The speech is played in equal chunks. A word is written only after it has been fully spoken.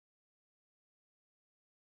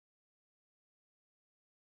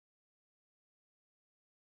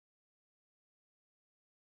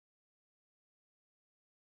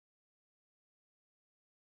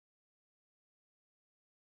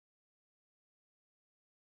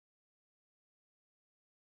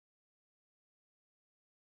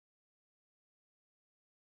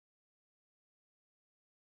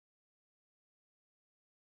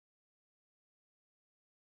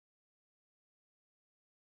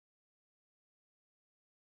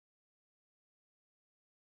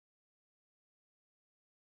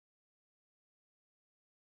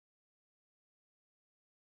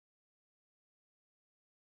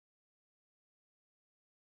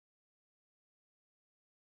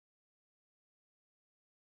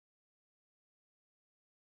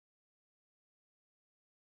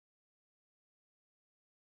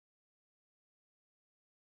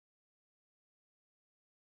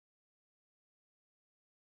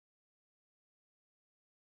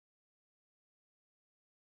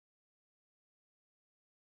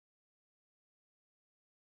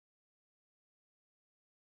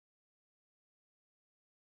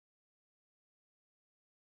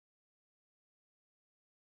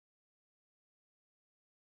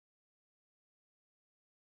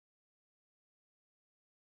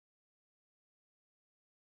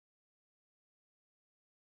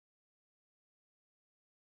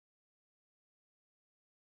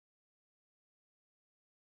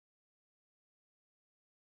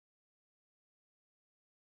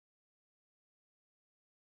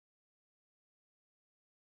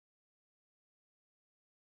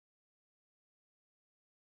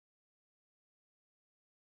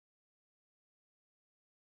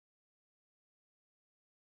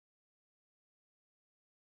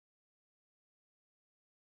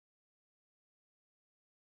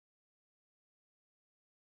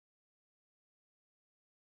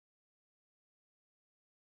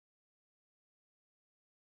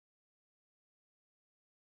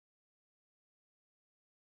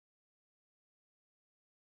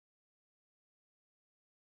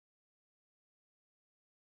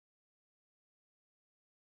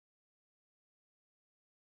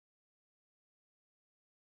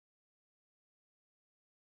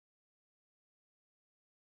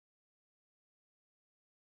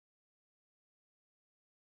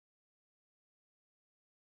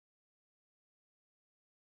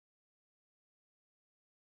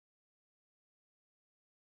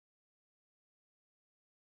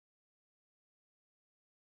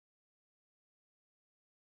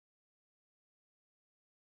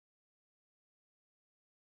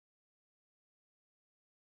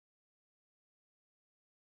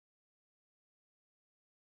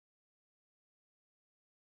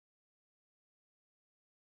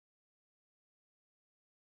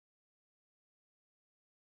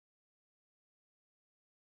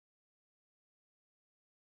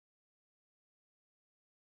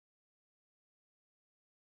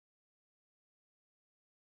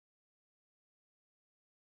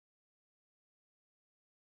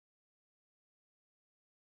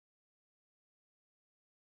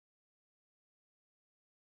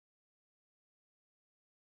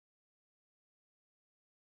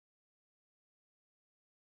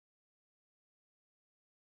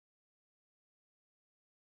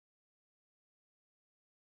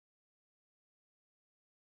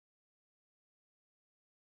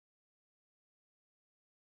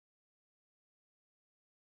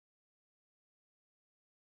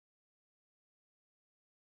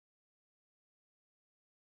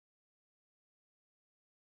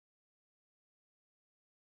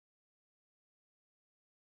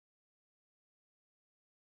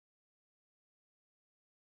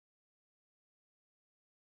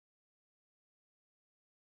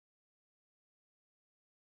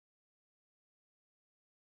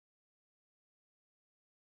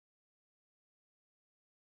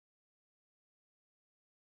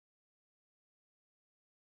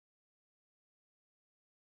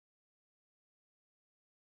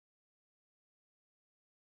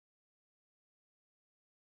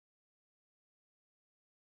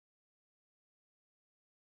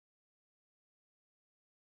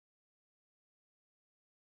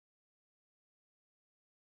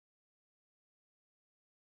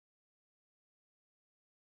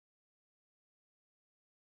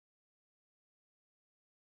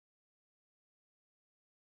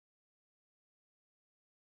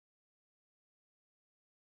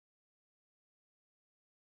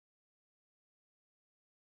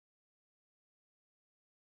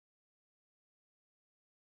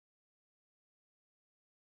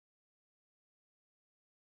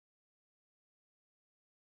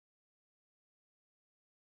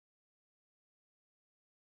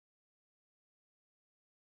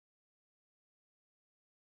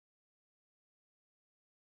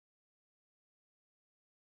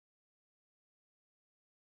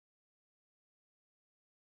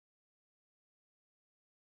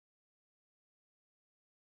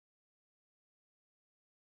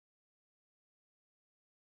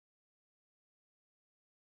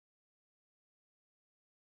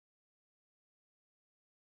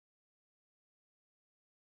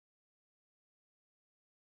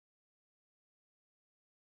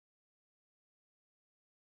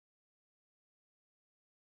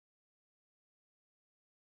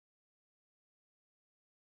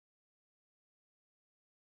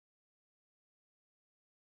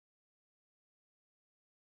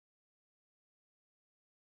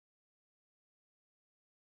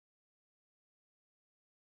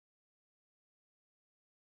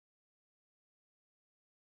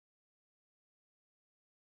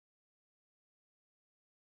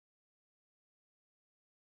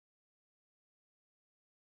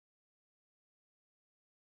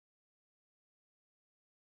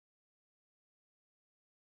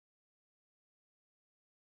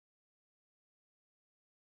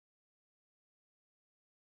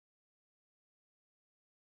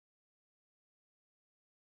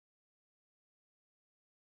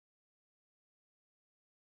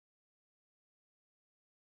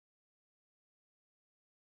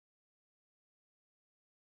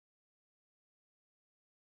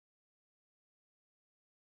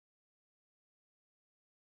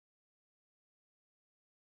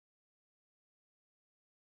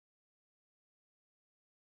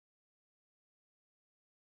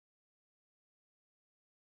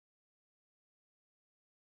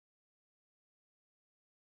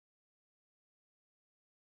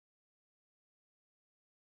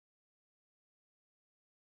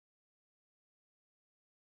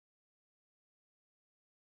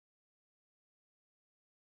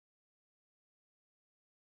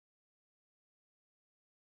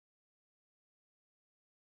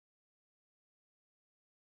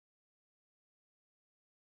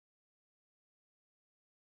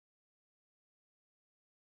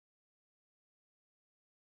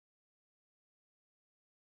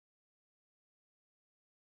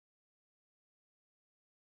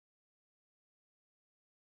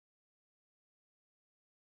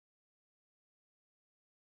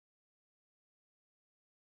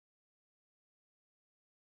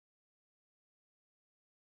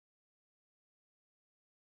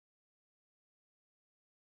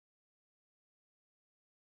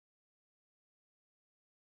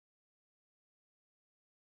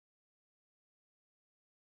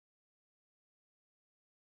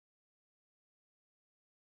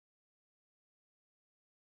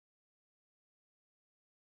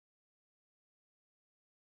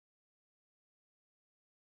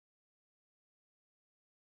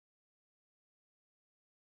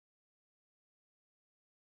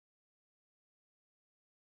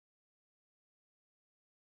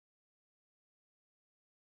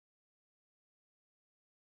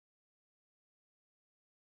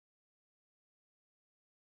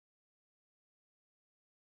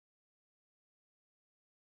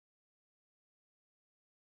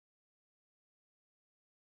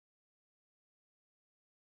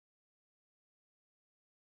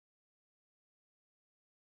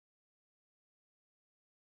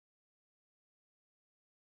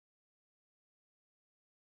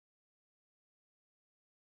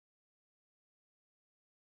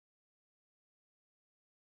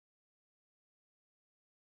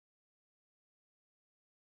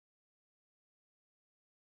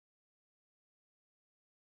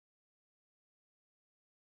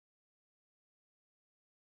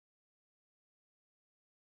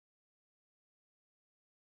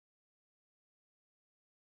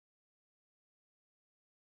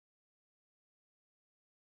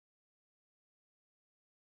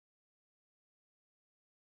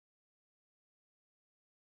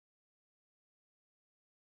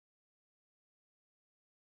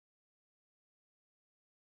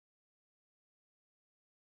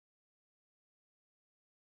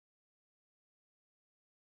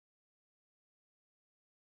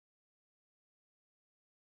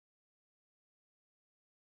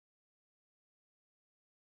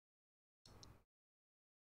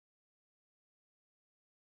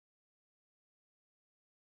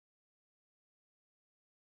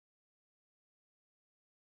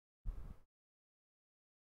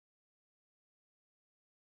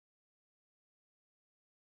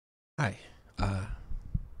Hi,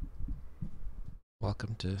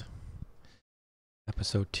 welcome to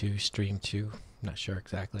episode 2, stream 2. I'm not sure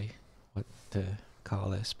exactly what to call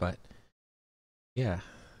this, but yeah.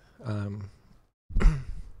 Um,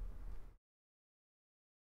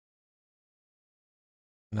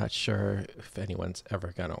 not sure if anyone's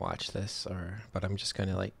ever gonna watch this, but I'm just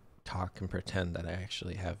gonna like talk and pretend that I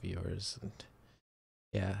actually have viewers, and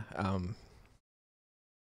yeah.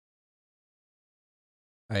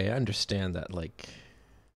 I understand that like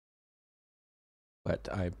what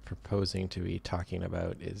I'm proposing to be talking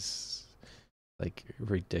about is like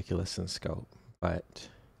ridiculous in scope, but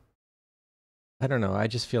I don't know. I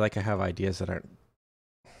just feel like I have ideas that aren't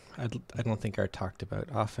I don't think are talked about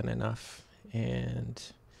often enough, and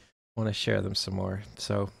want to share them some more.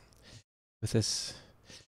 So with this,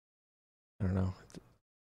 I don't know,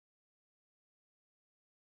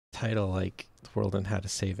 title like "The World and How to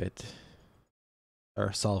Save It"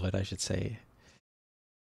 or solve it, I should say.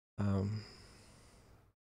 Um,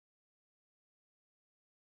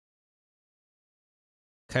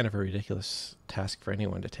 Kind of a ridiculous task for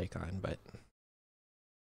anyone to take on, but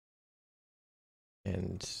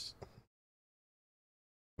and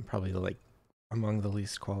I'm probably like among the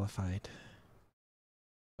least qualified.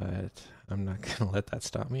 But I'm not gonna let that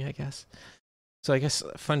stop me, I guess. So I guess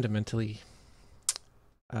fundamentally,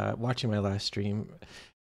 watching my last stream,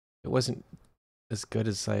 it wasn't as good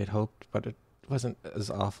as I had hoped, but it wasn't as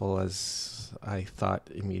awful as I thought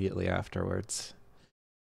immediately afterwards.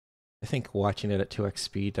 I think watching it at 2x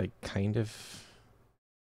speed, I kind of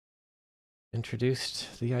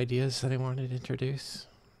introduced the ideas that I wanted to introduce,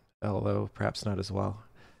 although perhaps not as well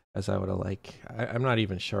as I would have liked. I'm not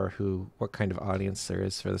even sure what kind of audience there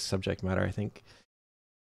is for the subject matter. I think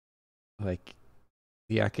like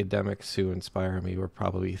the academics who inspire me would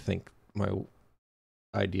probably think my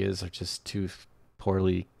ideas are just too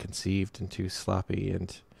poorly conceived and too sloppy,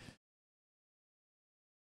 and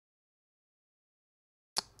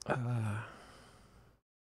at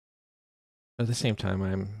the same time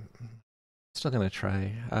I'm still gonna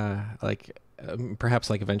try.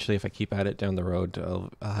 Perhaps like eventually, if I keep at it down the road,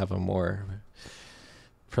 I'll have a more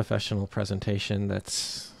professional presentation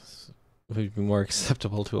that's would be more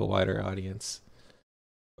acceptable to a wider audience.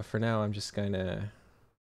 But for now, I'm just gonna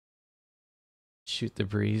shoot the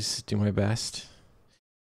breeze, do my best.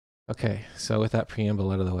 Okay, so with that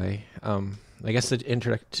preamble out of the way, I guess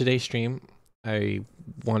today's stream, I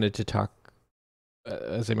wanted to talk,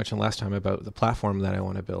 as I mentioned last time, about the platform that I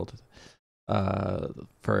want to build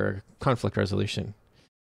for conflict resolution.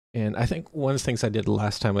 And I think one of the things I did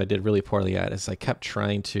last time I did really poorly at is I kept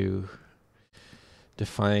trying to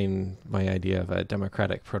define my idea of a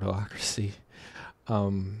democratic proto-ocracy,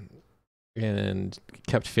 and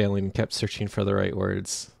kept failing, kept searching for the right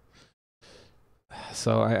words.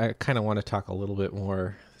 So I kind of want to talk a little bit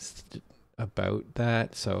more about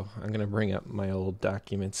that. So I'm going to bring up my old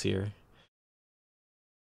documents here.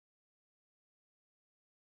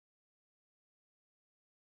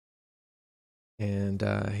 And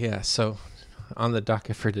yeah, so on the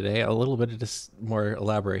docket for today, a little bit of just more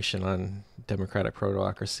elaboration on democratic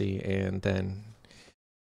proto-ocracy, and then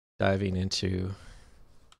diving into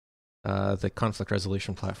the conflict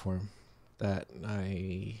resolution platform that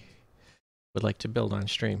I would like to build on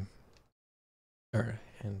stream.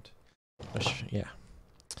 Yeah.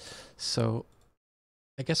 So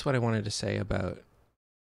I guess what I wanted to say about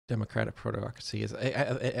democratic proto-ocracy is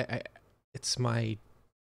it's my,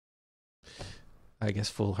 I guess,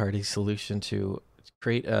 foolhardy solution to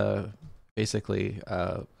create basically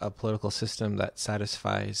a political system that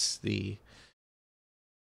satisfies the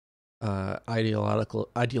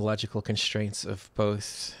ideological constraints of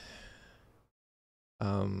both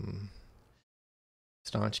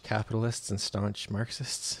staunch capitalists and staunch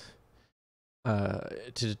Marxists,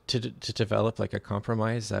 to develop like a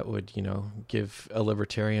compromise that would, give a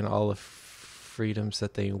libertarian all the freedoms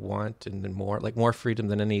that they want, and then more freedom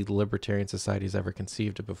than any libertarian society has ever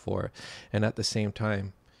conceived of before, and at the same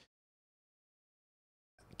time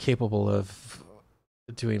capable of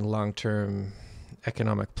doing long-term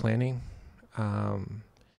economic planning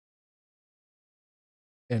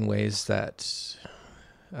in ways that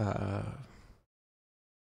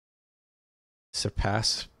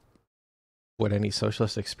surpass what any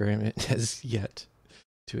socialist experiment has yet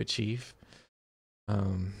to achieve.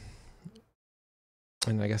 And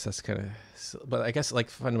I guess that's kind of, but I guess like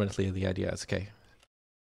fundamentally the idea is, okay,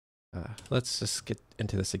 let's just get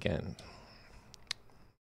into this again.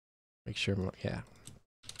 Make sure, yeah.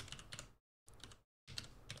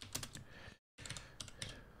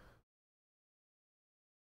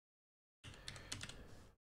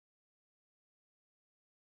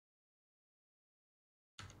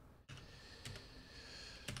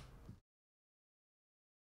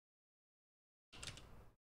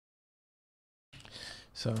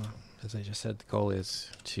 So, as I just said, the goal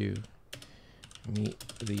is to meet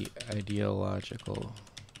the ideological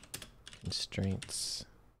constraints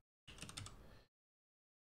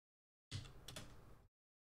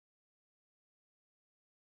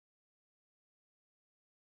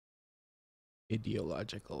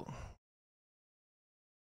ideological.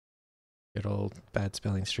 Good old bad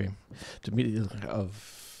spelling stream. To meet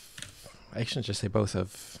I shouldn't just say both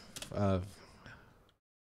of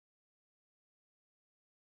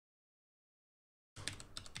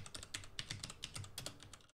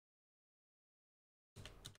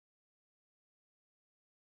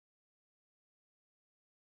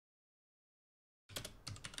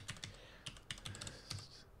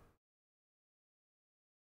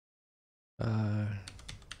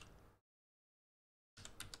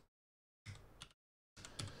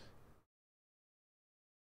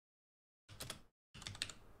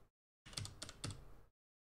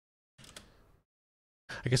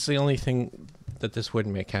I guess the only thing that this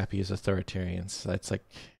wouldn't make happy is authoritarians. That's like,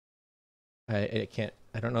 I can't,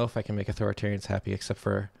 I don't know if I can make authoritarians happy, except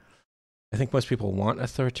for, I think most people want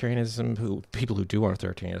authoritarianism. People who do want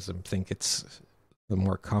authoritarianism think it's the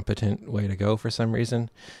more competent way to go for some reason.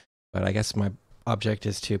 But I guess my object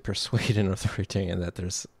is to persuade an authoritarian that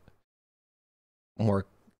this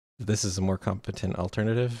is a more competent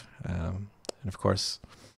alternative. And of course,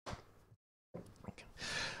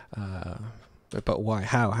 but why?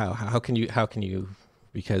 How can you?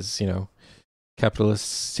 Because capitalists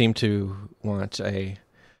seem to want a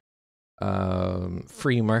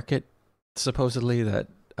free market, supposedly, that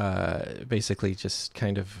basically just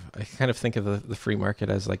I kind of think of the free market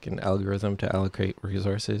as like an algorithm to allocate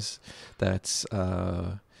resources. That's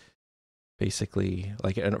basically,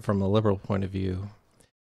 like, from a liberal point of view,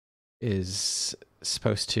 is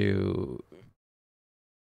supposed to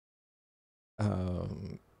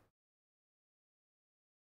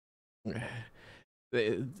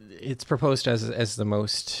it's proposed as the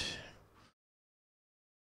most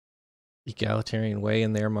egalitarian way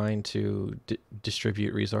in their mind to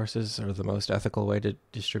distribute resources, or the most ethical way to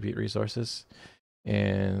distribute resources.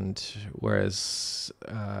 And whereas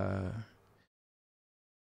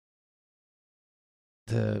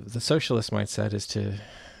the socialist mindset is to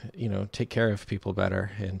take care of people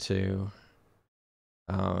better, and to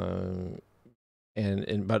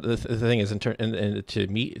but the thing is, and to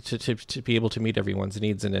be able to meet everyone's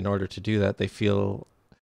needs, and in order to do that, they feel,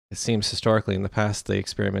 it seems historically in the past, the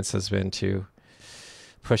experiments has been to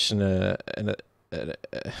push an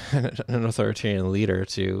authoritarian leader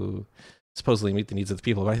to supposedly meet the needs of the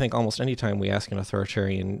people. But I think almost any time we ask an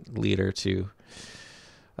authoritarian leader to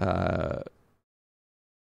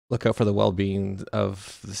look out for the well-being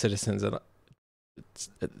of the citizens, it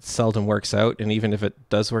seldom works out. And even if it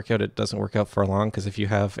does work out, it doesn't work out for long, because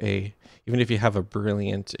even if you have a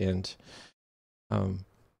brilliant and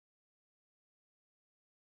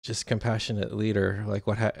just compassionate leader, like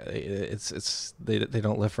they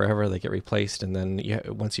don't live forever. They get replaced, and then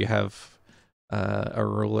once you have a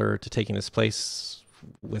ruler to take in his place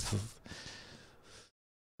with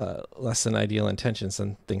less than ideal intentions,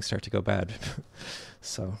 then things start to go bad.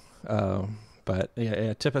 So, but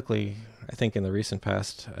yeah, typically, I think in the recent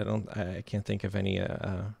past, I can't think of any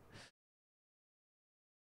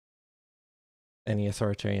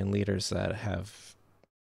authoritarian leaders that have.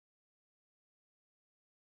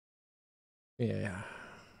 Yeah,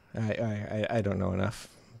 I don't know enough,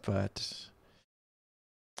 but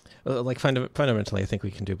like fundamentally, I think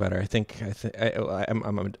we can do better. I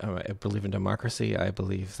believe in democracy. I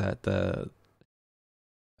believe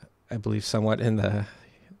somewhat in the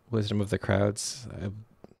wisdom of the crowds.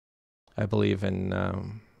 I believe in.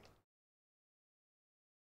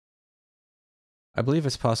 I believe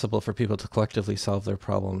it's possible for people to collectively solve their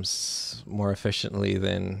problems more efficiently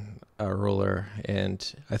than a ruler,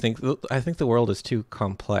 and I think the world is too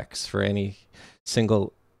complex for any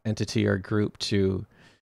single entity or group to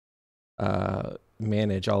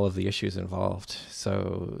manage all of the issues involved.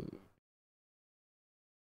 So,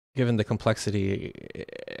 given the complexity,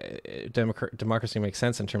 democracy makes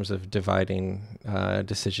sense in terms of dividing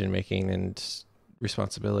decision making and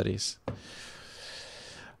responsibilities.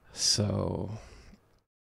 So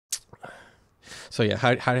yeah,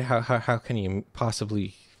 how can you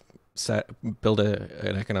possibly build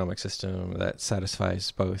an economic system that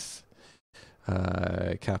satisfies both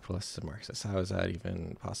capitalists and Marxists? How is that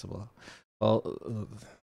even possible? Well,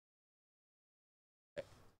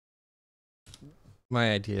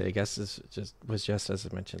 my idea, I guess, was just as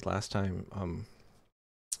I mentioned last time.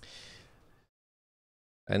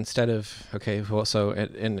 Instead of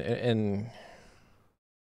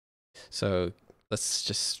so let's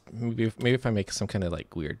just maybe if I make some kind of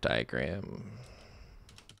like weird diagram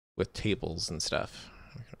with tables and stuff.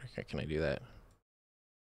 Can I do that?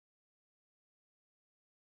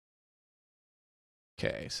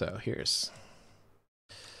 Okay, so here's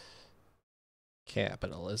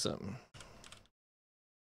capitalism.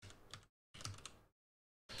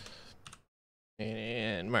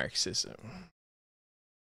 And Marxism.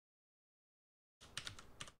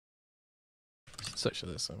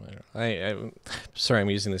 Socialism. I'm sorry, I'm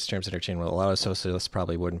using these terms interchangeably. A lot of socialists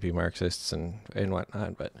probably wouldn't be Marxists and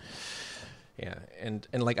whatnot, but yeah, and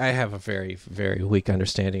like I have a very, very weak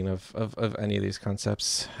understanding of any of these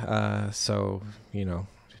concepts. So, you know,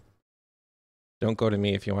 don't go to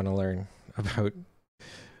me if you want to learn about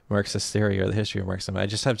Marxist theory or the history of Marxism. I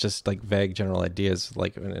just have like vague general ideas.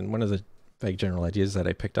 Like, and one of the vague general ideas that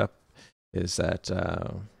I picked up is that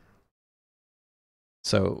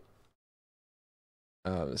so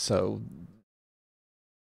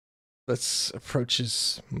let's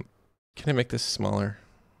approaches. Can I make this smaller?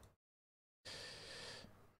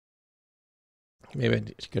 Maybe I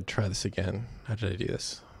could try this again. How did I do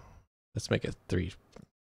this? Let's make it 3.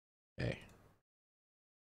 Okay.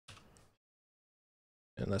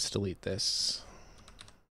 And let's delete this.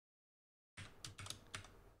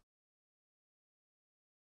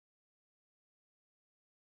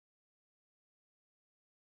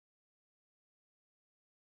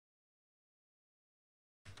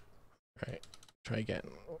 All right, try again.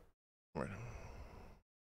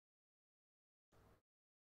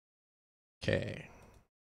 Okay.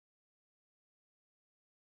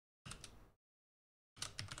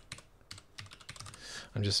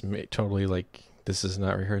 I'm just totally like, this is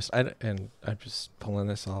not rehearsed. And I'm just pulling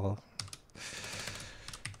this all.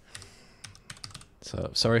 So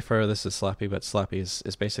sorry for this is sloppy, but sloppy is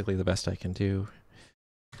basically the best I can do.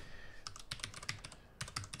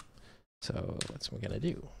 So what's we gonna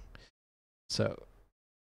do? So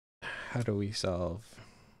how do we solve?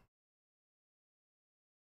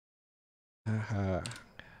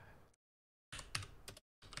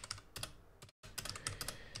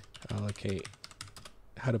 Allocate.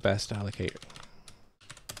 How to best allocate.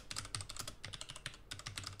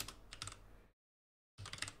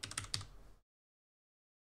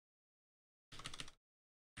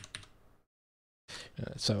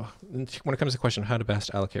 So when it comes to the question of how to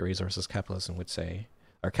best allocate resources, capitalism would say,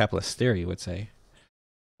 or capitalist theory would say,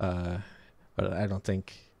 but I don't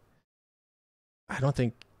think,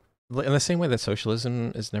 in the same way that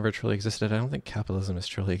socialism has never truly existed, I don't think capitalism has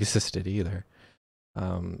truly existed either.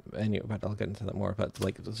 But I'll get into that more. But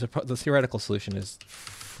like the theoretical solution is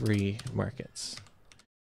free markets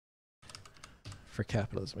for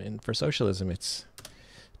capitalism, and for socialism, it's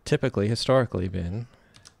typically historically been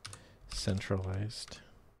centralized.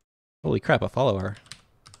 Holy crap! A follower.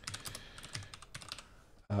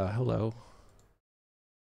 Hello.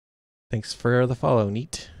 Thanks for the follow,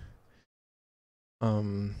 neat.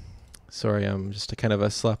 Sorry, I'm just a kind of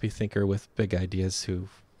a sloppy thinker with big ideas who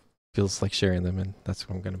feels like sharing them, and that's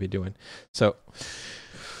what I'm going to be doing. So,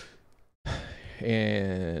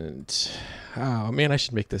 and oh man, I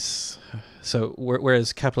should make this. So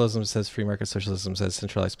whereas capitalism says free market, socialism says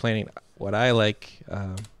centralized planning. What I like,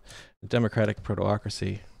 democratic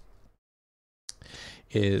proto-ocracy,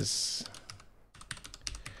 is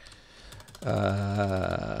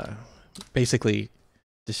basically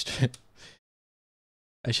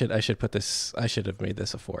I should put this. I should have made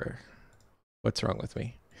this a 4. What's wrong with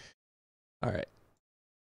me? All right.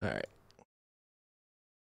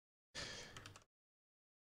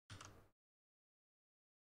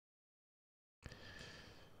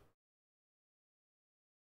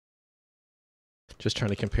 Just trying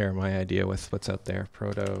to compare my idea with what's out there.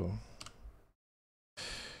 Proto.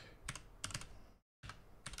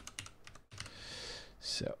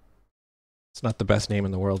 So it's not the best name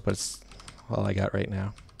in the world, but it's all I got right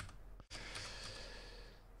now.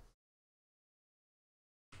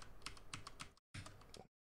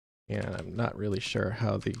 And I'm not really sure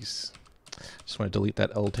how these. Just want to delete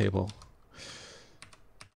that old table.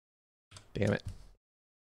 Damn it.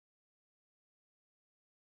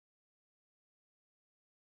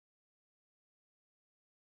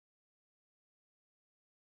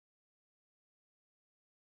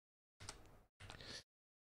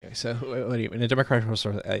 Okay, so what do you in a democratic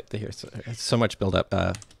process? Here's so much build up.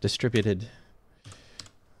 Distributed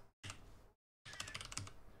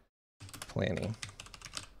planning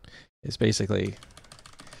is basically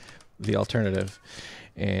the alternative,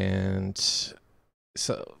 and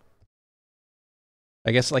so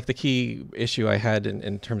I guess like the key issue I had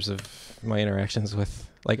in terms of my interactions with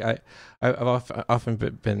like often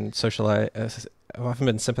been socialized. I've often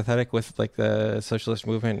been sympathetic with like the socialist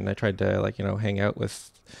movement, and I tried to like hang out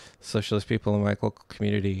with socialist people in my local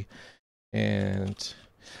community. And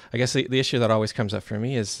I guess the issue that always comes up for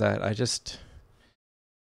me is that I just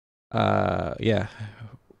yeah,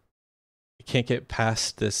 can't get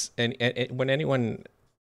past this. And when anyone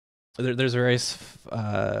there's various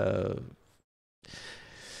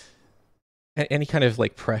any kind of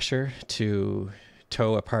like pressure to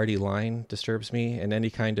toe a party line disturbs me, and any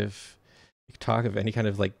kind of talk of any kind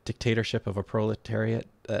of like dictatorship of a proletariat,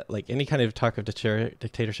 like any kind of talk of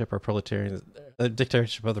dictatorship or proletarian,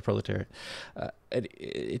 dictatorship of the proletariat,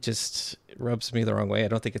 it just rubs me the wrong way. I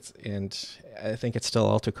don't think it's, and I think it's still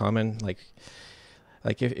all too common. Like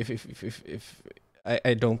if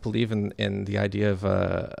I don't believe in the idea of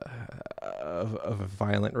of a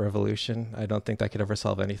violent revolution. I don't think that could ever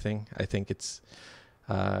solve anything. I think it's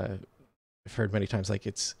I've heard many times like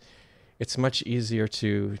it's much easier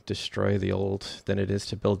to destroy the old than it is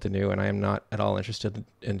to build the new, and I am not at all interested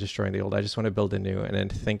in destroying the old. I just want to build the new, and I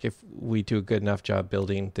think if we do a good enough job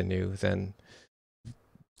building the new, then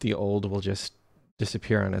the old will just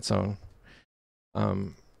disappear on its own.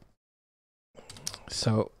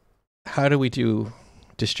 So how do we do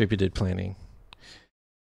distributed planning?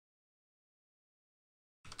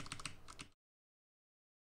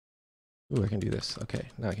 Ooh, I can do this. Okay,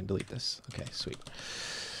 now I can delete this. Okay, sweet.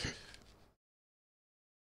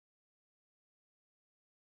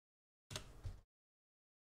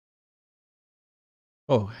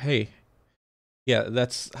 Oh, hey. Yeah,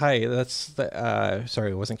 hi, that's the,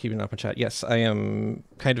 sorry, I wasn't keeping up on chat. Yes, I am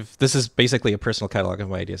kind of, this is basically a personal catalog of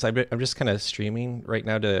my ideas. I'm just kind of streaming right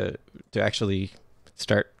now to actually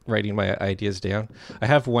start writing my ideas down. I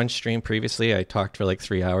have one stream previously. I talked for like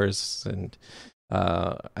 3 hours, and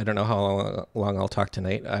I don't know how long I'll talk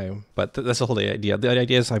tonight. But that's the whole idea. The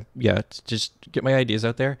idea is, to just get my ideas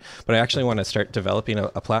out there. But I actually want to start developing a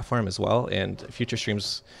platform as well, and future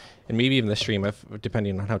streams, and maybe even the stream,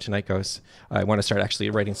 depending on how tonight goes. I want to start actually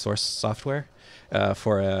writing source software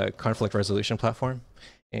for a conflict resolution platform.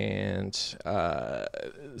 And but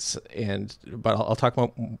I'll talk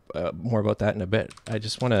more about that in a bit. I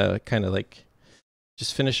just want to kind of like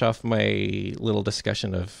just finish off my little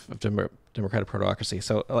discussion of democratic proto-ocracy.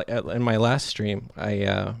 So in my last stream,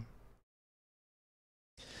 I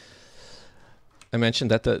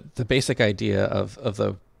mentioned that the basic idea of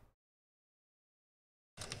the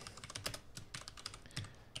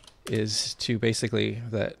is to basically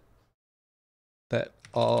that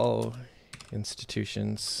all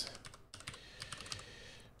institutions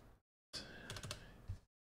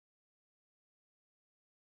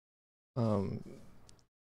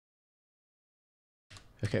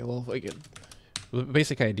okay, well, like,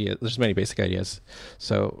 basic idea, there's many basic ideas.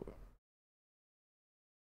 So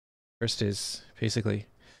first is basically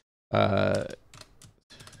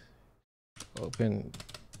open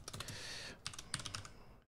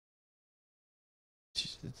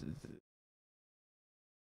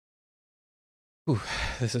ooh,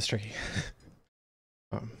 this is tricky.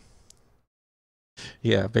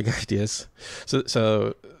 Yeah, big ideas.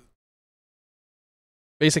 So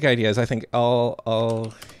basic ideas, I think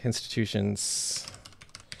all institutions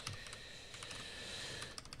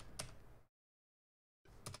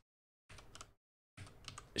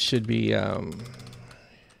should be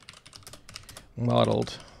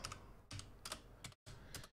modeled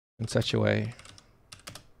in such a way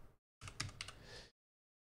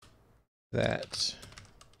that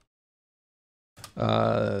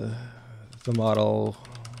the model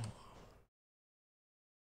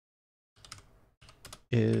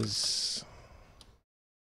is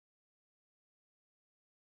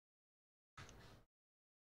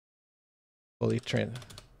fully trained.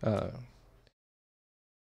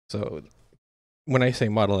 So when I say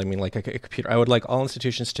model, I mean like a computer. I would like all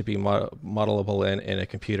institutions to be modelable in a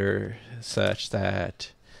computer such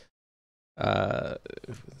that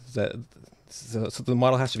so the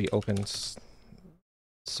model has to be open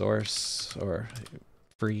source or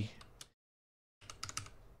free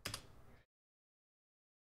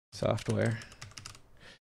software,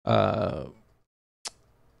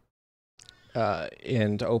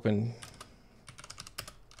 and open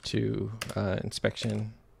to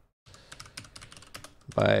inspection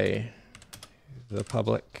by the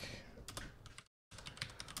public,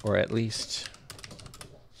 or at least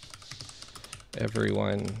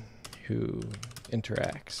everyone who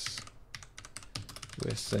interacts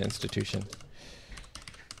with the institution.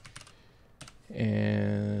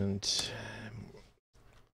 And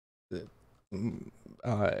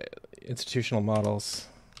institutional models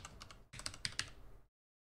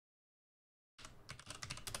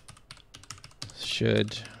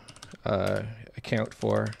should account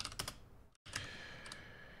for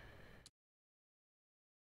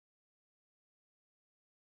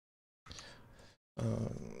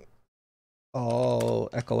all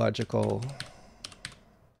ecological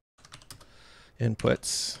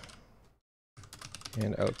inputs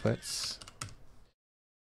and outputs,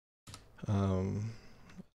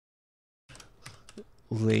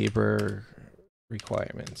 labor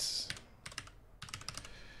requirements,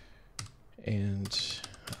 and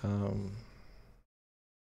I'm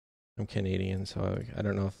Canadian, so I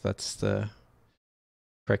don't know if that's the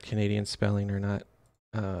correct Canadian spelling or not.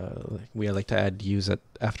 We like to add U's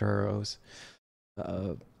after our O's.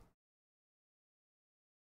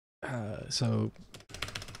 So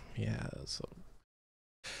yeah, so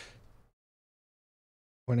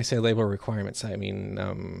when I say labor requirements, I mean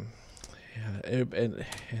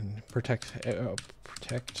and protect the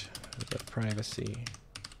privacy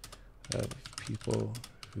of people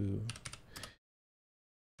who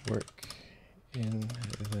work in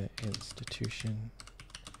the institution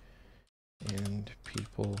and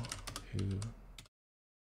people who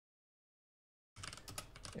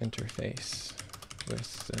interface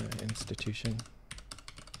with the institution.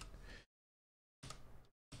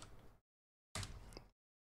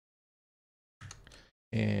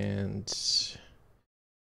 And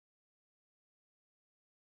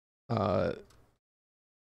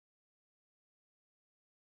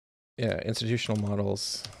yeah, institutional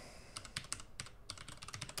models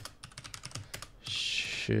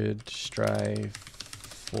should strive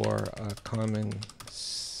for a common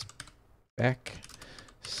spec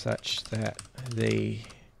such that they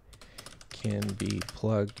can be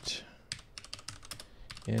plugged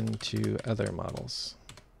into other models.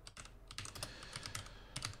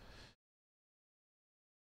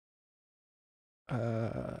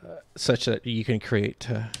 Such that you can create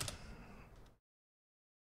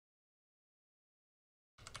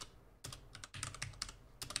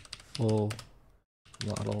full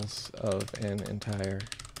models of an entire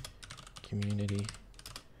community,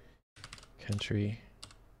 country,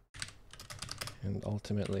 and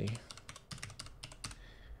ultimately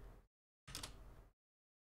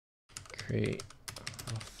create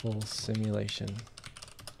a full simulation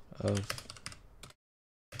of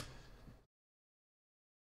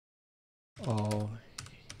all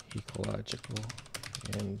ecological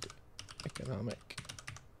and economic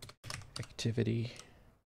activity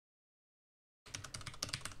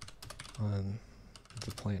on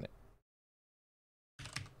the planet.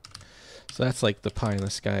 So that's like the pie in the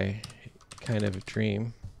sky kind of a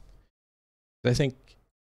dream. I think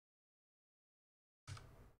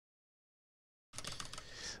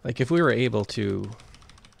like if we were able to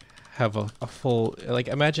have a full, like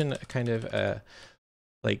imagine a kind of a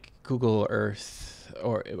like Google Earth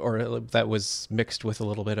or that was mixed with a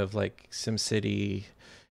little bit of like SimCity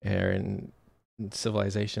and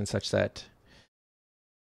civilization, such that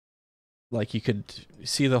like you could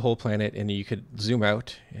see the whole planet and you could zoom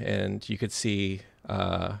out and you could see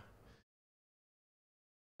I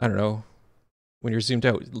don't know, when you're zoomed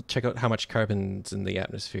out, check out how much carbon's in the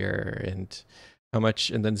atmosphere and how much,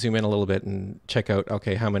 and then zoom in a little bit and check out,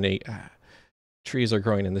 okay, how many trees are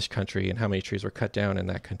growing in this country and how many trees were cut down in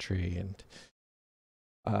that country,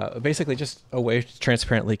 and basically just a way to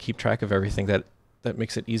transparently keep track of everything that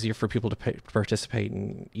makes it easier for people to participate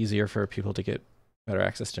and easier for people to get better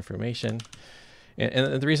access to information.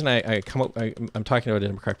 And the reason I'm talking about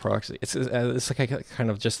democratic proxy, it's like a kind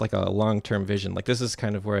of just like a long-term vision. Like this is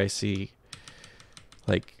kind of where I see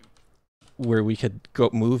like where we could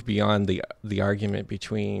move beyond the argument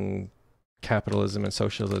between capitalism and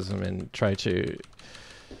socialism and try to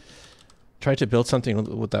build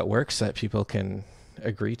something that works, that people can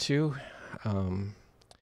agree to. And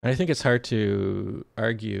I think it's hard to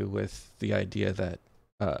argue with the idea that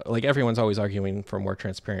like everyone's always arguing for more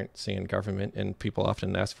transparency in government, and people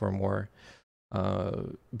often ask for more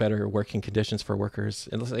better working conditions for workers.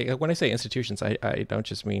 And when I say institutions, I don't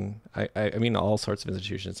just mean I mean all sorts of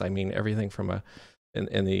institutions. I mean everything from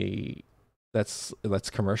that's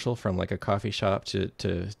commercial, from like a coffee shop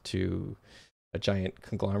to a giant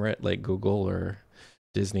conglomerate like Google or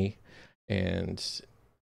Disney,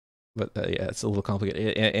 but yeah, it's a little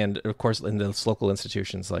complicated. And of course, in those local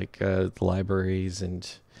institutions like the libraries and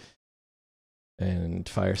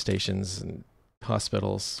fire stations and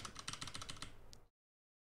hospitals.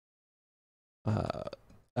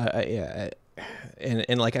 Yeah,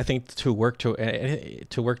 and like I think to work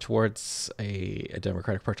towards a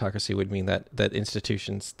democratic partocracy would mean that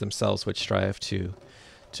institutions themselves would strive to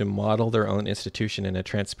to model their own institution in a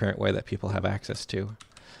transparent way that people have access to.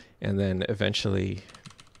 And then eventually,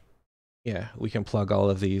 yeah, we can plug all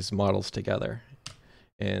of these models together.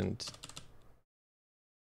 And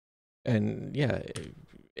yeah,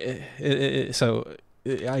 so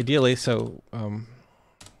ideally, so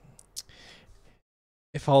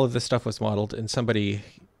if all of this stuff was modeled and somebody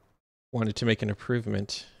wanted to make an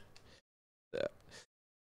improvement,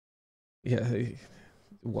 yeah,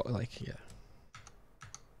 like, yeah.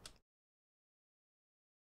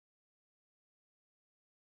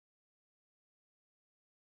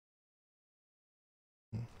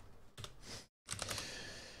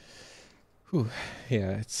 Whew,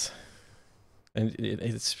 yeah,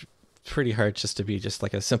 it's pretty hard just to be just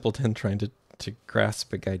like a simpleton trying to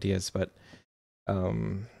grasp big ideas, but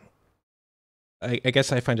I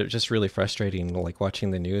guess I find it just really frustrating, like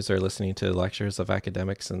watching the news or listening to lectures of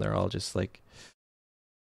academics, and they're all just like,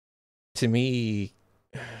 to me,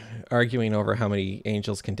 arguing over how many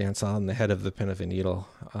angels can dance on the head of the pin of a needle.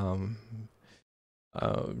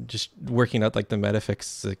 Just working out like the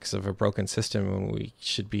metaphysics of a broken system when we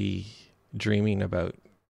should be dreaming about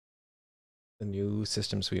the new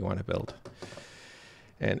systems we want to build.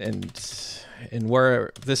 And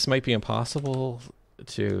where this might be impossible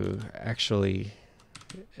to actually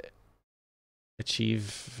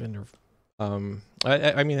achieve, and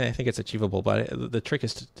I mean, I think it's achievable, but the trick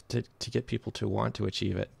is to get people to want to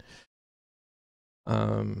achieve it.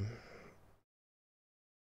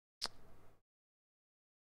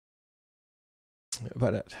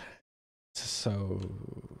 But so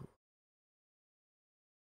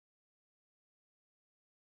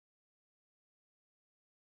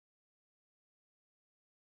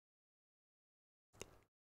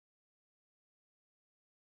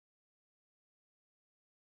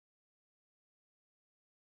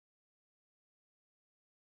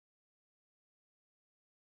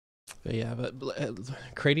yeah, but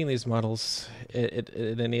creating these models, it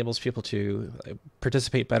enables people to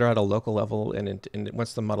participate better at a local level, and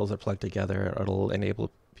once the models are plugged together, it'll enable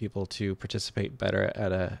people to participate better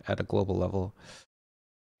at a global level.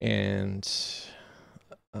 And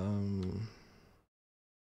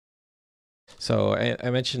so I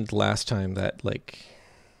mentioned last time that like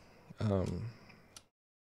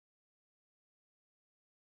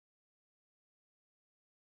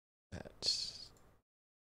that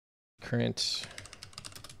current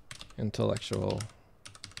intellectual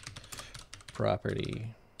property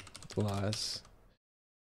laws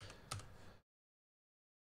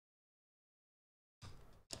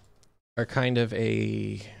are kind of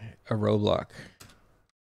a roadblock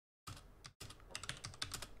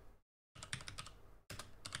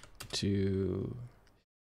to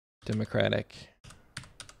democratic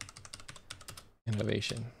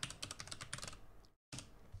innovation.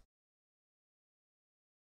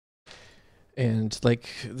 And like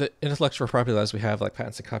the intellectual property laws we have, like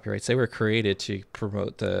patents and copyrights, they were created to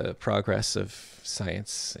promote the progress of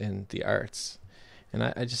science and the arts. And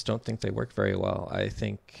I just don't think they work very well. I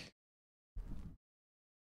think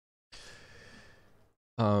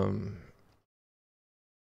that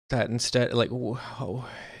instead, like,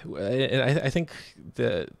 I think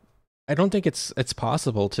I don't think it's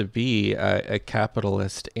possible to be a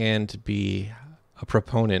capitalist and be a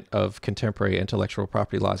proponent of contemporary intellectual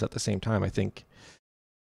property laws at the same time. I think,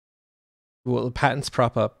 well, patents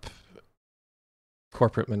prop up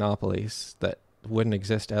corporate monopolies that wouldn't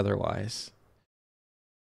exist otherwise.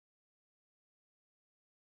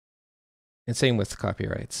 And same with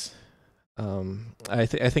copyrights. I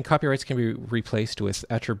think copyrights can be replaced with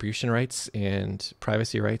attribution rights and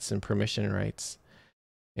privacy rights and permission rights.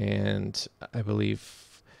 And I believe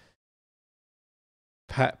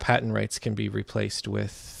patent rights can be replaced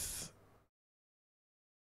with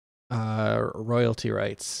royalty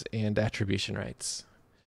rights and attribution rights.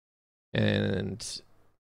 And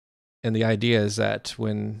the idea is that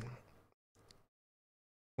when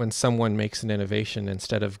someone makes an innovation,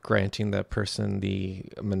 instead of granting that person the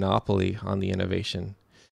monopoly on the innovation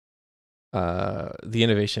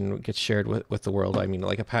gets shared with the world. I mean,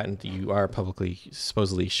 like a patent, you are publicly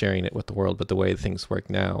supposedly sharing it with the world, but the way things work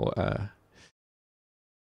now,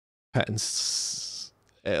 patents,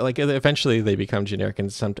 like eventually they become generic,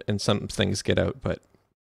 and some things get out, but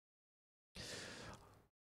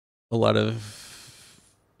a lot of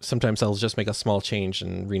sometimes they'll just make a small change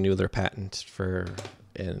and renew their patent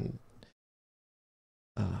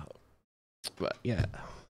but yeah.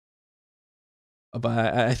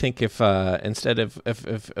 But I think if instead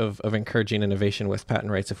of encouraging innovation with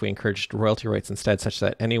patent rights, if we encouraged royalty rights instead, such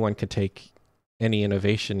that anyone could take any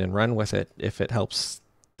innovation and run with it if it helps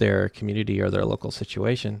their community or their local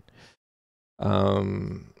situation,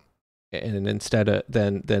 And instead of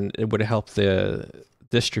then it would help the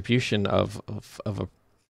distribution of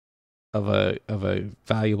a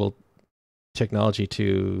valuable technology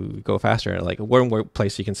to go faster. Like one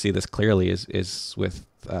place you can see this clearly is with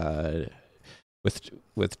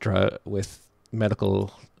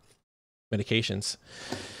medical medications.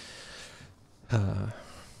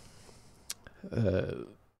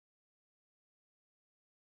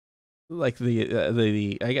 Like I'm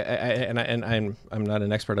not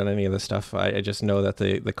an expert on any of this stuff. I just know that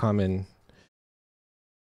the common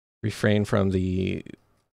refrain from the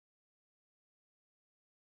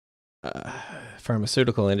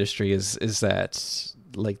pharmaceutical industry is that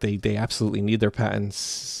like they absolutely need their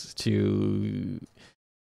patents to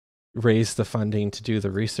raise the funding to do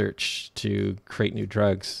the research to create new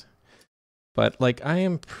drugs. But like I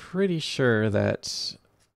am pretty sure that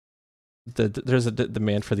there's a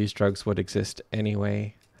demand for these drugs would exist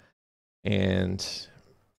anyway, and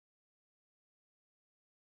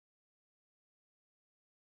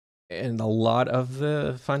a lot of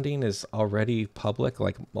the funding is already public.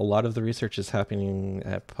 Like a lot of the research is happening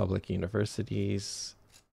at public universities.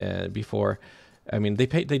 Before, I mean, they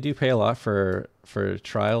do pay a lot for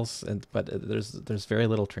trials, but there's very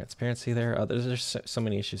little transparency there. There's so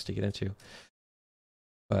many issues to get into,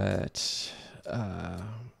 but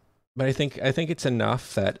I think it's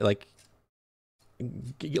enough that I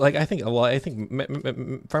think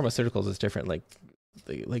pharmaceuticals is different. Like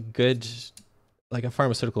good, like a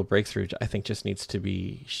pharmaceutical breakthrough, I think just needs to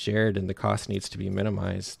be shared and the cost needs to be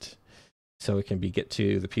minimized so it can get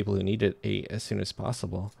to the people who need it as soon as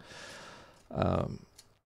possible. But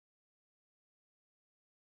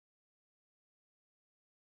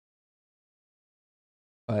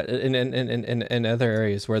in other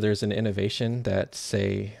areas where there's an innovation that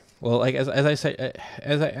say, well, like as I say,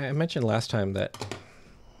 as I mentioned last time, that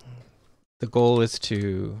the goal is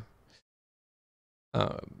to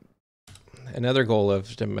another goal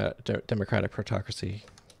of democratic proto-ocracy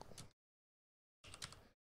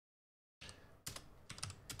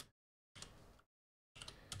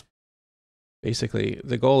basically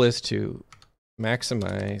the goal is to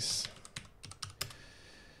maximize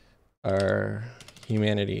our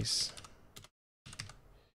humanity's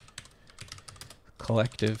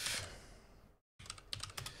collective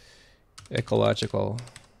ecological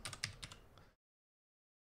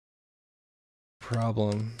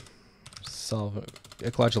problem solving,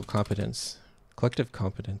 ecological competence, collective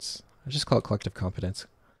competence. I just call it collective competence.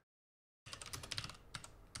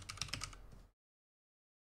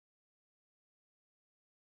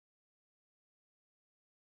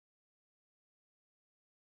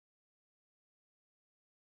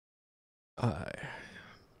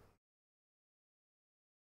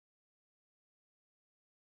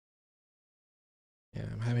 Yeah,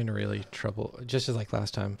 I'm having really trouble, just as like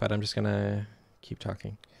last time, but I'm just gonna keep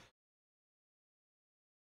talking.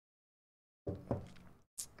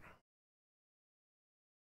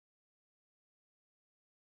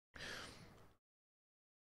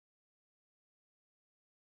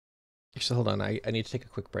 Actually, hold on. I need to take a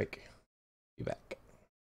quick break. Be back.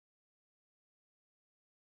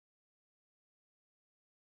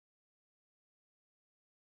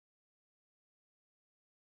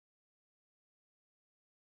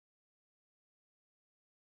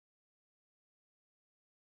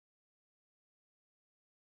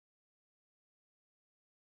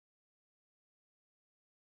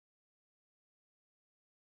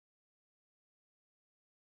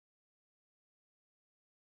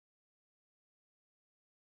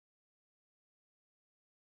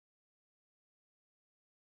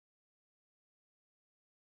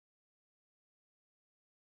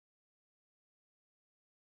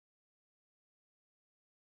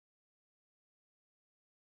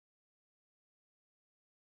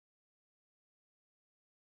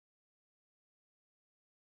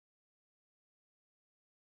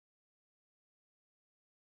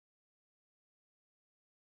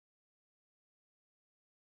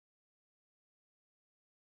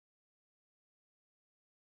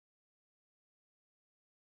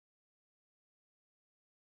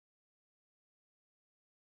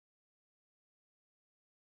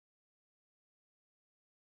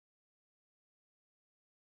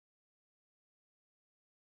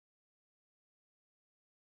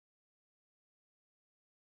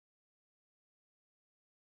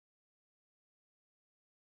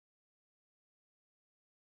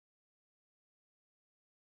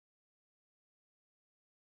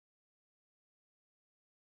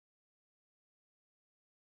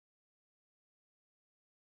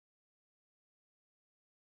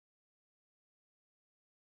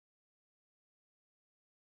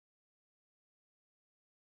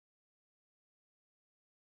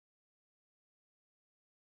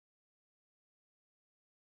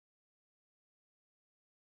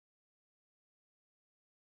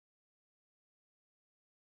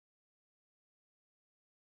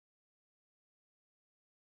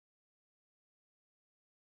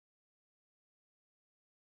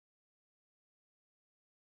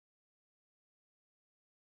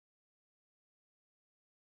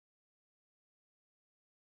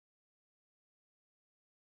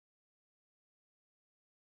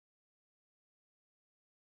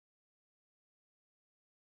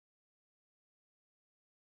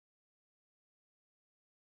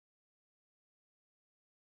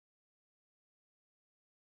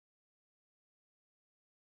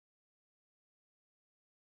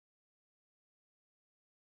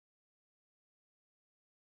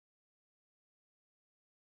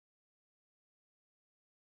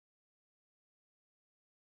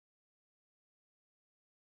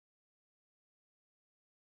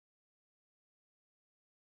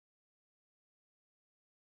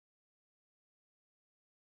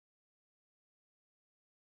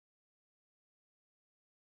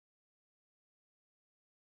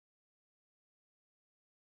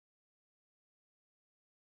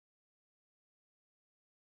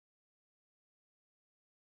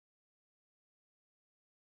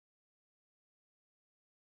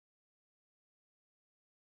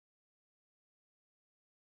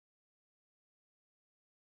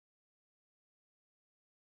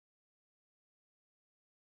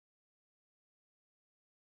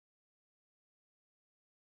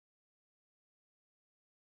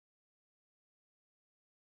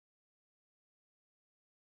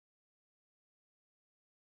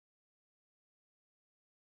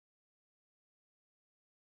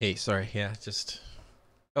 Hey, sorry. Yeah, just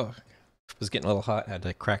oh, it was getting a little hot. Had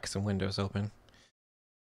to crack some windows open.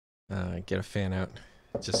 Get a fan out.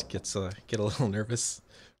 It just get a little nervous.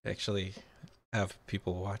 Actually, have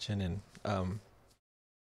people watching, and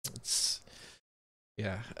it's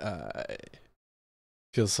yeah.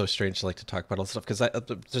 Feels so strange to like to talk about all this stuff because I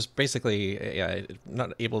just basically yeah,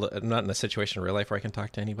 I'm not in a situation in real life where I can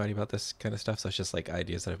talk to anybody about this kind of stuff. So it's just like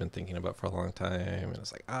ideas that I've been thinking about for a long time, and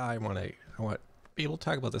it's like I want to be able to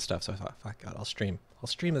talk about this stuff. So I thought, fuck God, I'll stream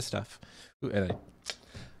this stuff. Ooh, and I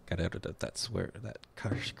got out of that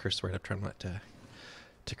curse word. I'm trying not to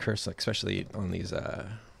curse, like, especially on these.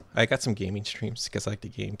 I got some gaming streams because I like to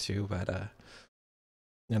game too, but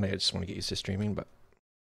and I just want to get used to streaming, but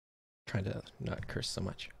trying to not curse so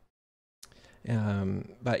much.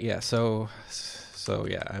 But yeah, so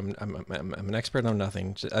yeah, I'm an expert on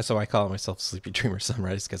nothing. So I call myself Sleepy Dreamer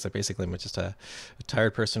Sunrise because I basically am just a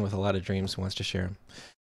tired person with a lot of dreams who wants to share them.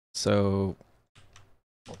 So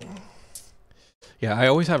yeah, I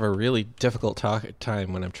always have a really difficult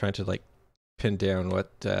time when I'm trying to like pin down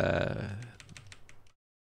what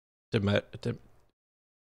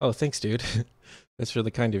oh, thanks, dude. That's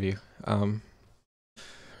really kind of you.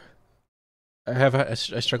 I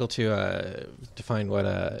struggle to define what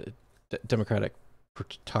a democratic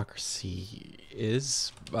proto-ocracy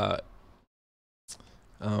is. But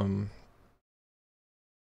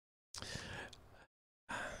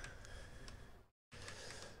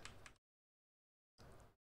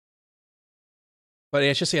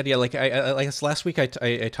it's just the idea. Like I guess last week I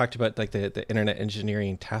talked about like the Internet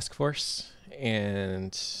Engineering Task Force,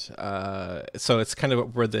 and so it's kind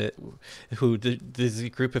of where there's a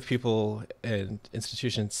group of people and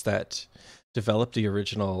institutions that developed the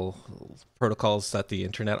original protocols that the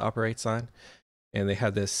internet operates on, and they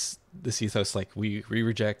had this ethos like we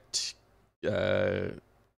reject like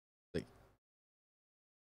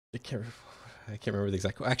I can't remember the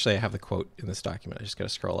exact. Actually, I have the quote in this document. I just got to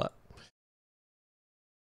scroll up.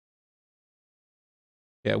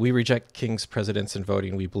 Yeah, we reject kings, presidents, and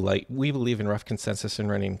voting. We believe in rough consensus and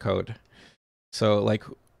running code. So, like,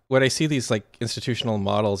 what I see these like institutional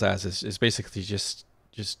models as is basically just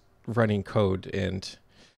running code, and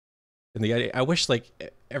the idea. I wish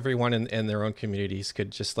like everyone in their own communities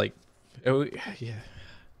could just like, oh, yeah,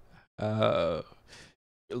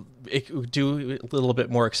 do a little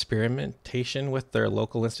bit more experimentation with their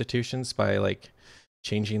local institutions by like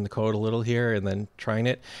changing the code a little here and then trying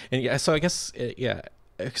it. And yeah, so I guess yeah.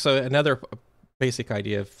 So another basic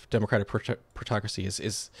idea of democratic proto-ocracy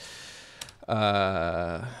is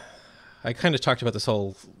I kind of talked about this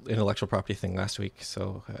whole intellectual property thing last week,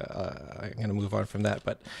 so I'm going to move on from that.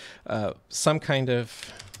 But some kind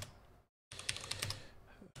of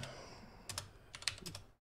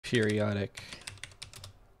periodic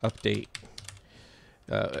update,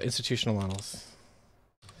 institutional models.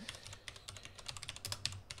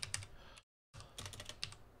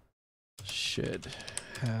 Should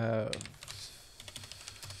have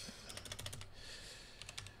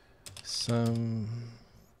some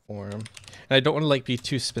form. And I don't want to like be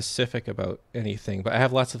too specific about anything, but I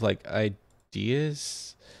have lots of like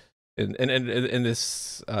ideas in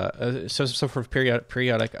this so for periodic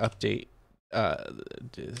update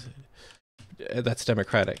that's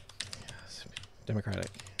democratic.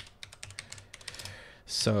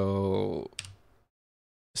 So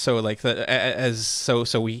like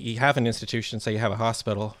we have an institution, say you have a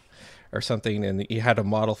hospital or something, and you had a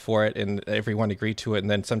model for it and everyone agreed to it, and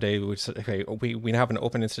then someday we said, okay, we have an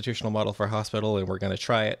open institutional model for a hospital and we're going to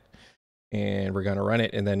try it and we're going to run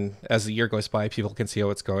it, and then as the year goes by people can see how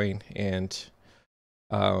it's going, and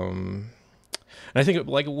I think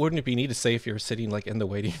like wouldn't it be neat to say if you're sitting like in the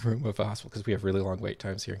waiting room of a hospital, because we have really long wait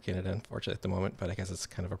times here in Canada unfortunately at the moment, but I guess it's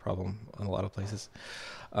kind of a problem in a lot of places.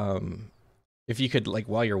 If you could, like,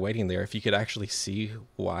 while you're waiting there, if you could actually see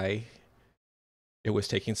why it was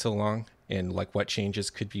taking so long and like what changes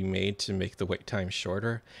could be made to make the wait time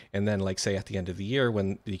shorter, and then like say at the end of the year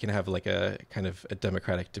when you can have like a kind of a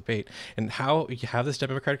democratic debate, and how you have this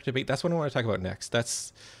democratic debate, that's what I want to talk about next.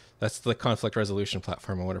 That's the conflict resolution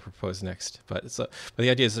platform I want to propose next. But the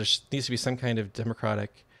idea is there needs to be some kind of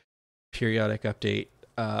democratic periodic update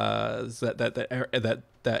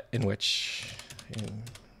that in which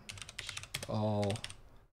all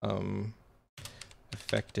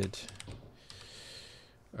affected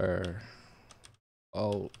or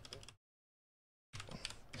all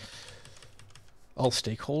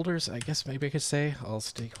stakeholders, I guess maybe I could say all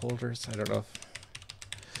stakeholders, I don't know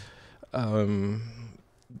if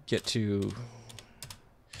get to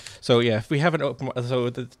So yeah, if we have an open,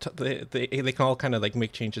 so they can all kind of like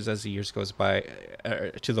make changes as the years goes by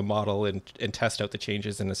to the model and test out the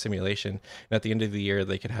changes in the simulation. And at the end of the year,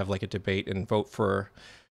 they could have like a debate and vote for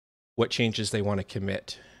what changes they want to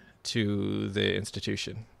commit to the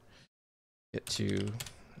institution. Get to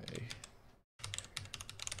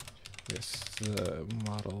this the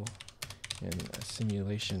model in a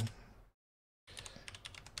simulation,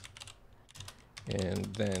 and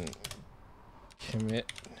then commit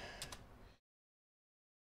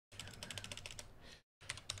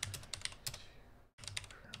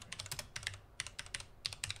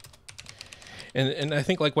and I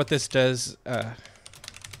think like what this does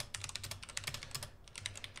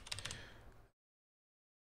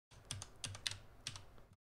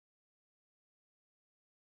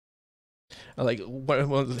like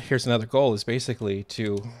well, here's another goal is basically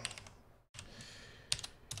to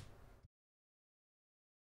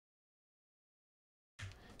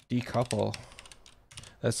decouple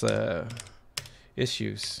that's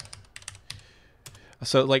issues.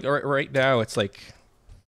 So like right now it's like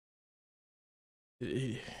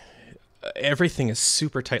everything is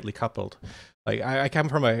super tightly coupled. Like I come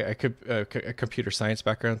from a computer science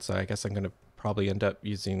background, so I guess I'm going to probably end up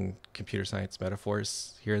using computer science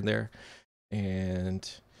metaphors here and there. And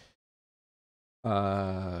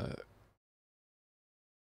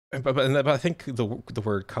but I think the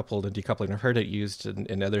word coupled and decoupling, I've heard it used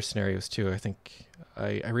in other scenarios too. I think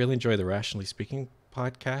I really enjoy the Rationally Speaking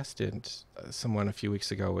podcast, and someone a few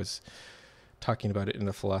weeks ago was talking about it in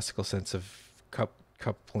a philosophical sense of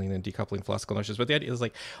coupling and decoupling philosophical notions. But the idea is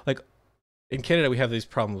like in Canada, we have these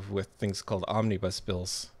problems with things called omnibus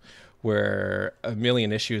bills, where a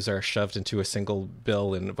million issues are shoved into a single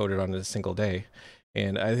bill and voted on in a single day.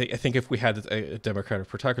 And I think if we had a democratic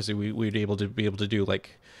plutocracy, we'd be able to do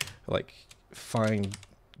like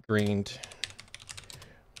fine-grained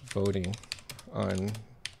voting on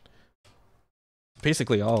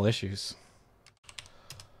basically all issues.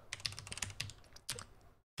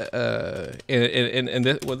 And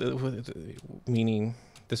this, meaning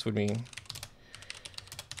this would mean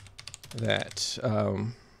that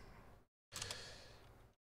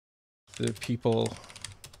the people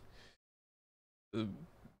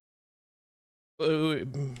it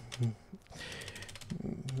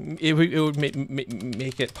would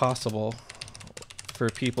make it possible for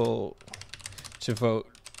people to vote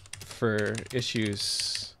for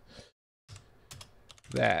issues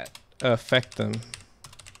that affect them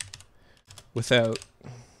without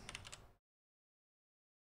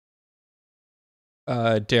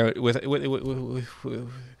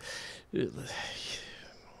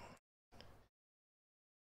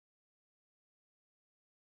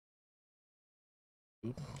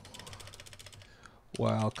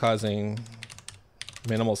while causing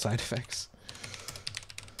minimal side effects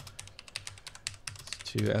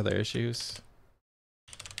to other issues.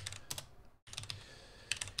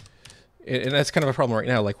 And that's kind of a problem right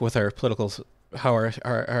now, like with our political, how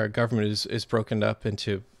our government is broken up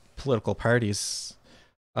into political parties.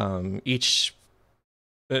 Each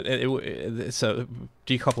so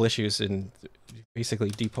decouple issues and basically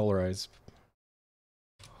depolarize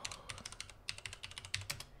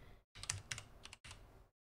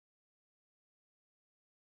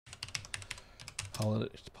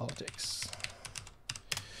politics.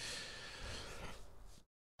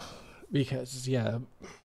 Because yeah,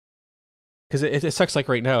 because it sucks. Like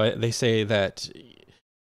right now, they say that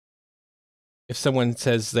if someone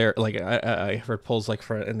says they're like, I heard polls like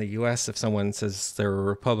for in the U.S., if someone says they're a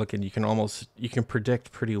Republican, you can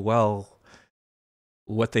predict pretty well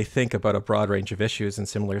what they think about a broad range of issues. And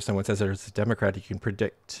similar, if someone says they're a Democrat, you can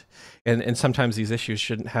predict, and sometimes these issues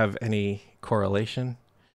shouldn't have any correlation.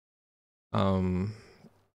 But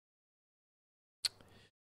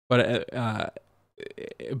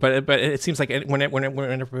it seems like when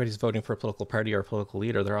everybody's voting for a political party or a political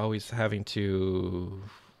leader, they're always having to,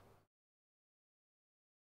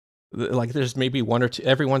 like, there's maybe one or two,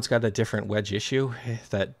 everyone's got a different wedge issue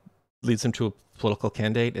that leads them to a political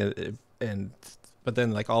candidate, and but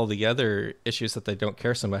then like all the other issues that they don't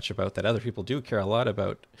care so much about that other people do care a lot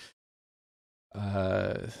about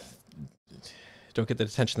don't get the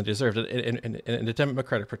attention they deserve. In a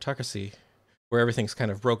democratic plutocracy, where everything's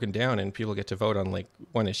kind of broken down and people get to vote on like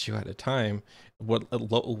one issue at a time, one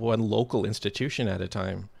local institution at a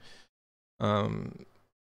time,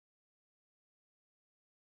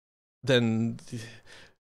 then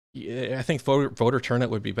I think voter turnout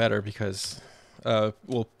would be better, because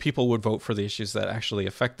well, people would vote for the issues that actually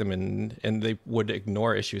affect them, and they would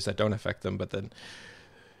ignore issues that don't affect them. But then,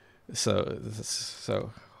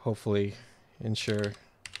 so hopefully ensure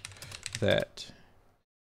that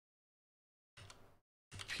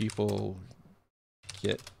people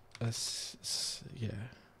get us, yeah.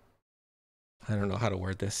 I don't know how to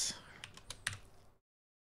word this.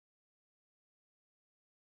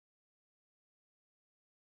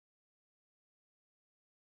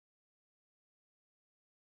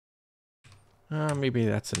 Maybe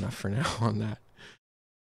that's enough for now on that.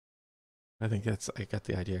 I think I got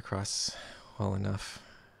the idea across well enough.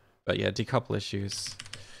 But yeah, decouple issues.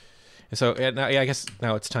 And so now, yeah, I guess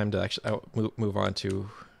now it's time to actually move on to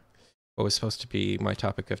what was supposed to be my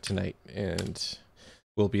topic of tonight, and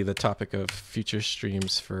will be the topic of future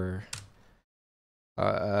streams for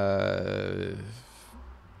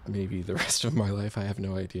maybe the rest of my life. I have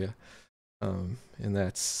no idea. And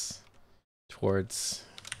that's towards,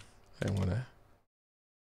 I want to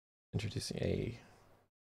introducing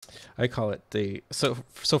I call it so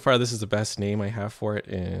far this is the best name I have for it,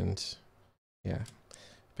 and yeah,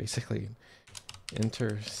 basically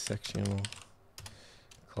intersectional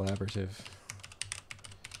collaborative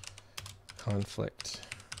conflict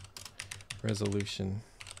resolution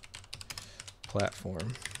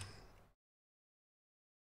platform.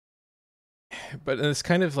 But it's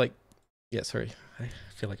kind of like, yeah, sorry, I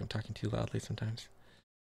feel like I'm talking too loudly sometimes.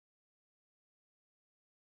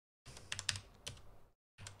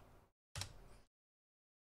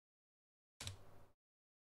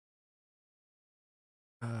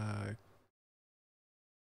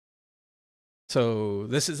 So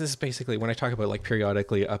this is basically when I talk about like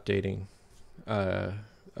periodically updating a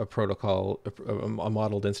protocol, a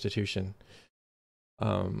modeled institution.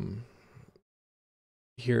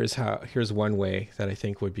 Here's one way that I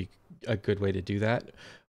think would be a good way to do that.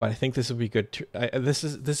 But I think this would be good.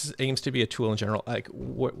 This aims to be a tool in general. Like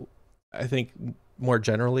what I think more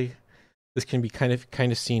generally, this can be kind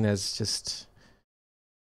of seen as just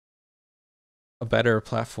a better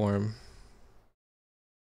platform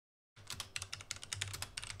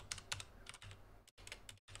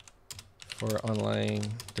for online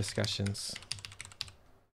discussions.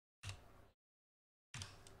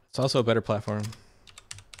 It's also a better platform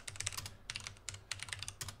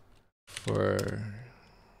for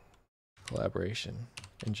collaboration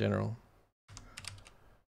in general.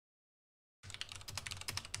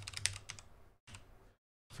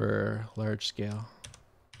 For large scale.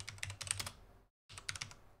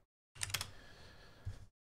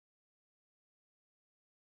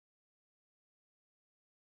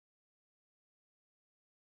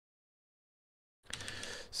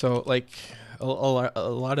 So like a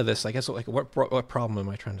lot of this, I guess, like what problem am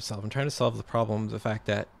I trying to solve? I'm trying to solve the problem, the fact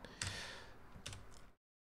that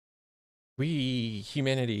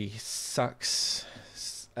humanity sucks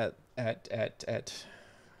at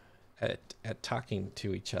talking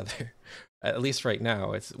to each other. At least right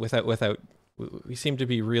now, it's without we seem to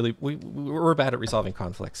be really we're bad at resolving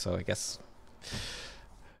conflicts. So I guess,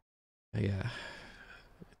 yeah,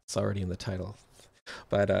 it's already in the title,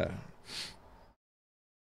 but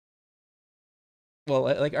well,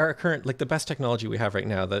 like our current, like the best technology we have right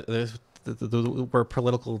now, where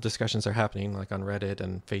political discussions are happening, like on Reddit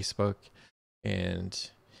and Facebook,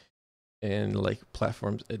 and like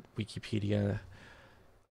platforms at Wikipedia.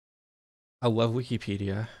 I love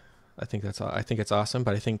Wikipedia. I think it's awesome,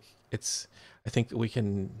 but I think we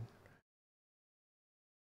can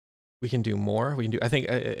do more. We can do. I think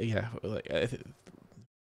yeah,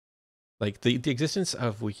 like the existence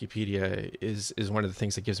of Wikipedia is one of the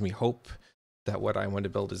things that gives me hope that what I want to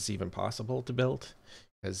build is even possible to build,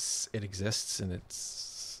 because it exists and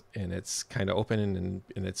it's kind of open and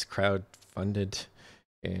it's crowd funded,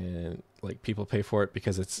 and like people pay for it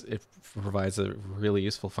because it provides a really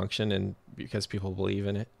useful function and because people believe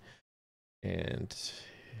in it. And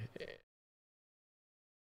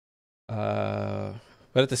but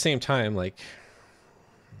at the same time, like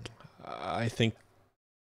I think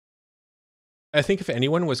if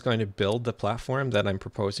anyone was going to build the platform that I'm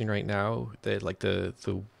proposing right now, that like the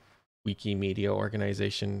Wikimedia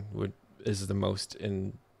organization is the most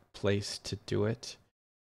in place to do it.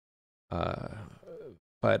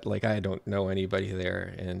 But like I don't know anybody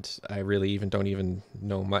there, and I really don't even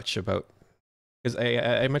know much about, because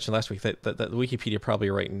I mentioned last week that Wikipedia probably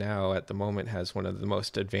right now at the moment has one of the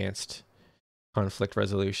most advanced conflict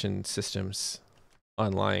resolution systems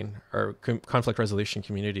online, or conflict resolution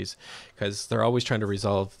communities, because they're always trying to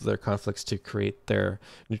resolve their conflicts to create their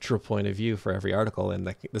neutral point of view for every article, and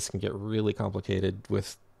this can get really complicated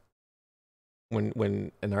with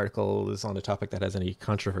when an article is on a topic that has any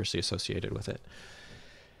controversy associated with it.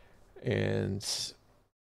 And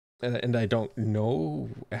I don't know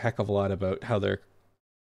a heck of a lot about how their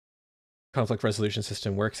conflict resolution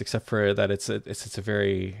system works, except for that it's a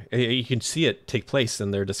very, you can see it take place in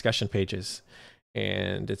their discussion pages.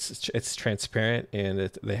 and it's transparent,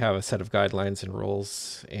 and they have a set of guidelines and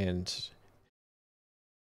rules, and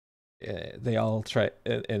they all try,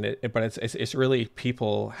 but it's really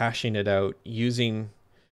people hashing it out using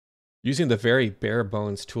the very bare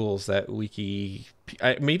bones tools that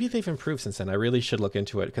maybe they've improved since then. I really should look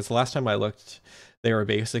into it, because the last time I looked, they were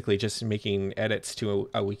basically just making edits to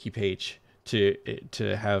a wiki page to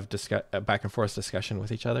have a back and forth discussion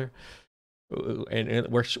with each other, and it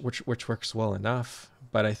works, which works well enough.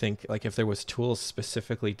 But I think, like, if there was tools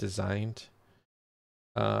specifically designed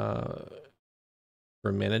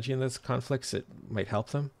for managing those conflicts, it might help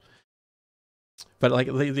them. But like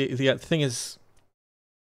the thing is,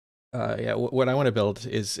 yeah, what I want to build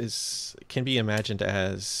can be imagined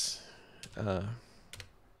as so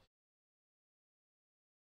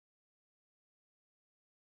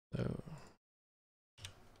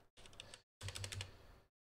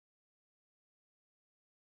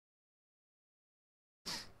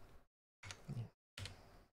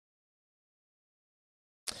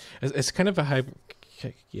it's kind of a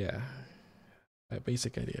yeah, a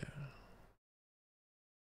basic idea,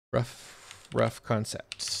 rough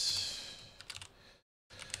concept.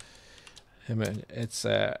 I mean, it's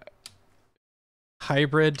a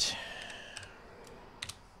hybrid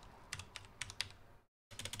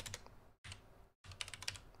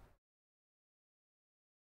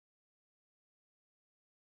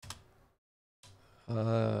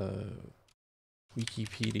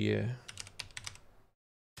Wikipedia,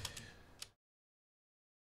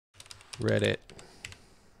 Reddit.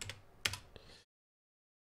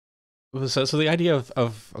 So the idea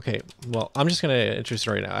of okay, well, I'm just gonna introduce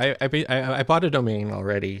it right now. I bought a domain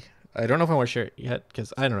already. I don't know if I want to share it yet,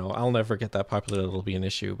 because I don't know. I'll never get that popular. It'll be an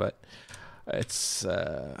issue, but it's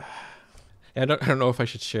I don't know if I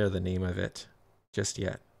should share the name of it just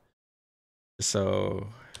yet. So,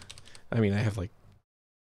 I mean, I have like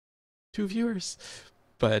 2 viewers,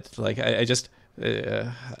 but like I just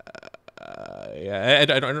yeah,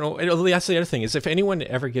 I don't know. That's the other thing, is if anyone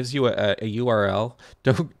ever gives you a URL,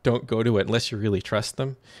 don't go to it unless you really trust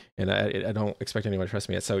them. And I don't expect anyone to trust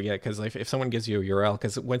me yet. So yeah, because if someone gives you a URL,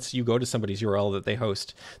 because once you go to somebody's URL that they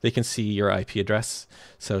host, they can see your IP address.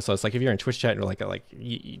 So it's like if you're in Twitch chat and you're like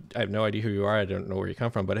I have no idea who you are, I don't know where you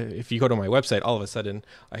come from. But if you go to my website, all of a sudden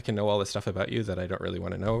I can know all this stuff about you that I don't really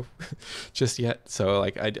want to know just yet. So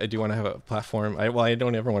like I do want to have a platform. I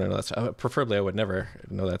don't ever want to know that stuff. Preferably I would never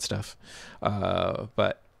know that stuff.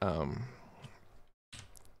 But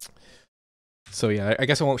so yeah, I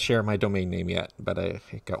guess I won't share my domain name yet, but I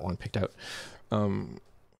got one picked out. What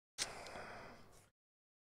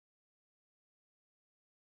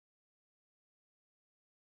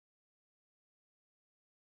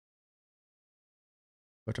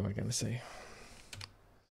am I gonna say?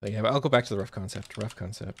 But yeah, but I'll go back to the rough concept. Rough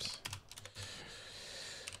concept.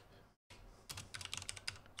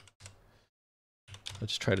 I'll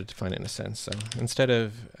just try to define it in a sense. So instead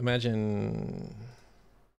of, imagine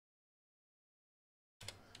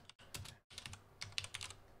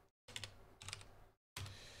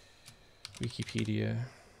Wikipedia,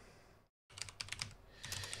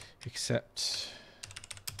 except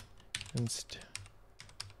but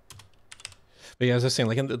yeah, as I was saying,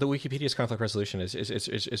 like in the Wikipedia's conflict resolution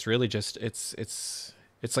is really just it's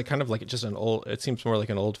like kind of like just an old. It seems more like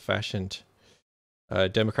an old-fashioned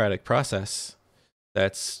democratic process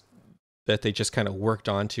that they just kind of worked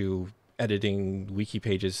onto editing wiki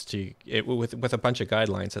pages with a bunch of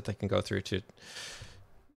guidelines that they can go through to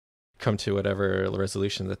come to whatever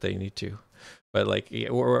resolution that they need to. But like,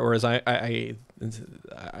 whereas I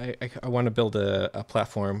want to build a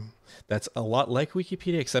platform that's a lot like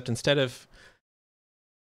Wikipedia, except instead of,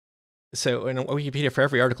 so in Wikipedia, for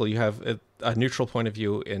every article you have a neutral point of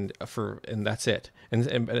view, and that's it. And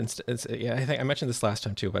yeah, I think I mentioned this last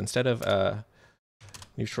time too. But instead of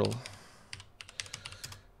neutral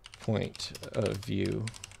point of view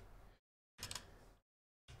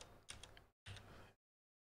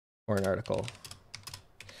or an article,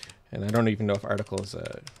 and I don't even know if article is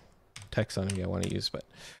a taxonomy I want to use, but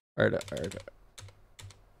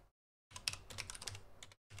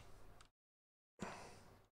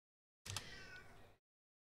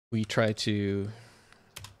we try to.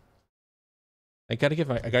 I gotta give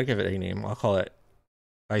it a name. I'll call it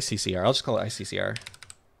ICCR. I'll just call it ICCR.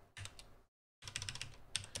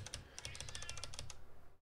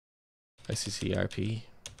 ICCRP.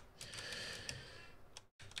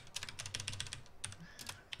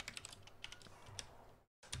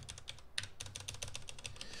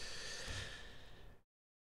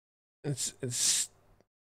 It's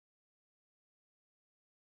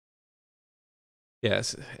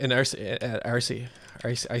yes, in ICCRP,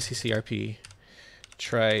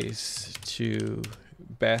 tries to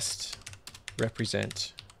best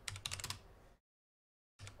represent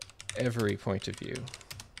every point of view.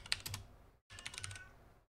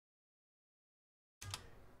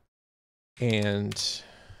 And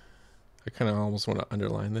I kind of almost want to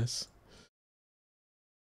underline this.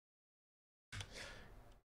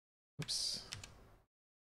 Oops.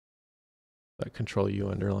 That Control U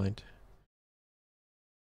underlined.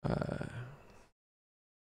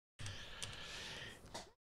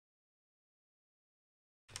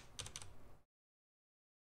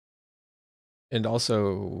 And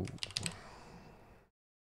also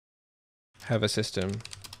have a system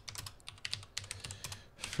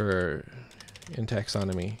in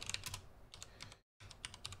taxonomy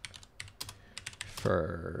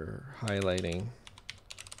for highlighting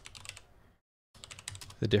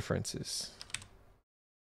the differences.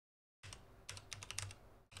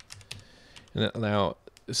 And now,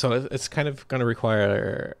 so it's kind of going to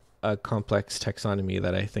require a complex taxonomy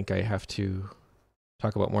that I think I have to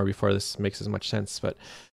talk about more before this makes as much sense. But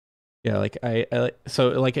yeah, like so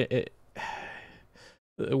like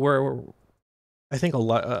I think a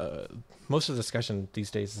lot, most of the discussion these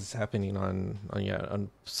days is happening on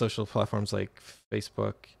social platforms like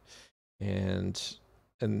Facebook and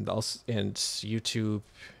YouTube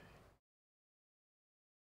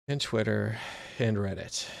and Twitter and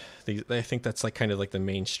Reddit. I think that's like kind of like the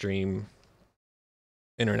mainstream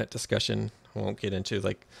internet discussion. I won't get into,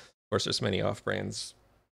 like, of course, there's many off-brands,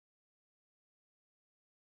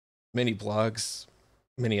 many blogs,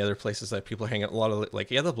 many other places that people hang out. A lot of, like,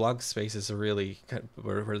 the blog spaces are really kind of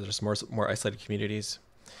where there's more isolated communities.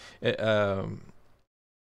 So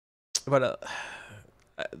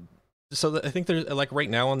I think there's, like, right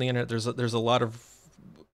now on the internet, there's a lot of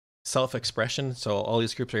self-expression. So all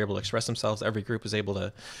these groups are able to express themselves. Every group is able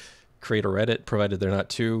to create a Reddit, provided they're not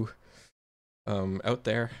too out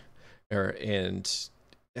there, and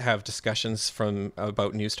have discussions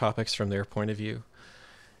about news topics from their point of view.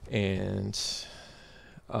 And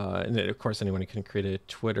then, of course, anyone can create a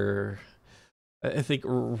Twitter. I think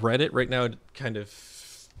Reddit right now kind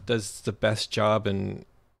of does the best job in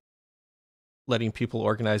letting people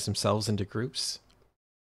organize themselves into groups.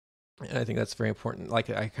 And I think that's very important. Like,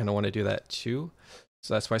 I kind of want to do that too.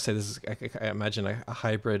 So that's why I say this is, I imagine a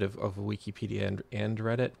hybrid of Wikipedia and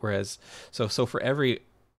Reddit. Whereas, so for every,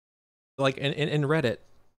 like in Reddit,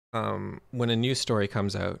 when a news story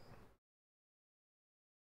comes out,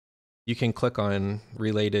 you can click on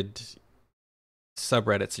related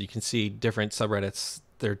subreddits. So you can see different subreddits,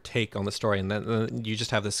 their take on the story. And then you just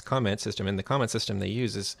have this comment system. And the comment system they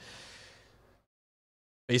use is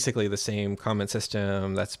basically the same comment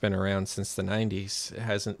system that's been around since the 90s. It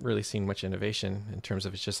hasn't really seen much innovation in terms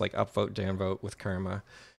of, it's just like upvote, downvote with karma.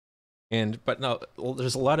 But no,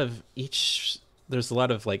 there's a lot of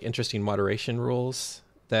like interesting moderation rules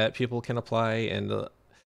that people can apply, and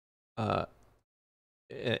a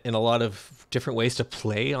lot of different ways to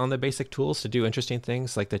play on the basic tools to do interesting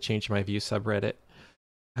things. Like the Change My View subreddit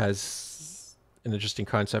has an interesting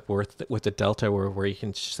concept with the delta where you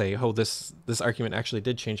can say, oh, this argument actually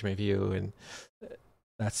did change my view, and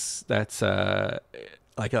that's like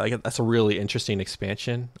that's a really interesting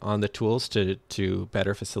expansion on the tools to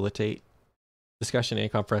better facilitate discussion and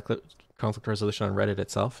conflict resolution on Reddit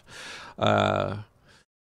itself.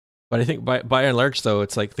 But I think by and large, though,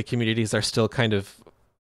 it's like the communities are still kind of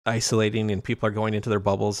isolating, and people are going into their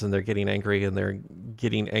bubbles, and they're getting angry, and they're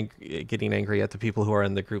getting angry at the people who are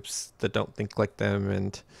in the groups that don't think like them.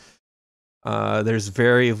 And there's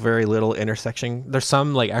very, very little intersection. There's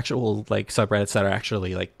some like actual like subreddits that are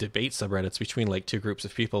actually like debate subreddits between like two groups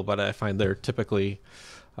of people, but I find they're typically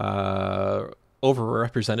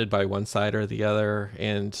overrepresented by one side or the other.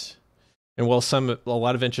 And while a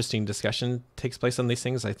lot of interesting discussion takes place on these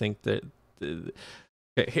things, I think that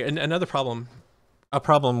here another problem. A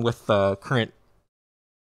problem with current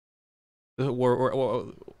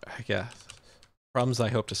problems I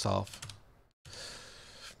hope to solve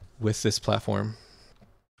with this platform.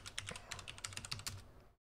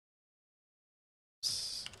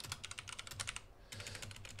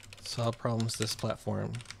 Solve problems this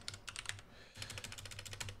platform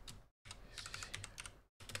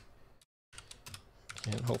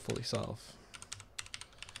can hopefully solve.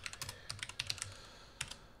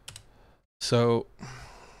 So,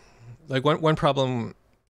 like one problem.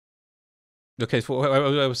 Okay,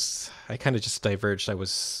 so I kind of just diverged. I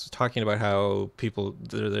was talking about how people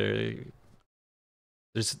there's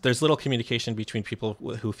little communication between people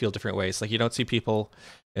who feel different ways. Like, you don't see people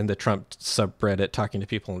in the Trump subreddit talking to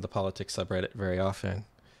people in the politics subreddit very often.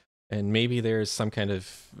 And maybe there's some kind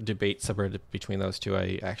of debate subreddit between those two.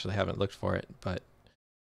 I actually haven't looked for it, but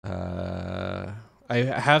I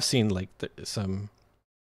have seen like some,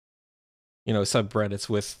 you know, subreddits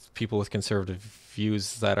with people with conservative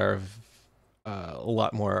views that are a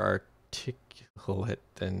lot more articulate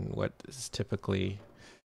than what is typically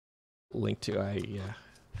linked to.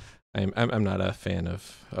 I'm not a fan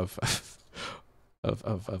of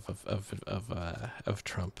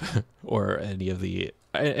Trump or any of the,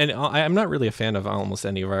 and I'm not really a fan of almost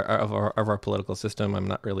any of our political system. I'm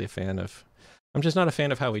just not a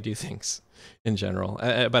fan of how we do things in general.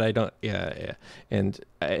 But I don't, yeah. And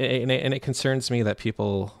it concerns me that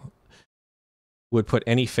people would put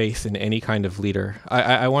any faith in any kind of leader.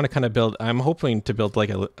 I want to kind of build, I'm hoping to build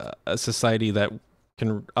like a society that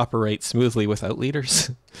can operate smoothly without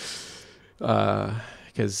leaders.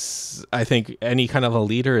 Because I think any kind of a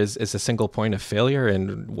leader is a single point of failure,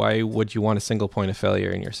 and why would you want a single point of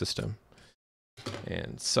failure in your system?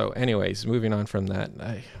 And so, anyways, moving on from that,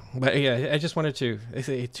 but yeah, I just wanted to, I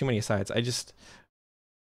say too many asides. Hold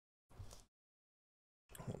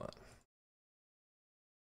on.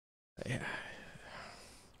 Yeah.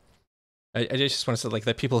 I just want to say like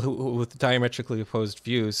that people who with diametrically opposed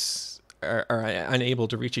views are unable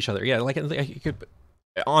to reach each other. Yeah, like you could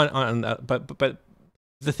on that, but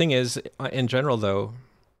the thing is, in general though,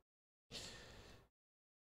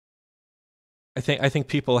 I think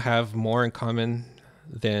people have more in common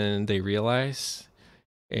than they realize,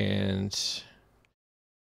 and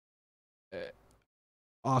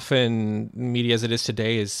often media as it is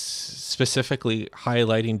today is specifically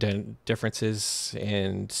highlighting differences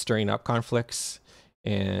and stirring up conflicts.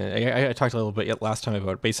 And I talked a little bit last time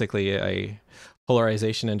about basically a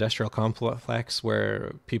polarization industrial complex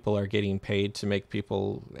where people are getting paid to make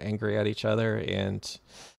people angry at each other, and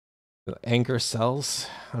anger sells,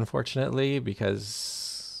 unfortunately,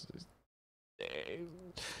 because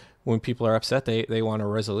when people are upset, they want a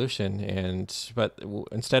resolution, but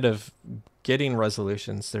instead of getting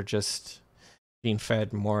resolutions, they're just being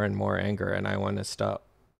fed more and more anger, and I want to stop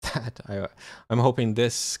that. I'm hoping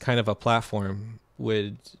this kind of a platform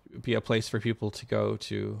would be a place for people to go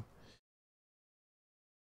to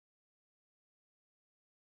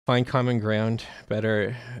find common ground,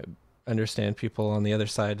 better understand people on the other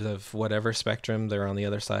side of whatever spectrum they're on the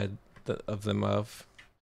other side of them of.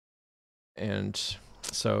 And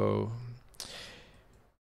so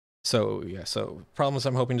yeah, so problems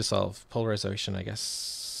I'm hoping to solve: polarization, I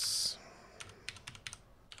guess,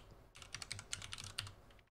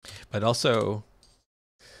 but also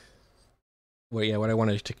what I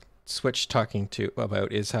wanted to switch talking to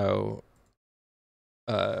about is how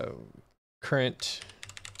current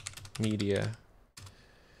media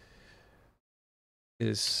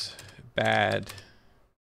is bad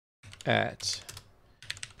at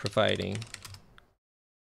providing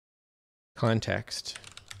context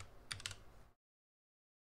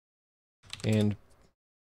and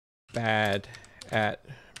bad at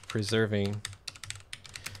preserving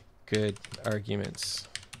good arguments.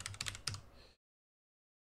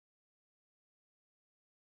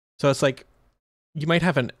 So it's like you might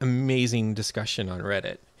have an amazing discussion on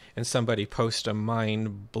Reddit and somebody post a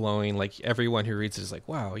mind-blowing, like everyone who reads it is like,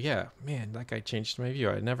 wow, yeah, man, that guy changed my view.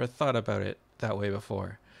 I never thought about it that way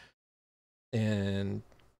before. And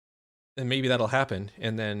maybe that'll happen.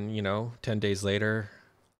 And then, you know, 10 days later,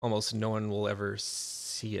 almost no one will ever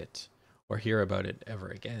see it or hear about it ever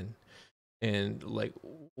again. And like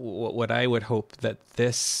what I would hope that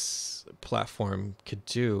this platform could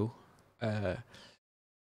do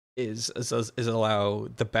is allow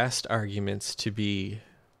the best arguments to be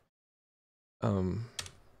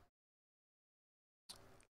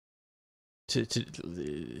to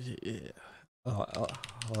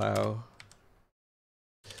allow.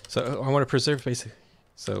 So I want to preserve basic.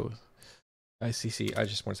 So I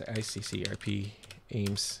just want to say ICCRP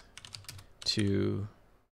aims to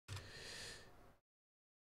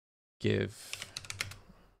give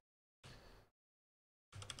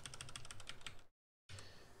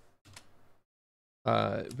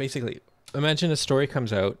basically, imagine a story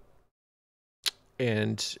comes out,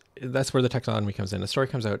 and that's where the taxonomy comes in. A story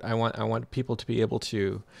comes out. I want people to be able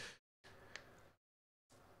to.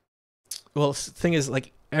 Well, thing is,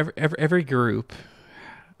 like every group.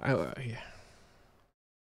 Yeah.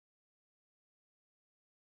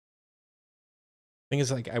 Thing is,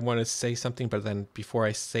 like, I want to say something, but then before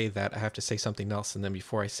I say that, I have to say something else, and then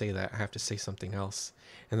before I say that, I have to say something else,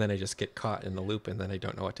 and then I just get caught in the loop, and then I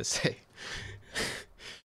don't know what to say.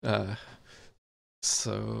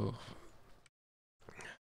 So,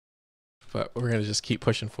 but we're gonna just keep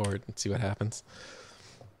pushing forward and see what happens.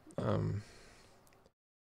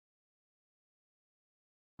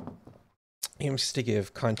 Aims to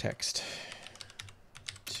give context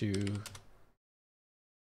to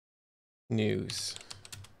news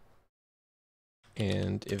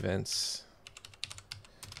and events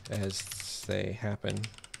as they happen,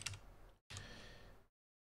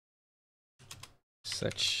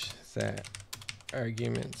 such that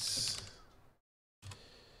arguments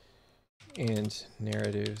and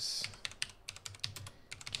narratives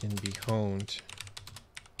can be honed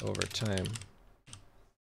over time.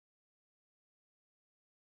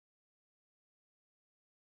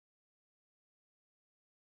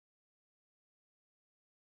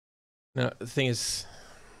 Now, the thing is,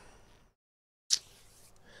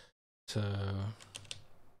 so I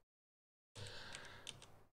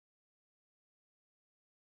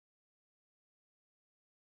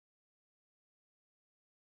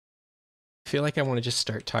feel like I want to just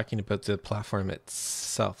start talking about the platform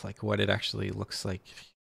itself, like what it actually looks like,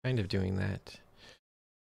 kind of doing that.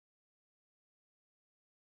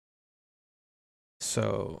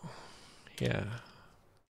 So, yeah.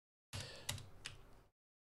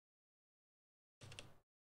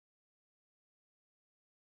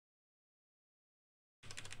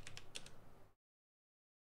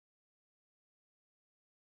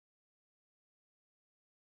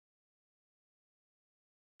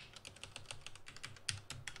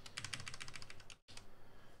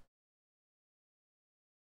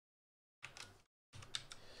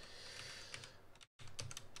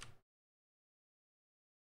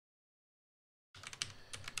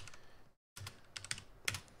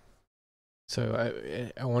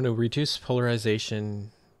 So I want to reduce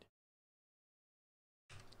polarization,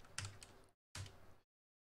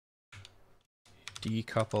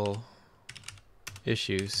 decouple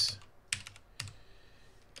issues,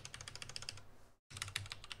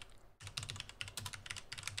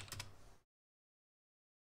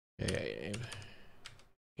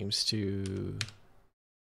 aims to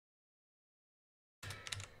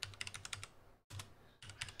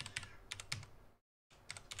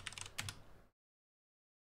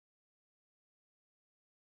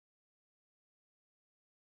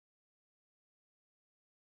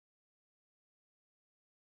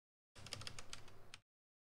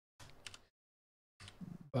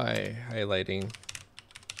by highlighting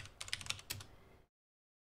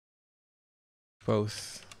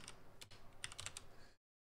both,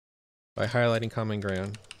 by highlighting common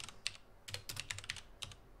ground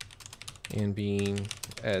and being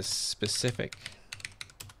as specific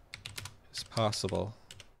as possible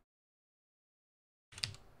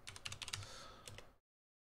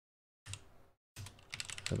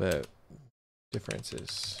about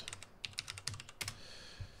differences.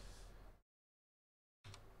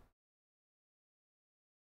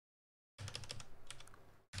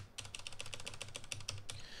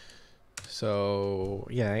 So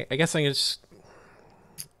yeah, I guess I'm just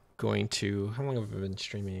going to, how long have I been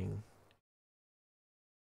streaming?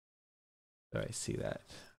 Oh, I see that.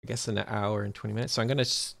 I guess an hour and 20 minutes. So I'm going to,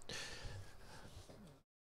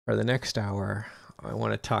 for the next hour, I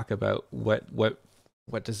want to talk about what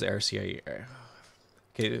does the RCI,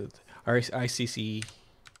 okay, ICCRP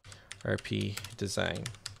design.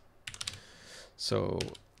 So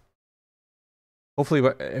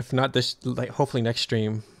hopefully, if not this, like hopefully next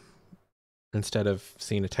stream, instead of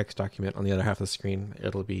seeing a text document on the other half of the screen,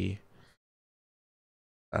 it'll be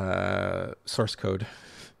source code.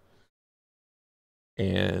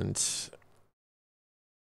 And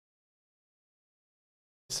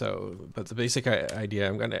so, but the basic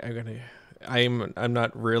idea, I'm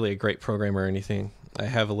not really a great programmer or anything. I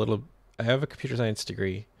have a computer science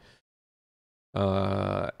degree,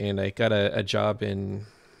 and I got a job in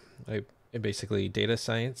basically data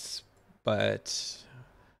science, but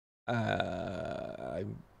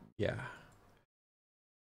yeah.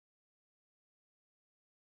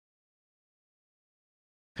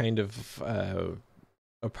 Kind of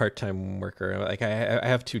a part-time worker. Like I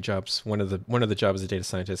have two jobs. One of the jobs is a data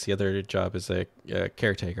scientist. The other job is a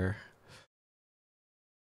caretaker.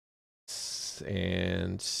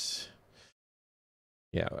 And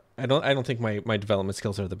yeah, I don't think my development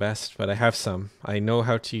skills are the best, but I have some. I know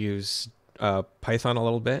how to use Python a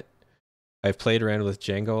little bit. I've played around with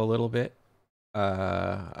Django a little bit.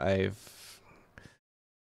 I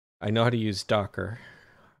know how to use Docker.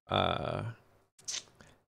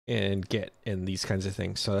 And Git and these kinds of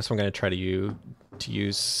things. So that's what I'm going to try to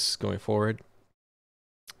use going forward.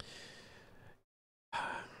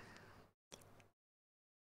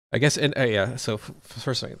 I guess, and yeah. So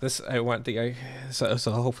first thing, this I want so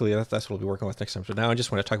hopefully that's what we'll be working with next time. So now I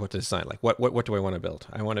just want to talk about the design. Like what do I want to build?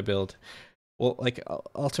 I want to build, well, like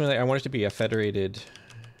ultimately I want it to be a federated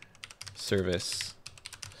service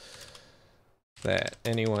that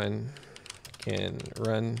anyone can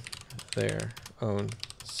run their own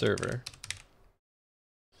server.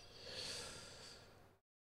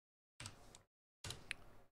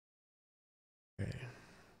 Okay.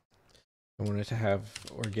 I wanted to have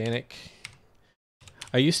organic.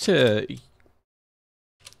 I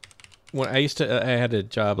had a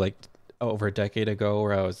job like over a decade ago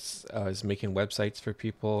where I was making websites for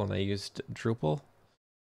people, and I used Drupal.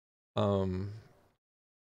 And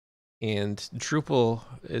Drupal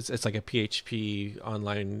it's like a PHP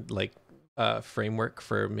online like framework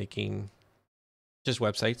for making just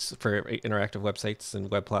websites, for interactive websites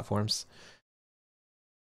and web platforms.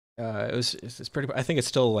 It's pretty. I think it's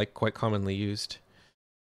still like quite commonly used,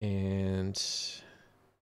 and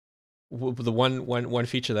the one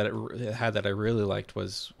feature that it had that I really liked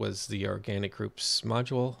was the organic groups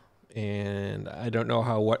module. And I don't know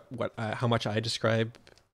how much I describe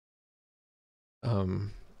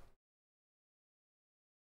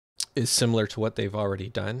is similar to what they've already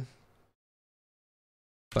done,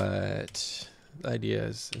 but the idea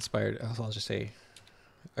is inspired. I'll just say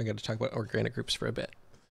I got to talk about organic groups for a bit.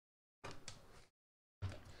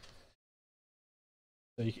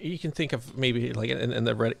 So you can think of maybe like in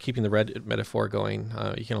the Reddit, keeping the Reddit metaphor going.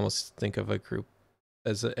 You can almost think of a group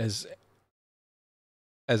as a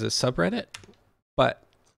subreddit, but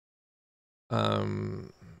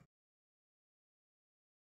can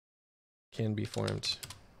be formed.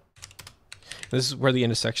 This is where the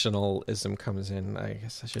intersectionalism comes in. I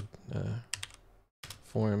guess I should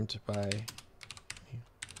formed by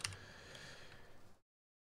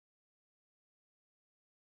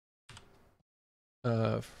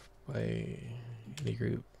any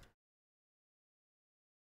group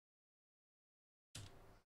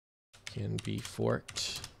can be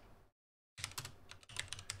forked.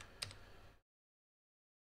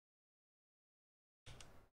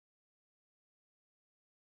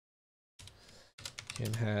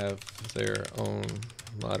 Can have their own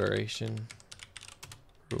moderation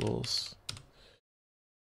rules.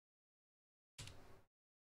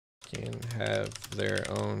 Can have their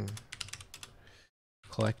own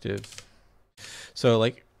collective. So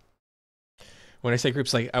like when I say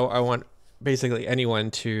groups, like I want basically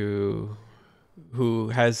anyone who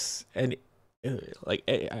has any like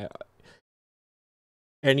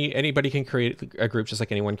anybody can create a group, just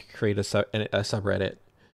like anyone can create a subreddit.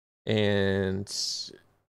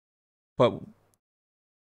 But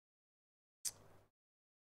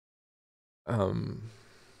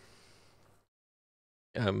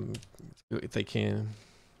they can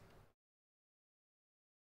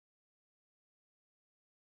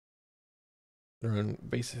run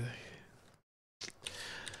basically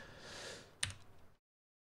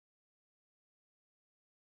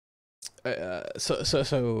so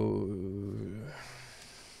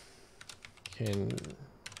can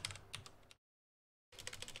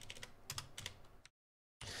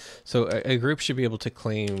a group should be able to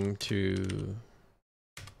claim to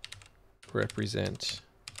represent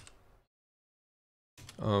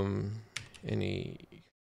any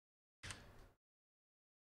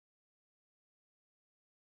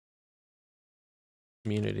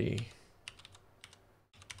community,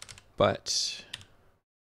 but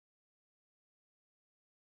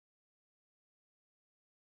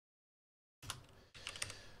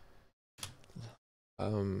I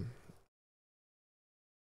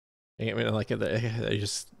mean, like I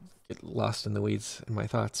just get lost in the weeds in my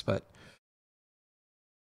thoughts, but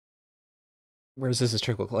whereas this is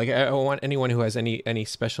trickle, like I want anyone who has any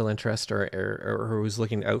special interest or who's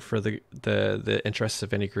looking out for the interests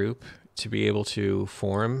of any group to be able to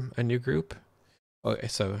form a new group. Okay,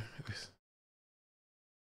 so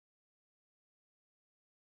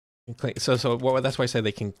that's why I say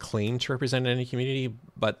they can claim to represent any community,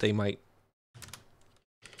 but they might,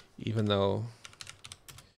 even though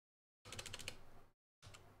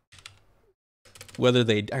whether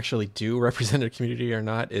they actually do represent a community or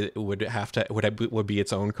not, it would be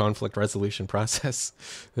its own conflict resolution process,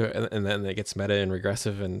 and then it gets meta and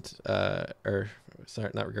regressive and or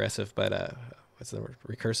sorry, not regressive, but what's the word?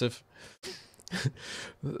 Recursive.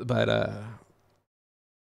 But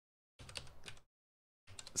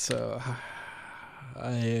so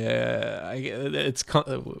it's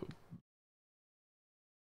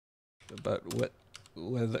but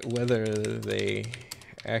whether they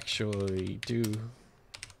actually do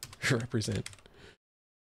represent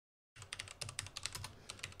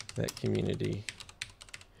that community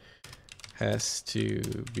has to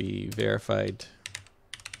be verified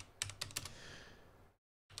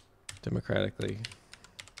democratically.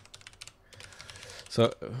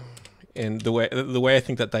 So, and the way I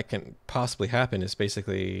think that can possibly happen is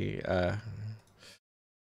basically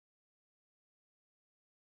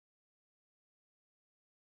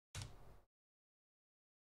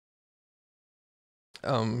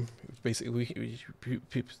basically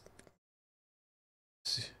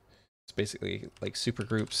it's basically like super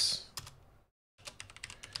groups,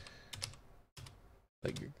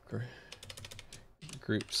 like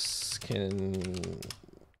groups can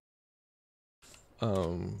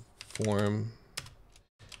form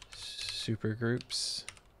super groups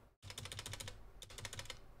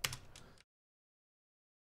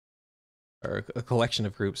or a collection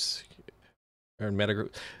of groups or meta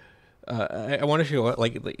group. I want to show what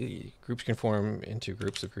like groups can form into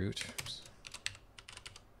groups of groups.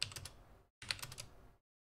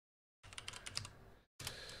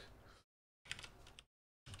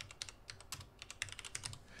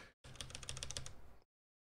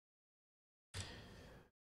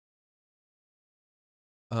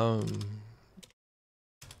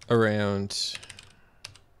 Around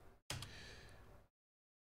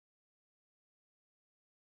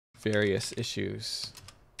various issues,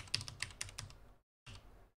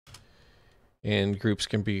 and groups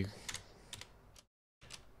can be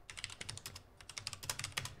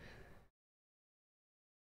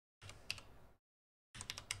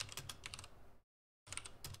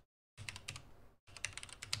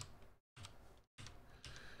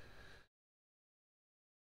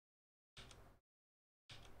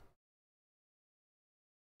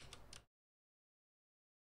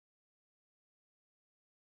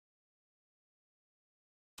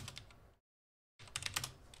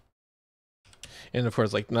and of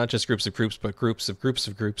course, like not just groups of groups, but groups of groups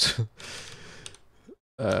of groups.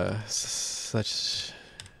 Such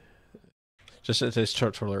just as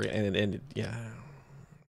totally and yeah.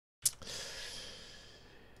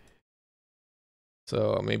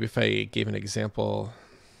 So maybe if I gave an example,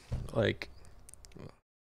 like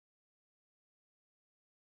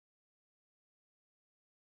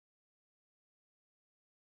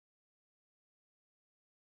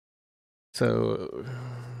so.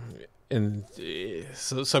 And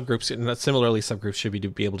so subgroups, and similarly, subgroups should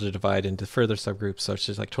be able to divide into further subgroups, such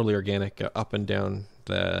as like totally organic, up and down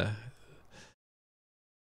the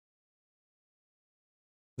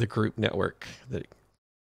group network. That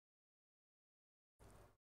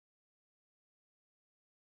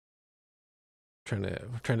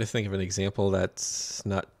trying to think of an example that's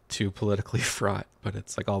not too politically fraught, but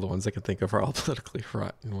it's like all the ones I can think of are all politically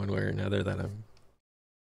fraught in one way or another that I'm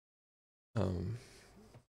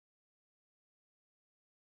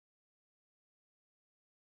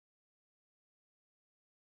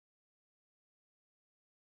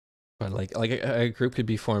but like a group could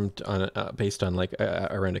be formed on based on like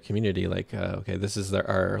around a community. Like okay, this is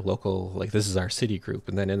our local, like this is our city group,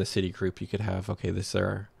 and then in the city group you could have, okay, this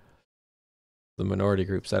are the minority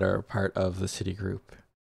groups that are part of the city group,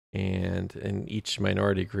 and in each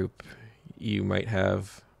minority group you might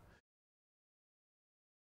have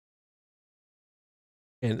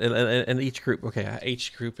and each group, okay,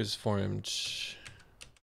 each group is formed,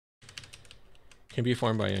 can be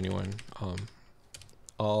formed by anyone.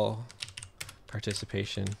 All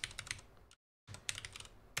participation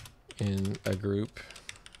in a group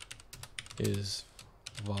is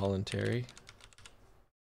voluntary.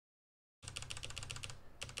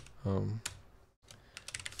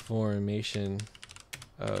 Formation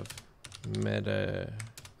of meta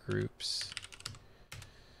groups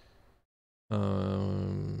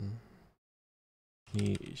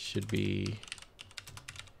should be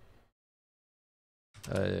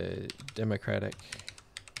a democratic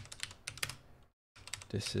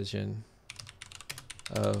decision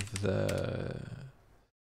of the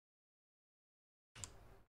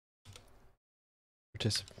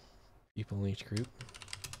people in each group.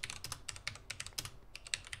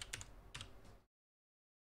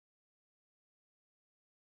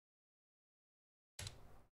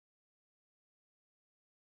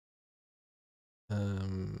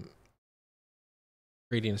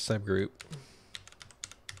 Creating a subgroup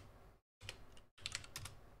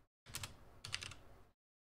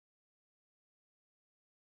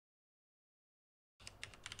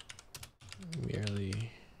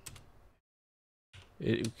merely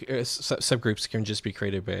subgroups can just be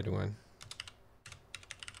created by anyone.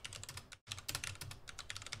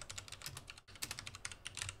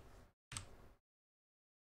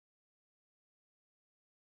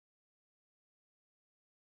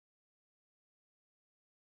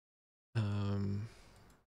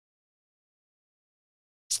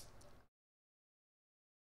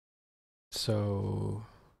 So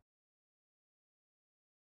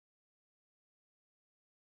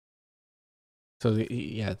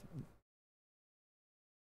yeah.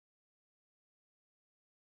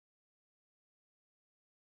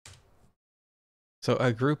 So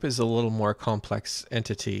a group is a little more complex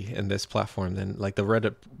entity in this platform than like the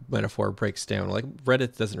Reddit metaphor breaks down. Like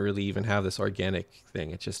Reddit doesn't really even have this organic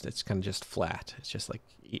thing. It's kind of just flat. It's just like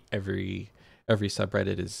every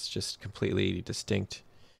subreddit is just completely distinct.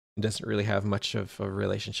 It doesn't really have much of a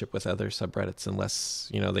relationship with other subreddits unless,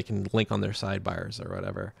 you know, they can link on their sidebars or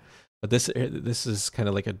whatever. But this is kind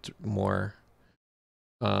of like a more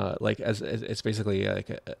like as it's basically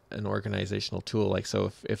like an organizational tool. Like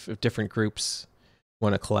so if different groups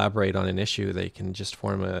want to collaborate on an issue, they can just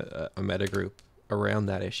form a meta group around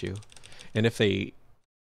that issue. And if they,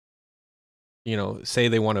 you know, say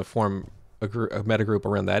they want to form a meta group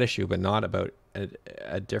around that issue, but not about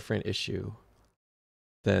a different issue,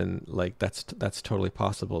 then like that's totally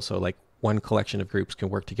possible. So like one collection of groups can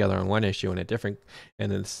work together on one issue and a different,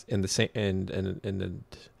 and then in the same, and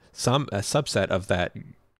some a subset of that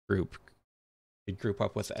group could group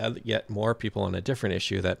up with yet more people on a different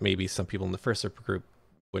issue that maybe some people in the first group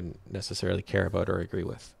wouldn't necessarily care about or agree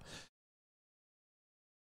with.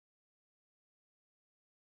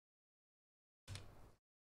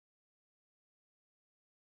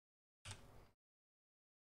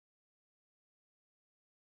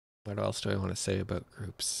 What else do I want to say about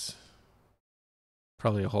groups?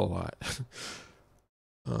 Probably a whole lot.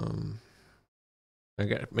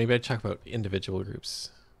 Maybe I'd talk about individual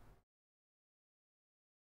groups.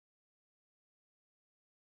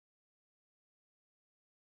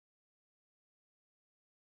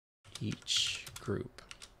 Each group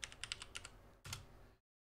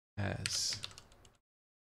has,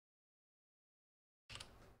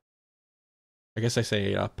 I guess I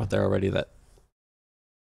say up, but there already that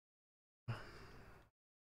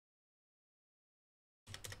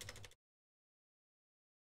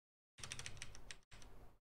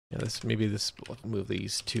yeah, maybe this move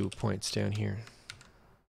these 2 points down here.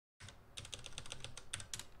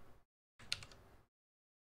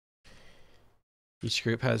 Each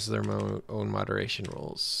group has their own moderation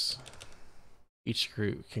rules. Each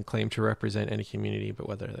group can claim to represent any community, but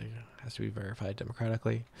whether they has to be verified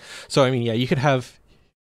democratically. So I mean, yeah, you could have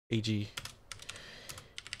AG.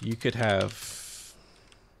 You could have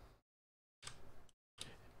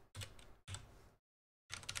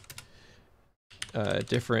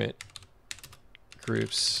different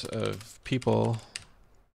groups of people,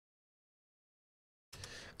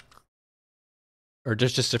 or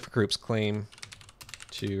just different groups claim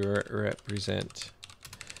to represent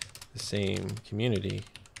the same community.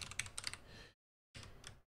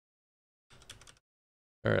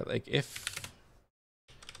 Or like if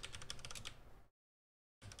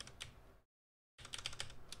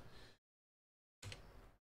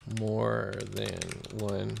more than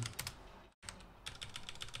one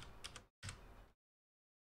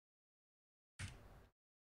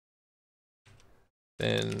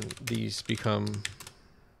then these become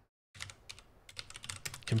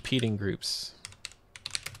competing groups.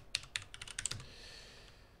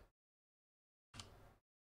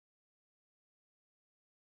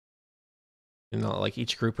 And not like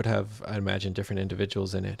each group would have, I imagine, different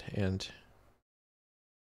individuals in it, and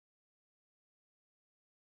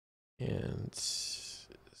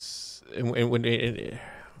when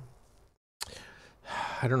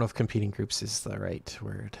I don't know if competing groups is the right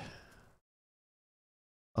word.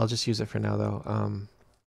 I'll just use it for now though.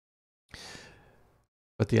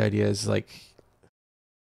 But the idea is like,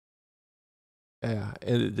 yeah,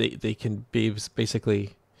 they can be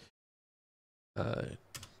basically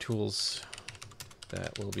tools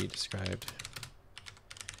that will be described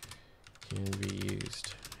can be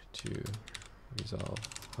used to resolve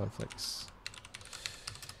conflicts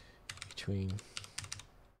between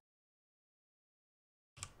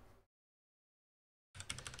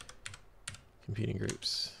competing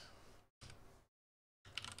groups.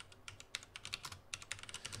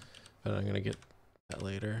 But I'm going to get that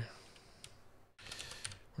later.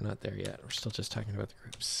 We're not there yet. We're still just talking about the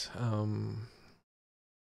groups.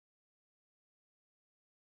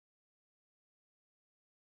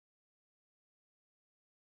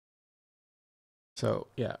 So,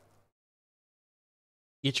 yeah.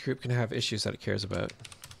 Each group can have issues that it cares about.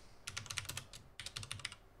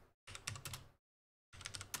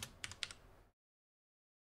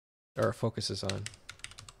 Or focuses on.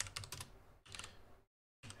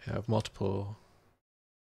 Have multiple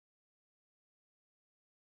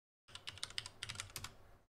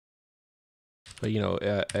but you know,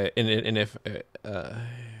 and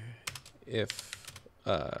if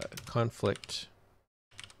conflict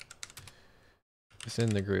within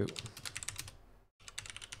the group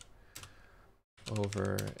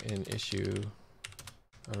over an issue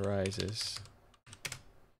arises,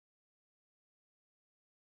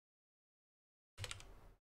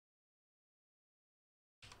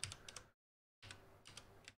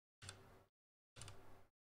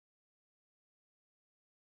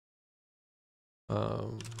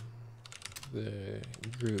 the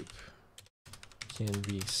group can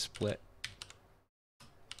be split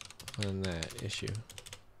on that issue.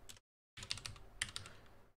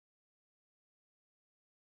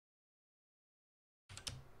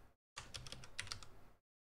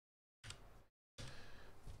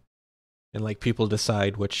 And like people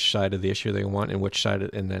decide which side of the issue they want and which side,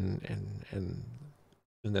 and then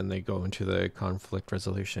they go into the conflict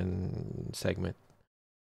resolution segment.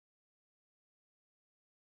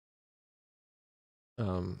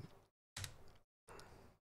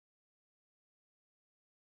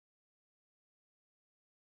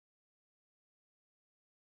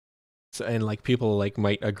 So, and like people like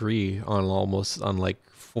might agree on almost on like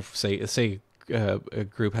say a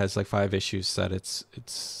group has like 5 issues that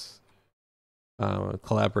it's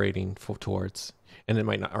collaborating towards, and it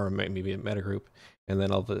might not, or maybe a meta group, and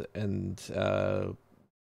then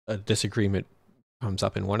a disagreement comes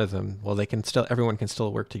up in one of them. Well, everyone can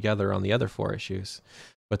still work together on the other 4 issues,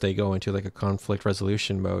 but they go into like a conflict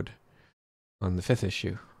resolution mode on the 5th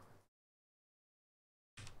issue.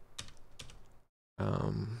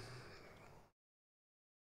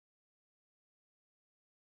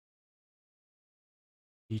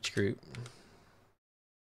 Each group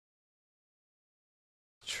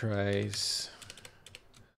tries,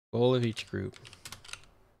 goal of each group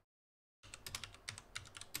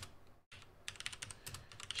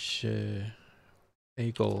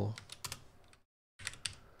a goal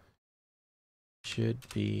should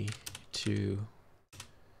be to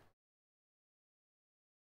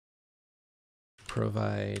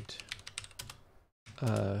provide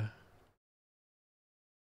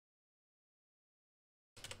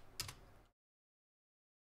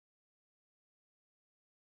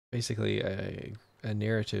basically a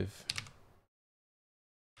narrative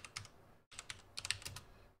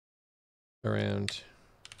around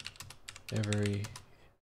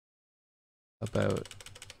about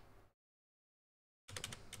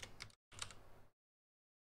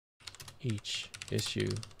each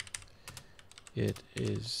issue. It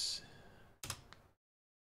is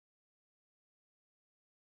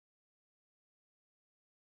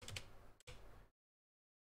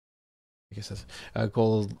I guess that's a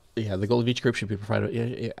goal. Yeah, the goal of each group should be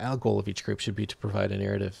provided. Our goal of each group should be to provide a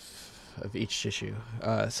narrative of each issue.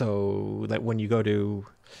 So that when you go to,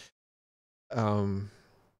 I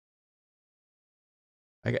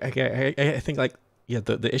think like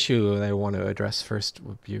the issue that I want to address first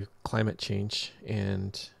would be climate change,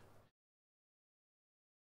 and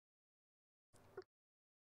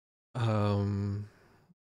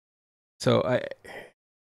so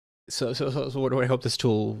what do I hope this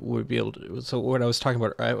tool would be able to do? So what I was talking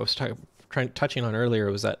about, touching on earlier,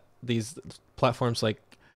 was that these platforms like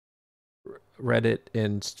Reddit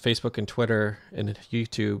and Facebook and Twitter and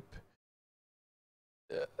YouTube,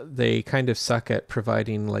 they kind of suck at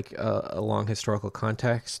providing like a long historical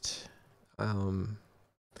context. And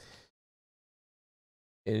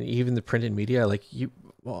even the printed media, like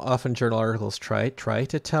often journal articles try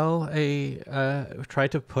to tell try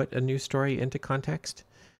to put a news story into context,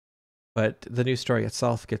 but the news story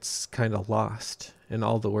itself gets kind of lost, and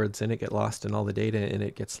all the words in it get lost, and all the data in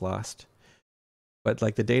it gets lost. But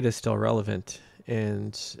like the data is still relevant,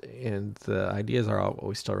 and the ideas are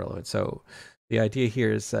always still relevant. So the idea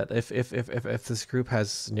here is that if this group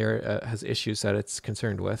has issues that it's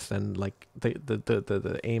concerned with, then like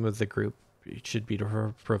the aim of the group should be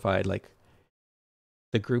to provide like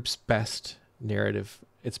the group's best narrative,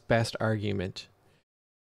 its best argument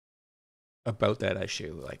about that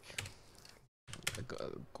issue. Like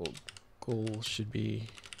goal should be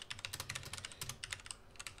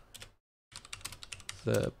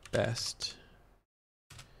the best,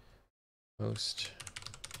 most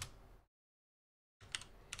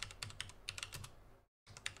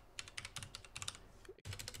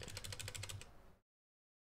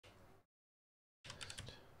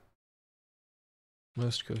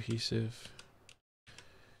cohesive,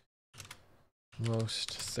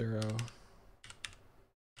 most thorough,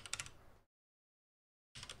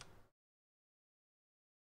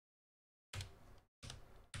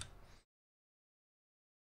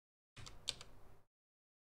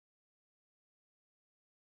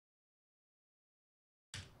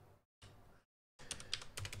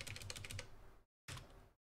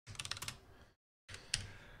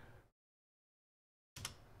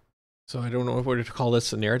 so I don't know whether to call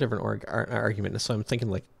this a narrative or an argument. So I'm thinking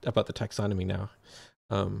like about the taxonomy now.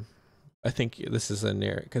 I think this is a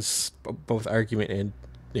narrative because both argument and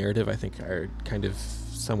narrative, I think, are kind of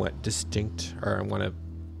somewhat distinct. Or I want to.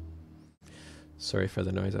 Sorry for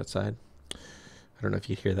the noise outside. I don't know if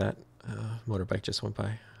you hear that. Motorbike just went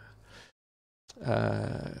by.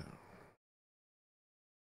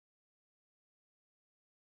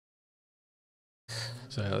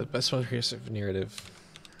 So the best one here's narrative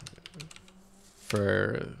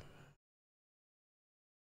for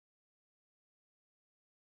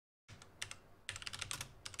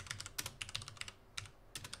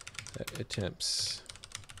that attempts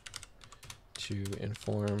to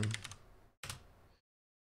inform.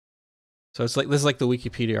 So it's like this is like the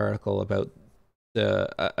Wikipedia article about the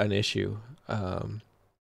an issue, and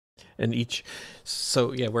each.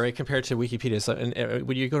 So yeah, where I compare it to Wikipedia. So and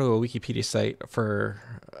when you go to a Wikipedia site for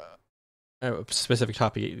a specific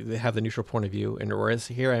topic, they have the neutral point of view, and whereas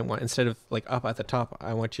here I want, instead of like up at the top,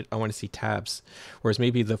 I want to see tabs. Whereas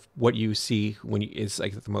maybe what you see when is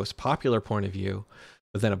like the most popular point of view,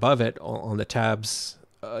 but then above it on the tabs,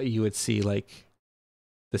 you would see like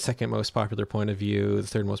the second most popular point of view, the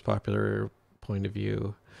third most popular point of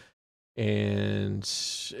view, and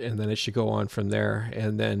then it should go on from there.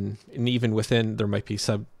 And even within there might be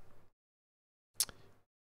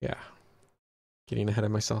yeah, getting ahead of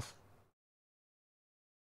myself.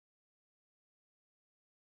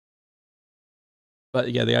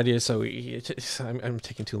 But yeah, the idea is I'm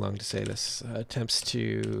taking too long to say this. Attempts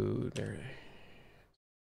to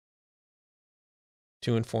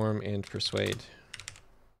inform and persuade.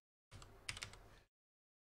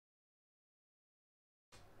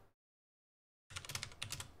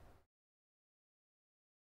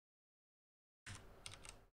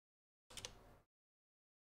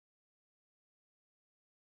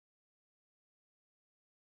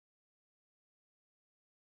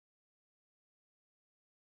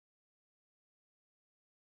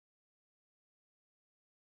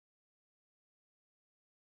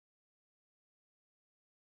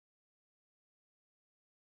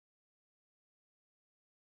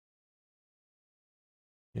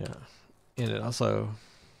 Yeah, and it also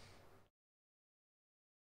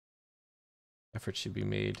effort should be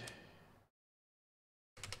made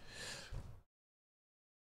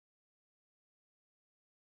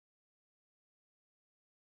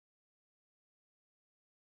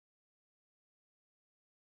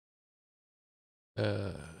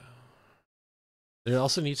there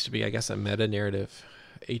also needs to be, I guess, a meta narrative.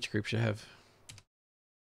 Each group should have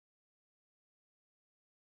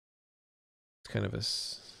kind of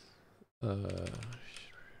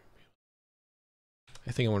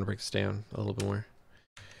I think I want to break this down a little bit more.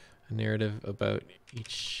 A narrative about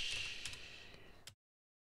each.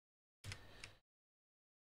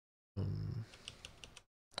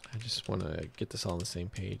 I just want to get this all on the same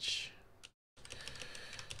page.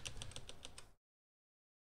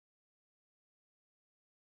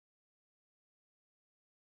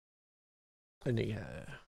 And yeah,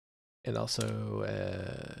 and also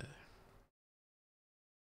a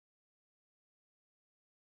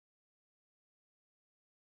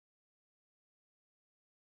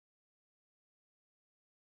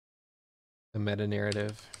meta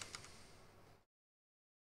narrative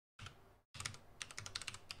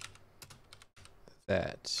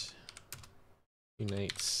that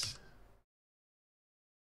unites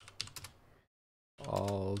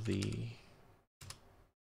all the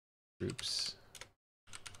group's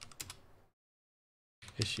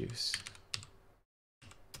issues.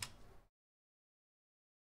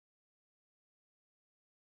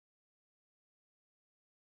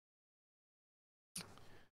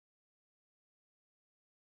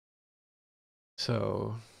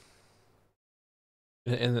 So,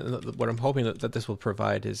 and what I'm hoping that this will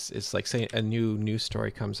provide is like, say a new news story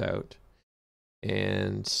comes out,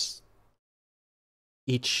 and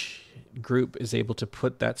each group is able to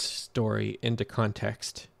put that story into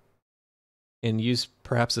context and use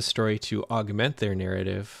perhaps the story to augment their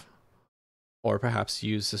narrative, or perhaps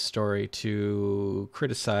use the story to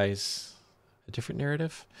criticize a different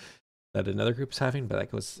narrative that another group is having, but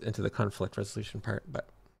that goes into the conflict resolution part. But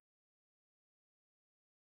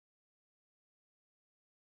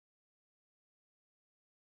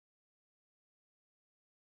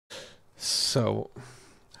so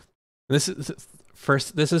this is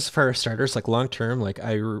for starters, like long term. Like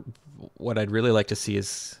what I'd really like to see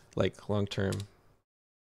is like long term.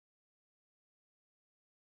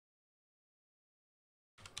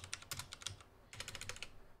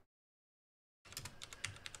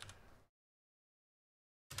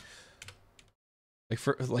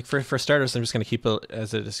 For starters, I'm just going to keep it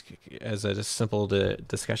as a simple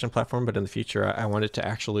discussion platform. But in the future, I want it to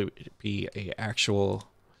actually be a actual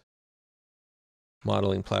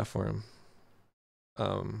modeling platform.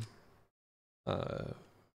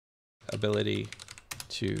 Ability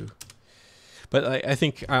to, but I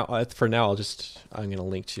think for now I'm going to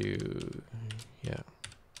link to, yeah.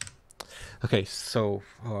 Okay, so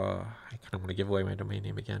I kind of want to give away my domain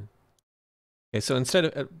name again. Okay, so instead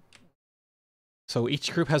of so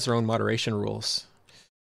each group has their own moderation rules.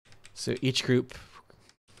 So each group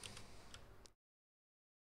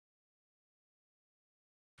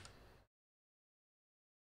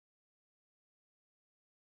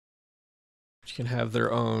can have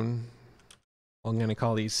their own, I'm going to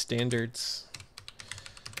call these standards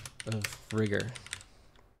of rigor.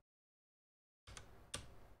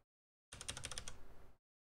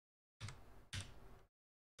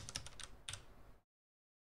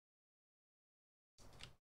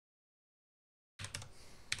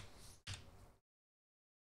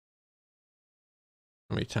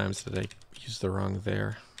 How many times did I use the wrong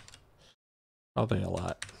there? Probably a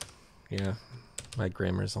lot. Yeah, my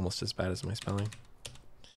grammar is almost as bad as my spelling.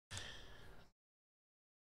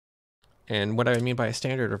 And what I mean by a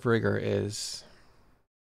standard of rigor is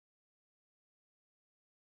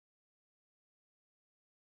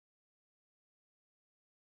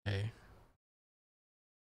okay.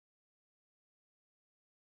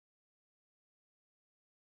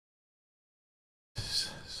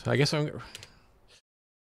 So I guess I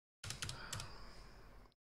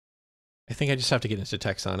think I just have to get into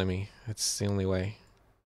taxonomy. It's the only way.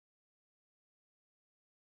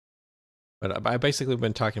 But I basically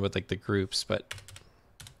been talking about like the groups, but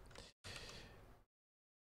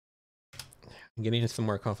I'm getting into some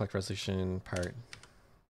more conflict resolution part.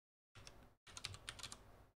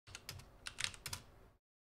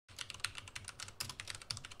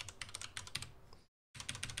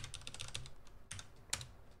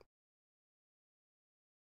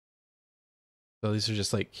 So these are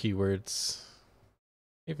just like keywords.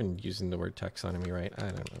 Even using the word taxonomy, right? I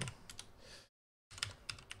don't know.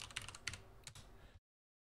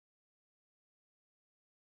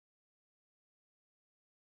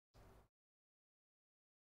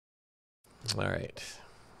 All right.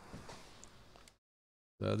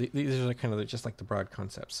 So these are kind of just like the broad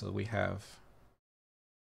concepts. So we have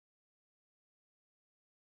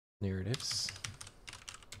narratives.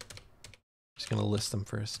 Just going to list them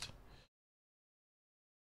first.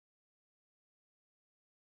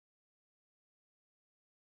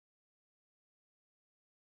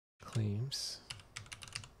 Claims.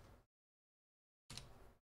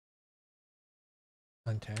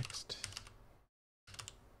 Context.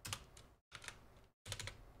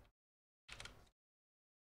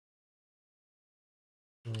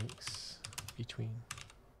 Links between.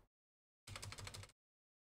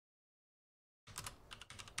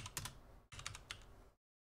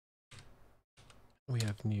 We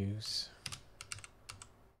have news.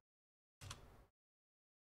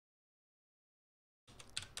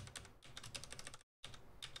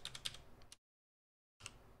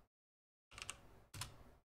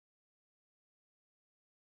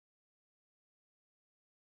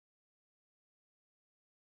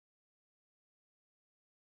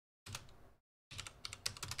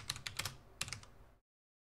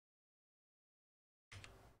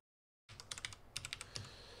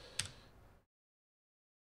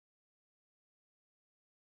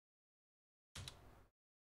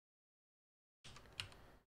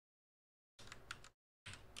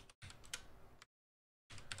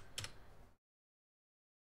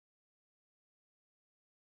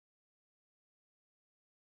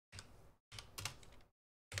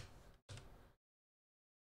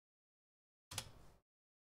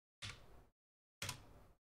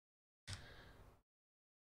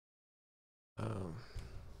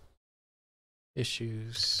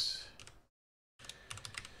 Issues.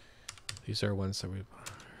 These are ones that we've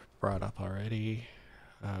brought up already.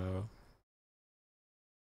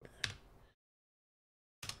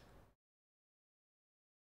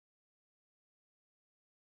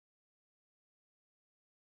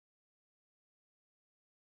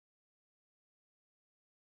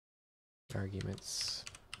 Arguments.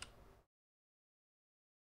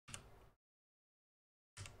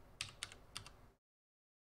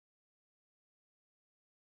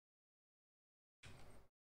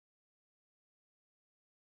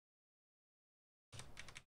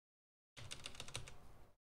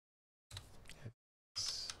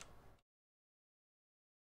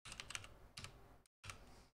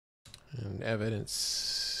 And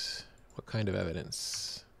evidence. What kind of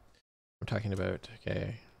evidence? I'm talking about,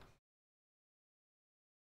 okay.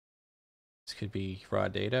 This could be raw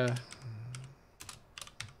data.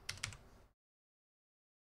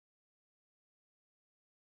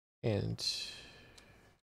 And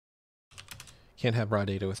can't have raw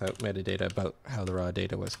data without metadata about how the raw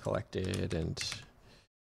data was collected and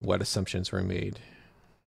what assumptions were made.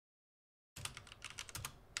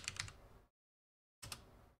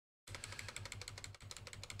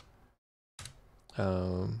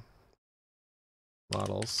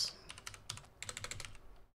 models,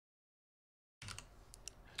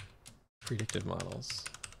 predictive models.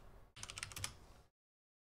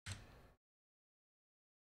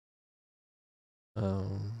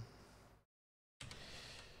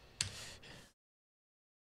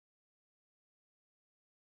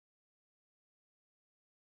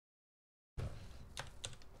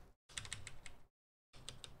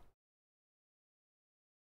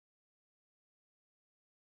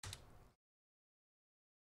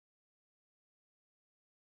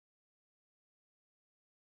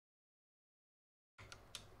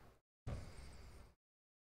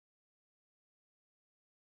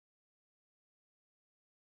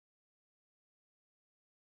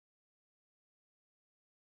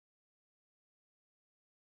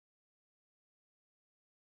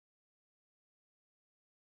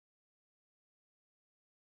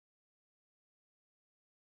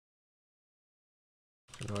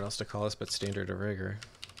 I don't know what else to call this but standard of rigor.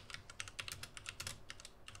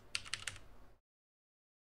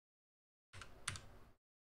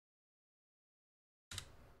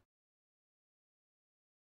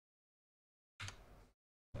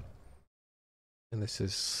 And this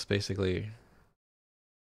is basically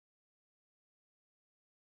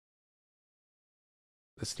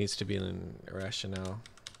this needs to be an rationale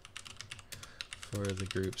for the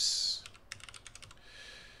group's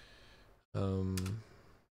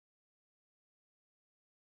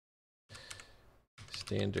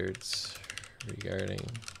standards regarding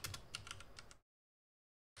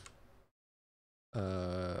I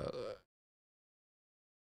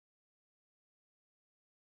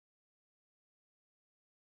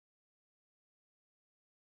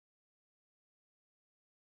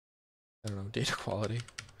don't know, data quality.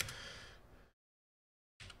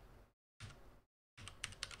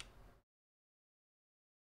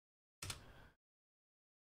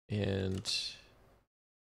 And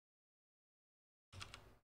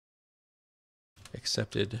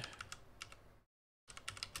accepted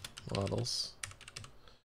models.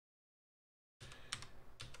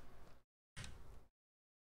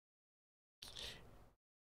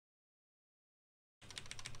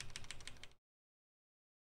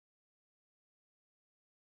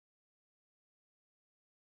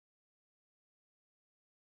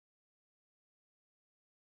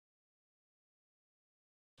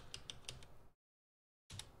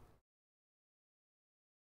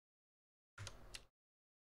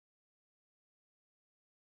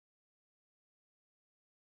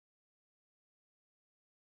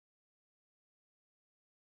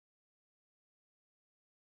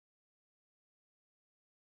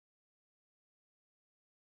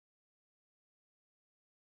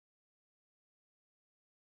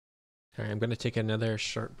 All right, I'm going to take another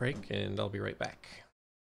short break and I'll be right back.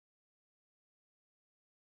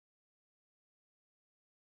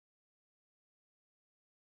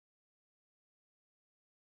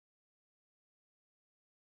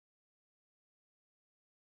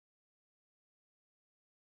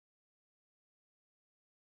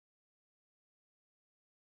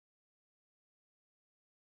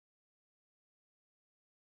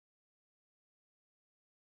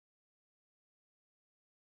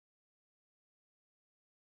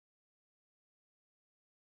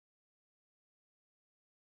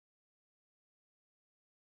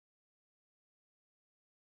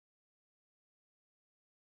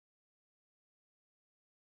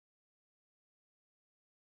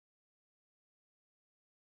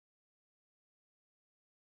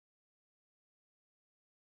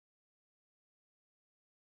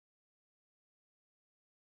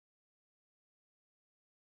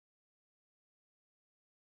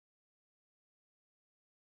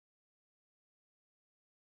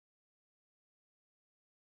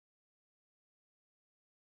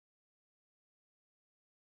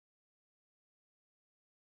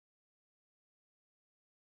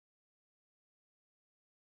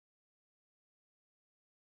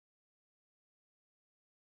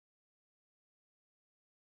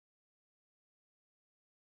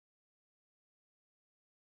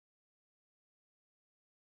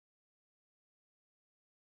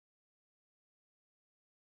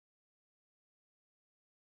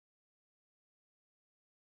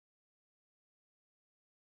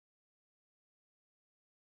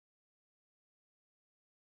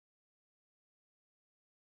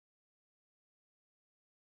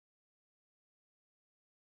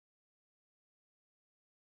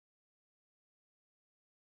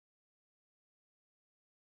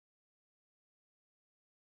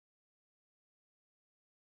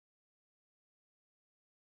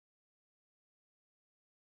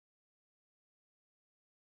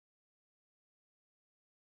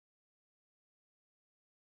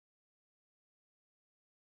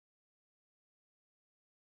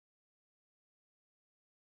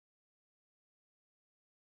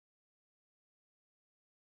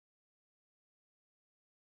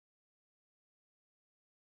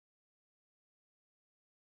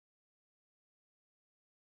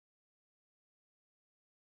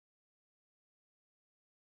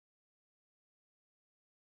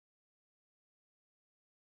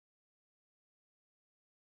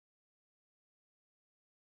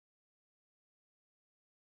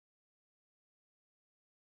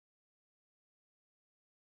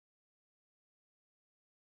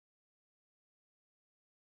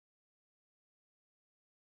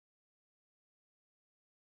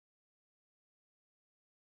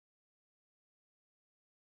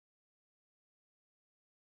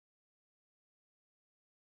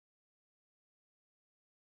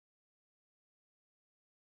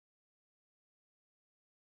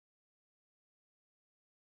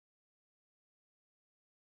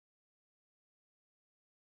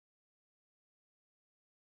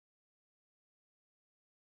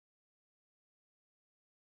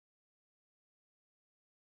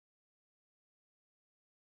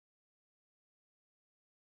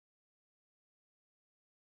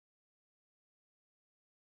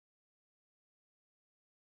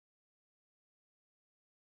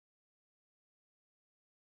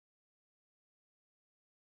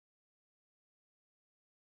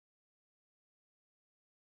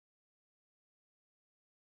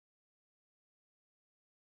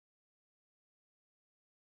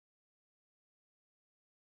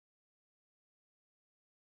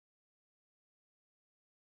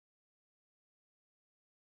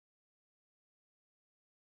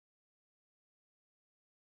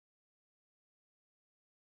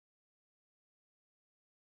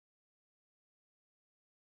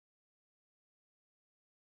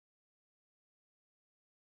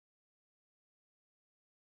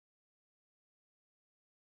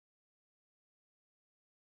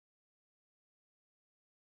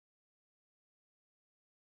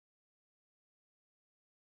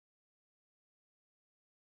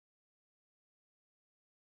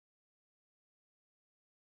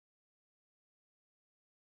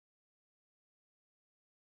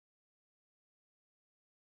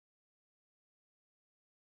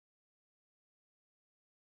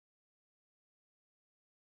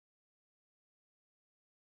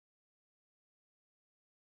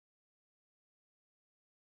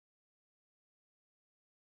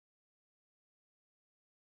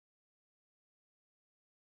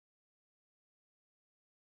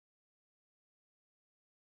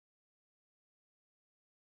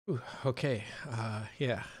 Ooh, okay.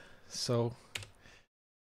 Yeah. So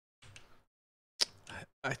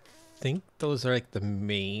I think those are like the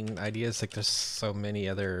main ideas. Like, there's so many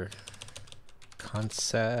other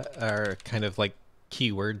concept or kind of like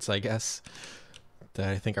keywords, I guess, that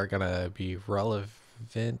I think are gonna be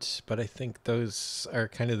relevant. But I think those are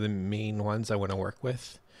kind of the main ones I want to work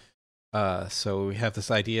with. So we have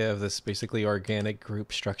this idea of this basically organic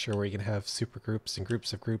group structure where you can have supergroups and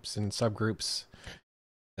groups of groups and subgroups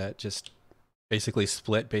that just basically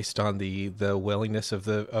split based on the willingness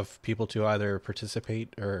of people to either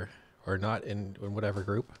participate or not in whatever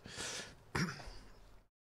group.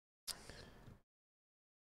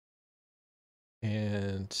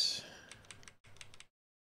 And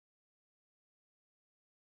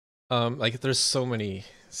like there's so many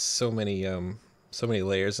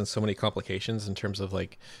layers and so many complications in terms of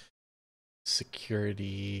like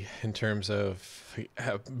security, in terms of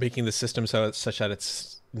making the system so it's such that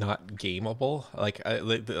it's not gameable. Like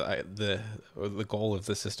the goal of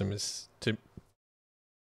the system is to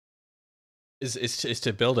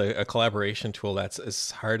build a collaboration tool that's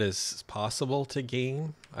as hard as possible to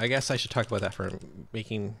game. I guess I should talk about that for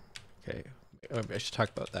making. Okay, I should talk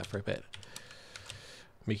about that for a bit.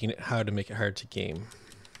 Making it how to make it hard to game.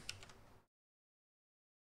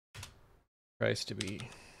 Tries to be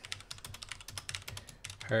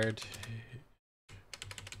hard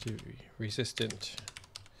to be resistant.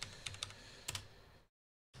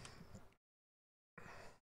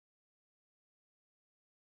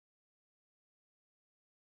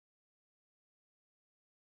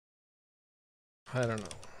 I don't know.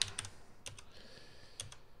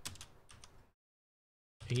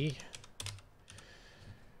 E?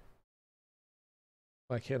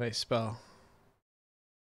 Why can't I spell?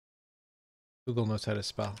 Google knows how to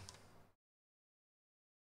spell.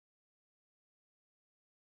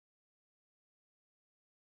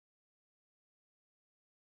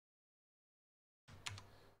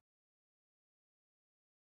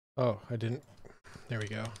 Oh, I didn't. There we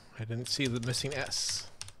go. I didn't see the missing S.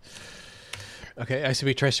 Okay,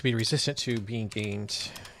 ICB tries to be resistant to being gamed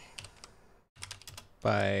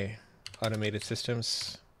by automated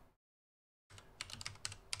systems.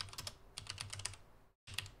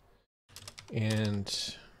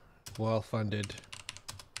 And well-funded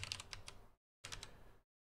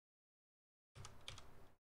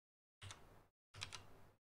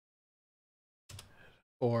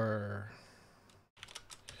or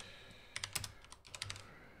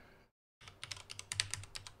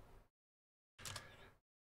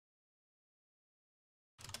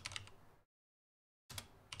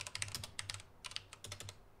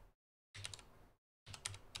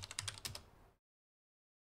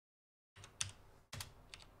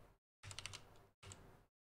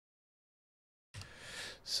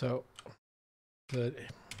so the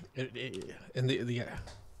and the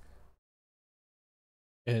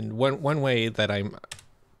and one way that I'm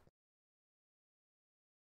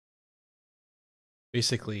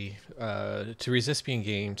basically to resist being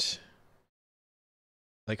gamed,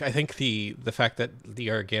 like I think the fact that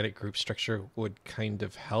the organic group structure would kind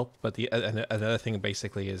of help, but the another thing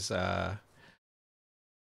basically is a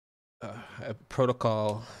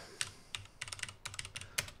protocol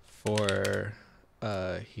for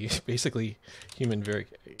basically human for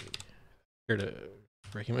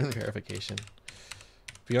human verification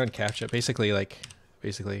beyond CAPTCHA. Basically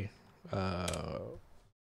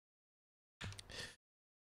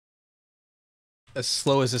as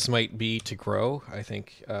slow as this might be to grow, I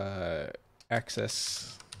think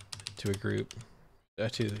access to a group,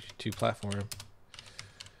 to platform,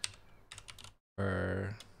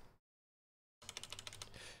 or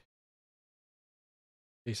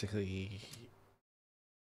basically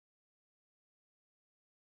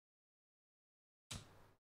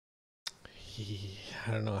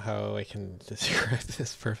I don't know how I can describe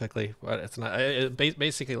this perfectly, but it's not.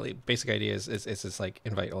 Basically, basic idea is it's like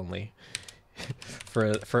invite only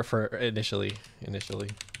for initially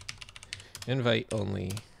invite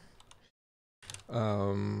only.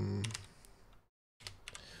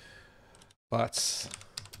 Bots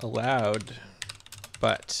allowed,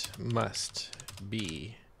 but must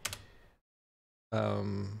be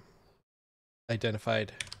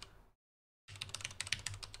identified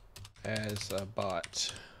as a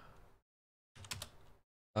bot.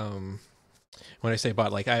 When I say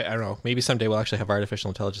bot, like I don't know, maybe someday we'll actually have artificial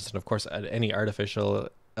intelligence, and of course any artificial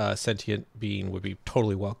sentient being would be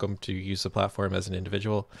totally welcome to use the platform as an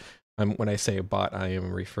individual. When I say a bot, I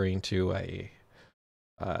am referring to a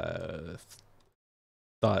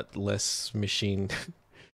thoughtless machine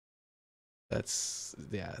that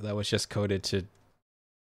was just coded to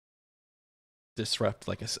disrupt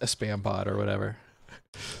like a spam bot or whatever.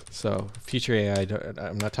 So future AI,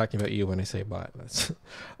 I'm not talking about you when I say bot. That's,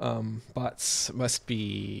 bots must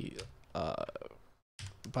be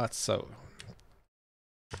bots. So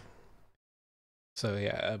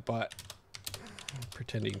yeah, a bot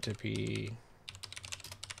pretending to be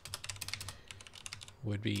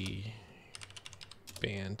would be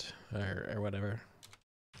banned or whatever.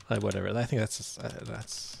 Whatever. I think that's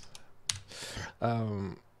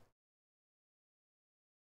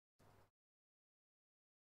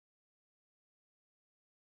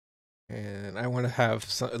and I want to have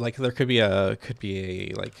some, like there could be a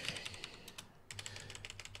like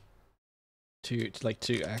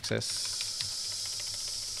to access.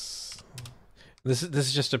 This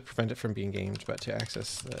is just to prevent it from being gamed, but to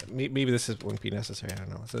access maybe this wouldn't be necessary. I don't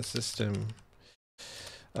know. The system.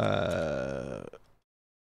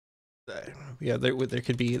 Yeah, there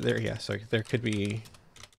could be yeah. So there could be.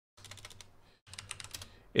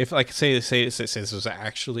 If like say this was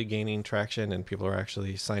actually gaining traction and people are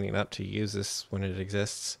actually signing up to use this when it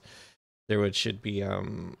exists, there should be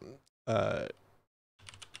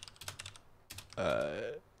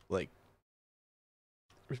like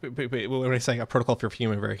when I say a protocol for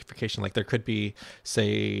human verification, like there could be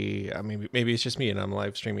say maybe it's just me and I'm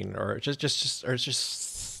live streaming or just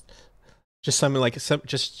something like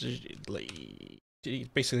just like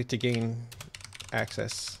basically to gain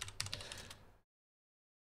access.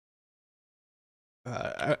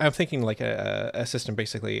 I'm thinking like a system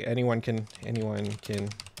basically anyone can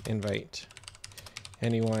invite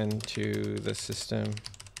anyone to the system,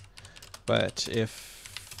 but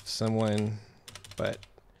if someone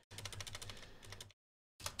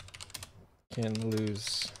can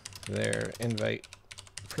lose their invite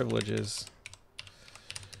privileges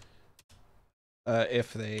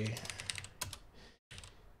if they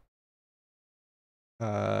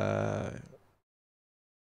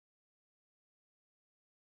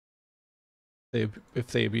if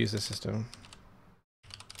they abuse the system.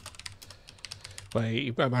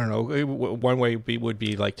 I don't know. One way would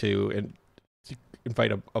be like to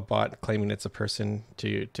invite a bot claiming it's a person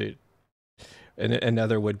to and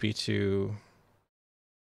another would be to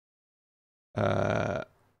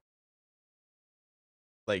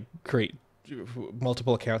like create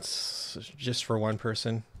multiple accounts just for one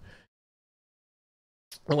person.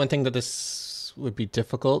 One thing that this would be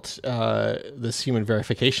difficult, this human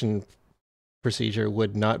verification procedure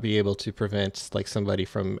would not be able to prevent like somebody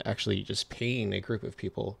from actually just paying a group of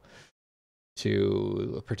people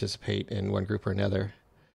to participate in one group or another.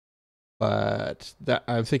 But that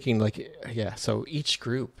I'm thinking like, yeah, so each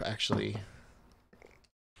group actually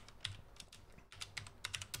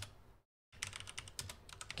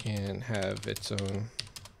can have its own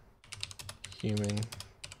human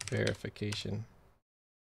verification.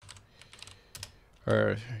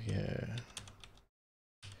 Or yeah.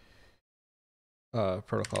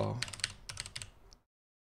 Protocol.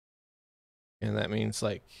 And that means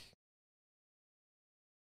like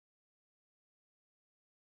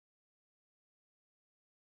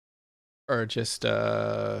or just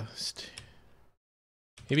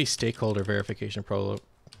maybe stakeholder verification protocol.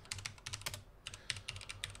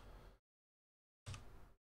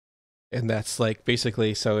 And that's like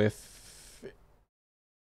basically so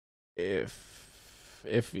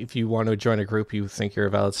if you want to join a group you think you're a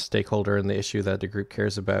valid stakeholder in the issue that the group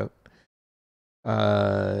cares about,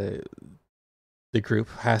 the group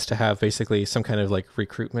has to have basically some kind of like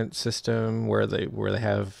recruitment system where they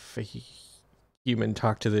have a human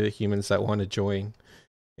talk to the humans that want to join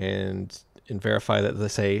and verify that they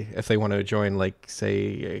say if they want to join like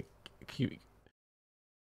say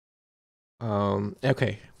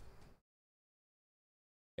okay.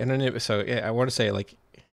 And then so yeah, I want to say like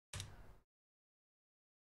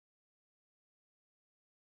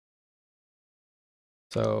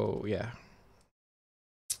so yeah,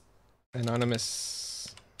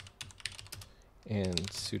 anonymous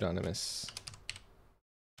and pseudonymous.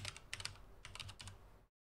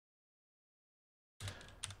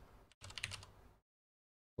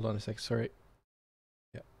 Hold on a sec, sorry.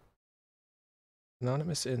 Yeah.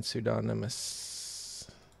 Anonymous and pseudonymous.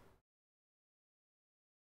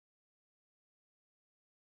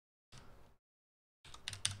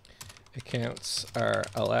 Accounts are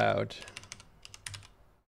allowed.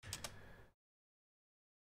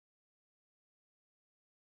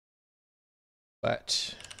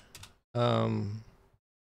 But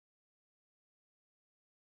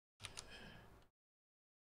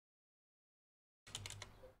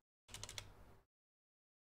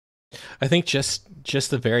I think just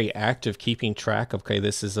the very act of keeping track of, okay,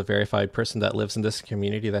 this is a verified person that lives in this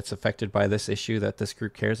community that's affected by this issue that this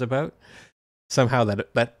group cares about. somehow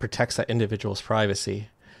that protects that individual's privacy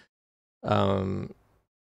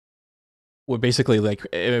would basically like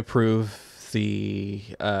improve the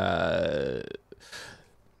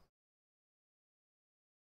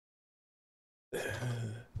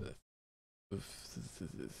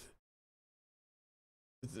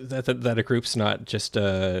that a group's not just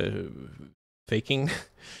faking.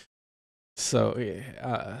 So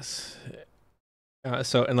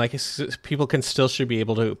so and like people can still should be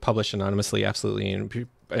able to publish anonymously, absolutely, and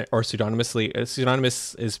or pseudonymously.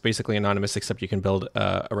 Pseudonymous is basically anonymous, except you can build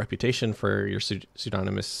a reputation for your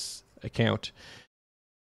pseudonymous account.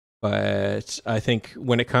 But I think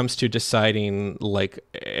when it comes to deciding like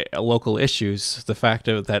local issues, the fact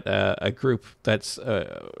of that a group that's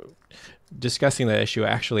discussing that issue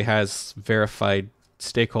actually has verified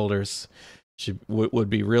stakeholders would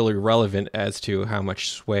be really relevant as to how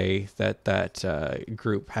much sway that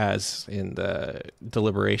group has in the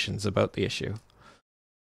deliberations about the issue.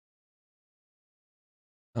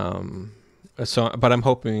 So, but I'm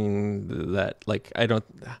hoping that like I don't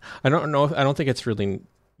know, I don't think it's really,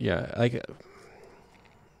 yeah, like,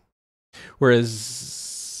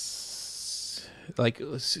 whereas like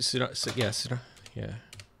yeah.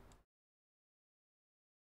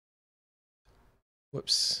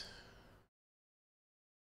 Whoops.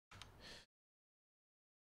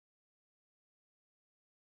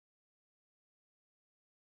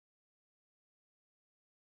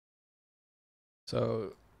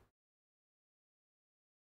 So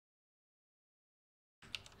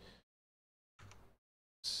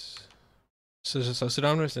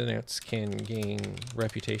pseudonymous internets can gain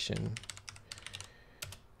reputation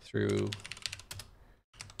through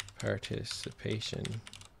participation,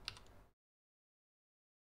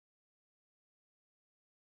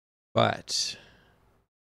 but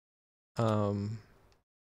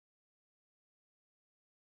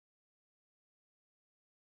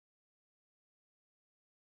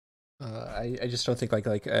I just don't think like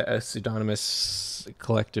a pseudonymous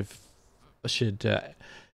collective should yeah,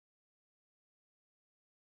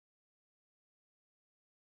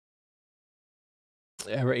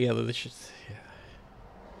 this should, yeah.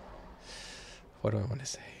 What do I want to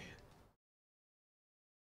say?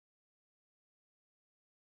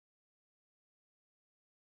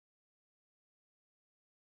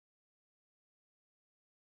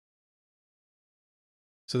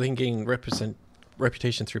 So they can gain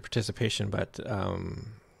reputation through participation, but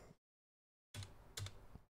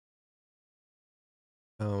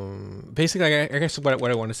basically, I guess what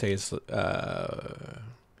I want to say is,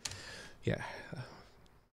 yeah,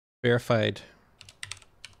 verified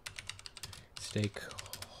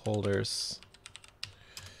stakeholders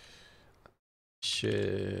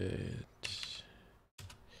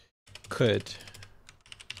could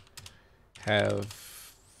have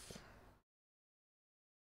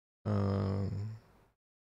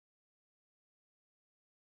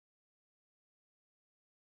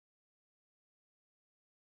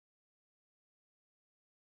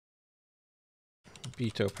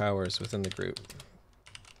veto powers within the group.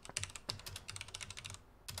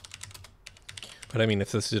 But I mean,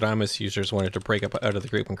 if the pseudonymous users wanted to break up out of the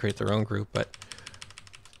group and create their own group, but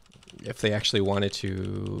if they actually wanted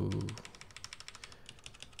to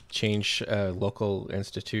change a local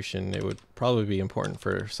institution, it would probably be important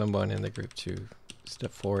for someone in the group to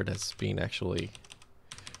step forward as being actually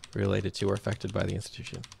related to or affected by the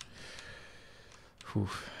institution. Whew.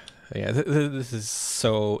 Yeah, this is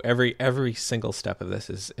so every single step of this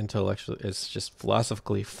is intellectual, is just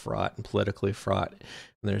philosophically fraught and politically fraught,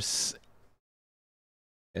 and there's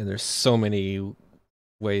so many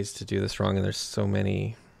ways to do this wrong, and there's so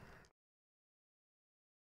many,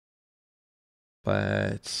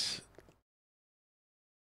 but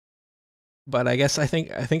I guess I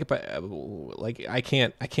think like I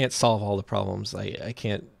can't solve all the problems. I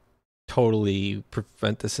can't totally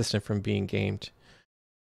prevent the system from being gamed,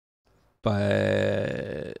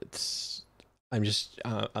 but I'm just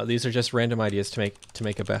these are just random ideas to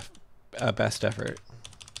make a best effort.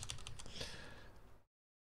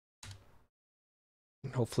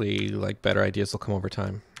 Hopefully, like, better ideas will come over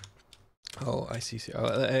time. Oh, ICCRP. Oh,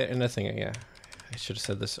 another thing. Yeah, I should have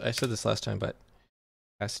said this. I said this last time, but it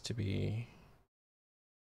has to be.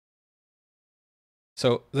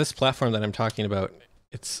 So this platform that I'm talking about,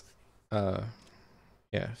 it's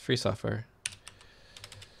yeah, free software.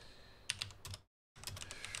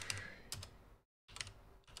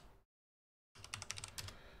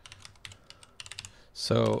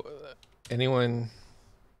 So anyone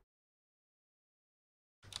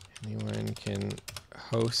can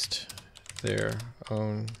host their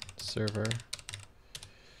own server.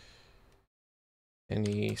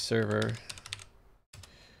 Any server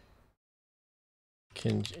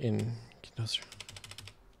can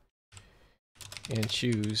and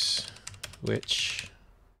choose which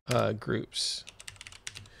groups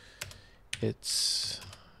it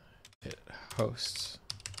hosts.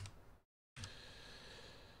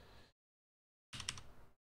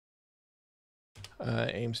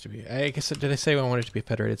 Aims to be, I guess, did I say I wanted it to be a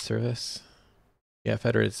federated service? Yeah,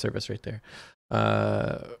 federated service right there.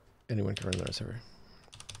 Anyone can run their server.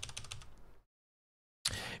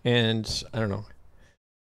 And I don't know.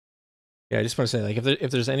 Yeah, I just want to say, like,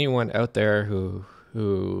 if there's anyone out there who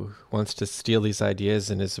wants to steal these ideas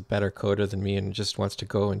and is a better coder than me and just wants to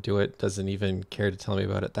go and do it, doesn't even care to tell me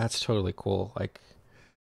about it, that's totally cool. Like,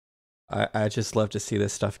 I just love to see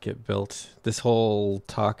this stuff get built. This whole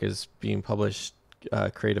talk is being published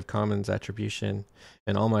Creative Commons attribution,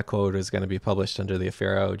 and all my code is going to be published under the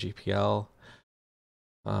Affero GPL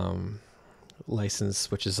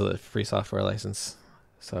license, which is a free software license,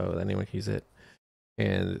 so anyone can use it.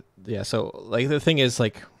 And yeah, so like the thing is,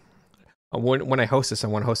 like, when I host this,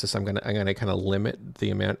 I'm gonna kind of limit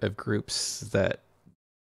the amount of groups that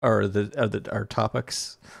are our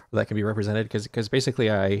topics that can be represented, because basically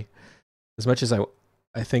as much as I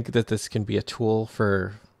think that this can be a tool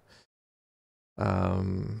for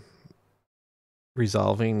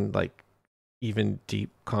resolving like even deep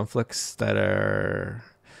conflicts that are,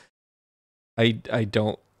 I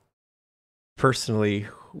don't personally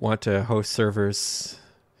want to host servers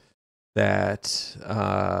that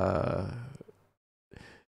I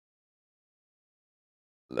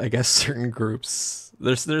guess certain groups,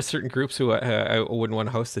 there's certain groups who I wouldn't want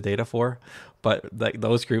to host the data for, but like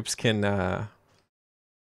those groups can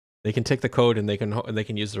they can take the code and they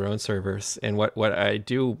can use their own servers. And what I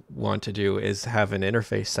do want to do is have an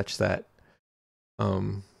interface such that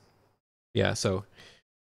yeah, so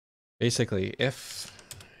basically if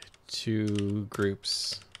two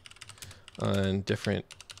groups on different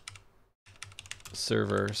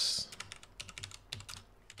servers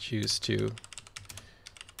choose to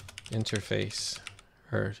interface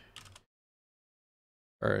or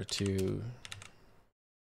to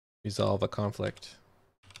resolve a conflict,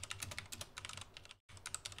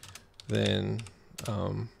 then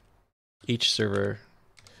each server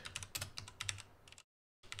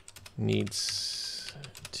needs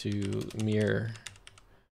to mirror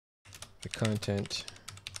the content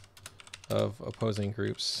of opposing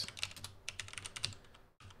groups.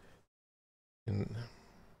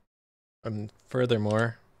 And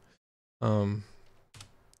furthermore,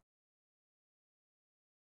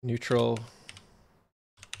 neutral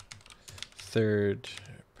third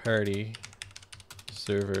party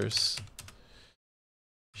servers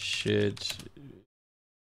should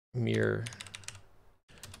mirror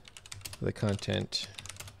the content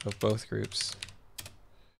of both groups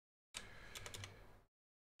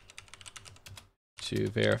to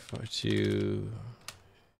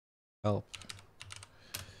help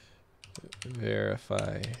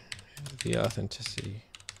verify the authenticity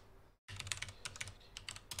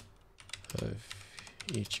of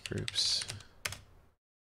each group's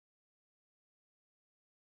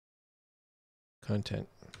content.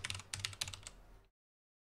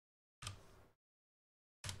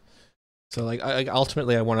 So like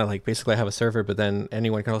ultimately I want to like basically have a server, but then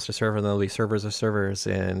anyone can host a server and there'll be servers of servers.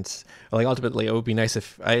 And like ultimately it would be nice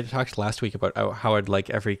if I talked last week about how I'd like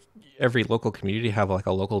every local community have like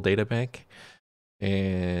a local data bank.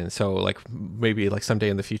 And so like maybe like someday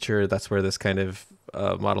in the future, that's where this kind of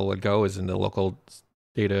model would go, is in the local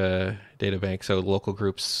data bank. So local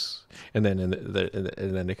groups, and then and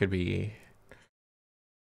then it could be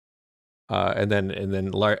and then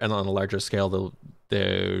and on a larger scale,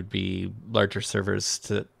 there would be larger servers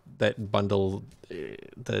that bundle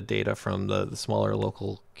the data from the smaller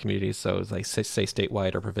local communities. So it's like say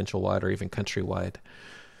statewide or provincial wide or even countrywide,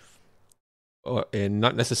 and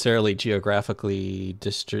not necessarily geographically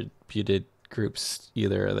distributed groups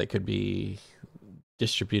either. They could be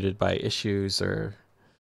distributed by issues or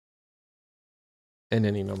in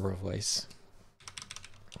any number of ways.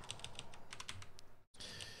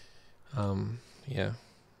 Yeah.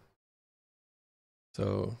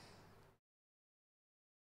 So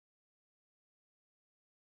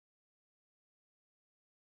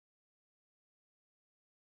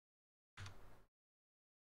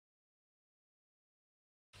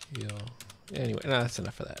anyway, no, that's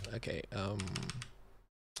enough for that. Okay.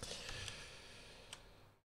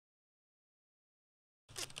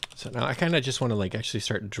 So now I kind of just want to like actually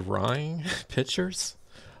start drawing pictures.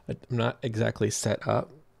 I'm not exactly set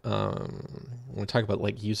up. When we talk about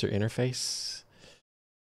like user interface,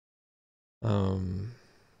 can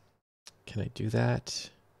I do that?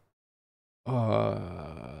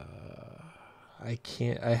 I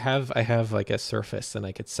can't. I have like a surface, and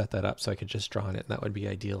I could set that up so I could just draw on it, and that would be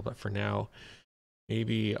ideal. But for now,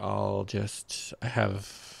 maybe I'll just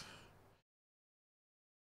have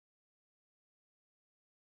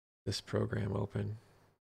this program open.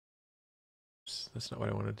 Oops, that's not what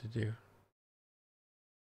I wanted to do.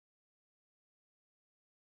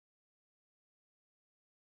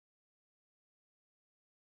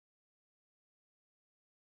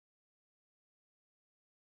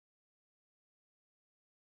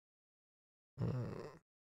 I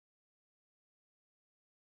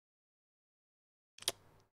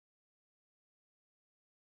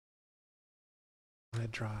want to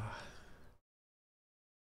draw.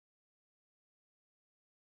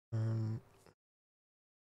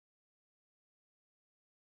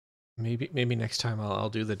 Maybe next time I'll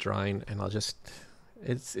do the drawing, and I'll just.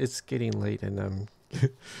 It's getting late, and I'm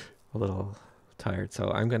a little tired,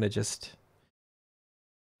 so I'm gonna just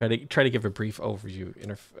try to give a brief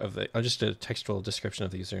overview of the. I'll just do a textual description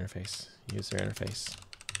of the user interface. User interface.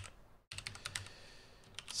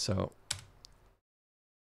 So,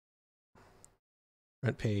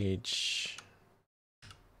 front page.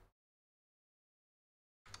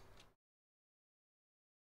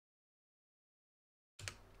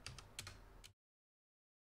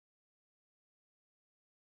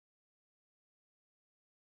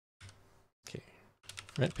 Okay,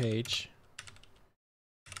 front page.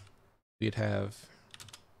 We'd have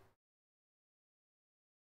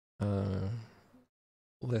a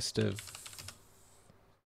list of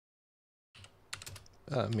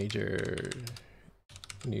major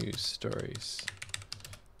news stories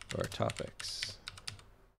or topics.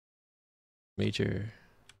 Major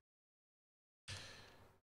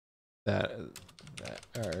that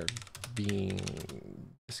are being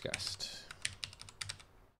discussed.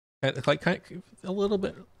 And like kind of a little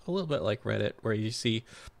bit like Reddit, where you see,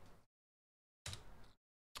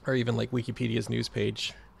 or even like Wikipedia's news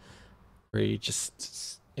page, where you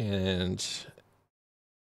just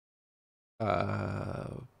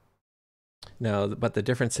now, but the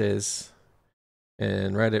difference is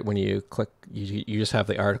in Reddit, when you click, you just have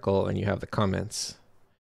the article and you have the comments.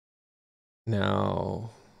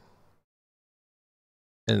 Now,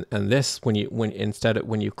 and this, when you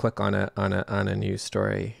click on a news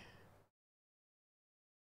story,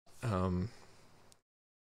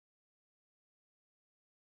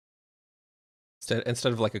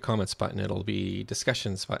 instead of like a comments button, it'll be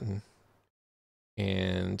discussions button,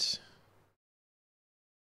 and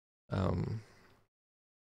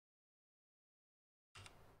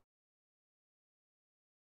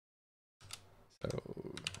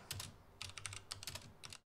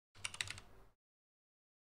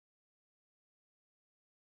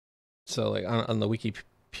so like on the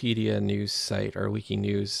Wikipedia news site or Wiki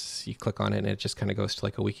News, you click on it and it just kind of goes to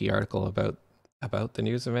like a wiki article about the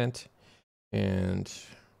news event. And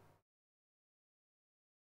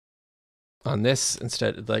on this,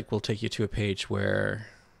 instead, like, we'll take you to a page where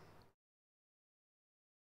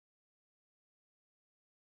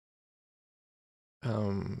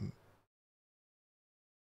oh.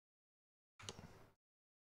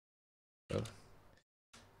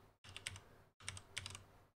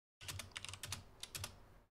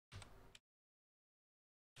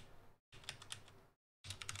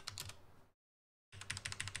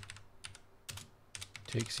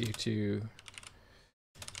 Takes you to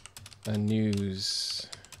a news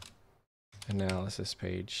analysis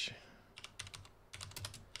page.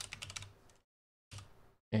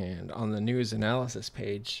 And on the news analysis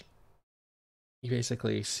page, you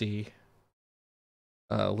basically see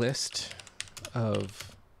a list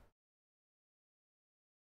of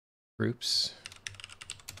groups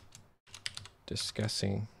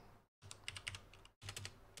discussing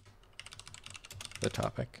the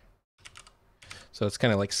topic. So it's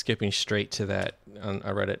kind of like skipping straight to that on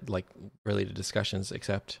a Reddit, like related discussions,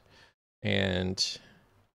 except, and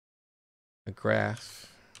a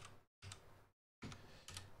graph. I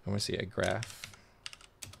want to see a graph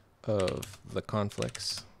of the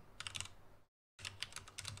conflicts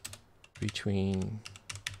between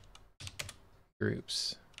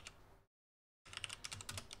groups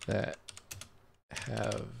that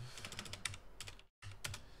have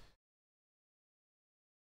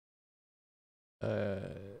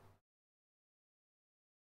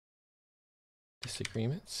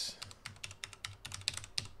disagreements.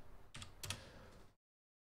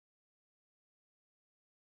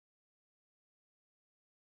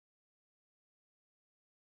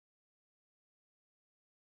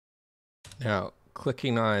 Now,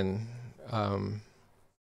 clicking on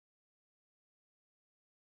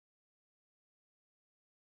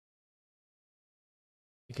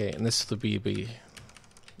Okay, and this will be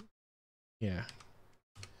yeah,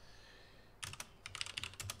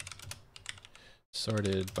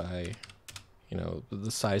 sorted by, you know, the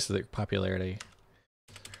size of the popularity.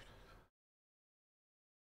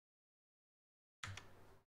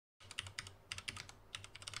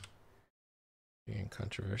 Being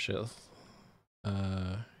controversial,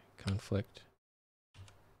 conflict.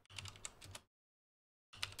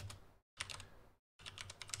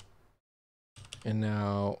 And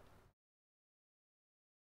now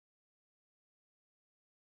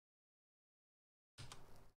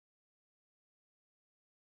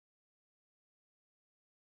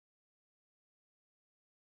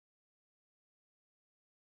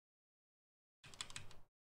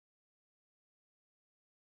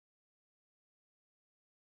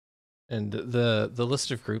and the list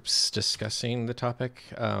of groups discussing the topic,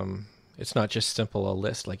 it's not just simple a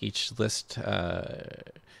list. Like each list,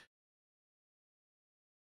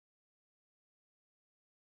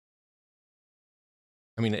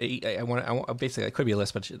 I mean, I want basically it could be a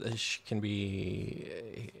list, but it can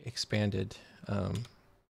be expanded. Or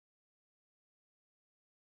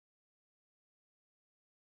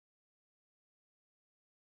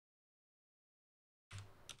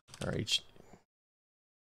each.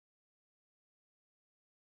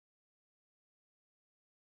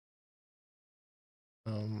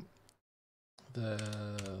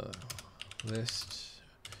 The list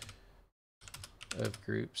of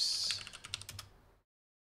groups.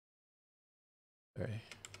 Sorry.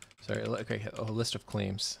 Okay, a list of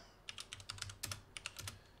claims.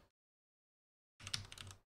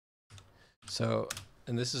 So,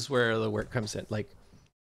 and this is where the work comes in. Like,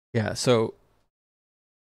 yeah. So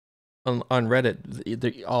on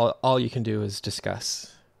Reddit, all you can do is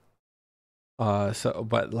discuss. So,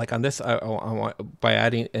 but like on this, I want by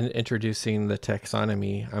adding and introducing the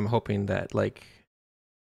taxonomy, I'm hoping that like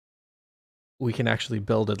we can actually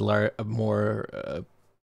build a more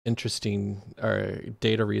interesting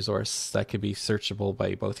data resource that could be searchable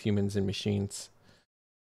by both humans and machines,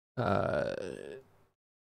 to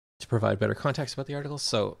provide better context about the articles.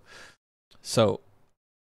 So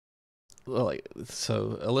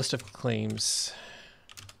a list of claims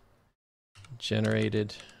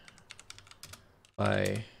generated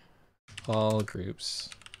by all groups,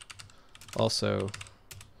 also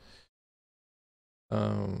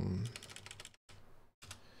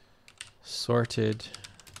sorted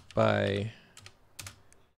by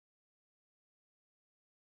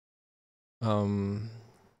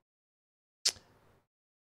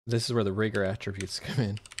this is where the rigor attributes come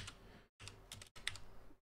in.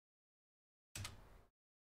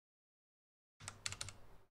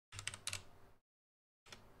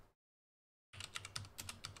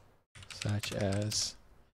 Such as,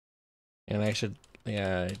 and I should,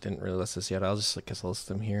 yeah, I didn't really list this yet. I'll just, I guess I'll list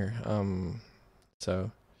them here.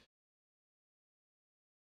 So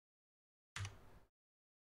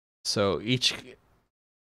each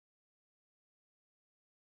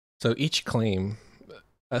claim,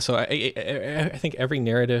 so I think every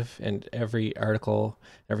narrative and every article,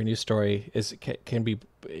 every news story can be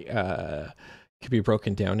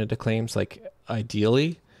broken down into claims. Like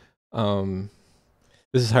ideally,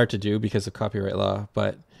 this is hard to do because of copyright law,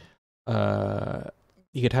 but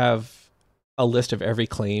you could have a list of every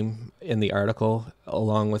claim in the article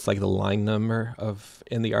along with like the line number of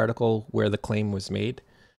in the article where the claim was made,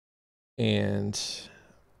 and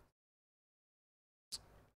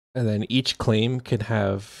then each claim can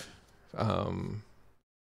have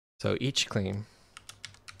so each claim,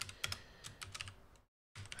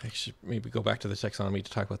 I should maybe go back to the taxonomy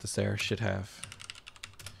to talk about this there, should have,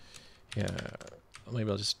 yeah,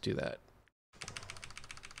 maybe I'll just do that.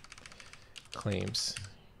 Claims.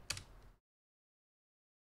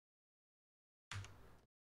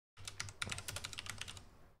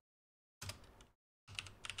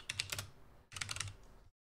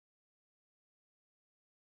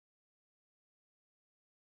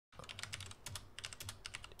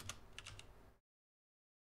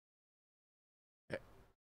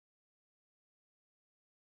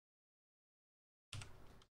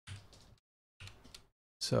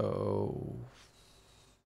 So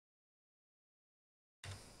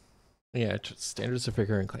yeah, standards of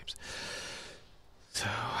rigor and claims. So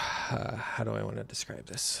how do I want to describe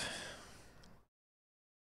this?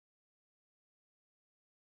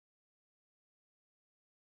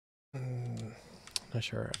 Not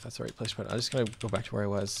sure if that's the right place, but I'm just going to go back to where I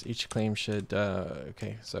was. Each claim should,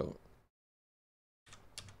 okay, so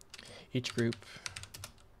each group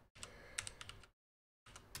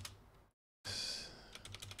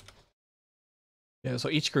Yeah, so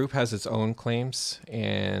each group has its own claims,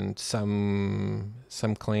 and some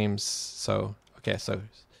claims. So okay, so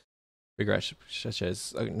regret such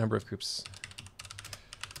as a number of groups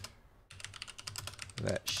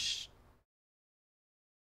that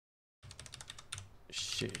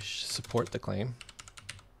support the claim.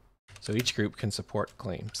 So each group can support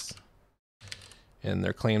claims, and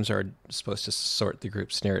their claims are supposed to sort the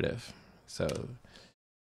group's narrative. So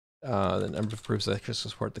the number of groups that can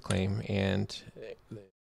support the claim, and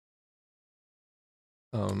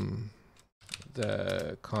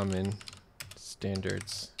the common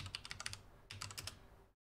standards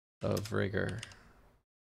of rigor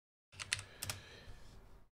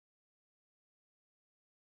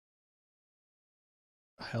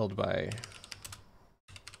held by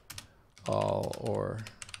all or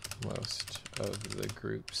most of the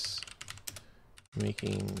groups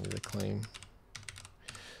making the claim,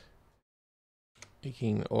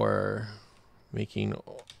 making or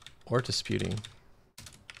disputing.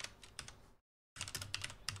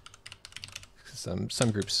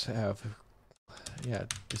 Some groups have, yeah,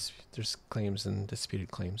 there's claims and disputed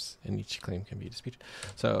claims, and each claim can be disputed.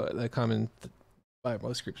 So the common by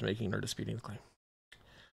most groups making or disputing the claim.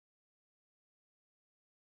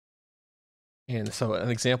 And so an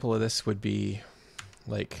example of this would be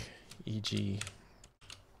like, e.g.,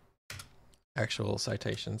 actual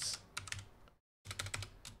citations.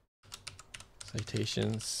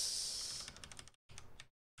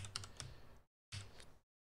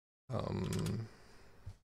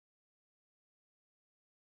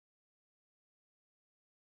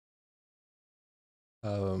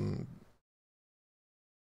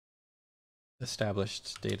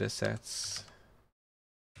 Established data sets.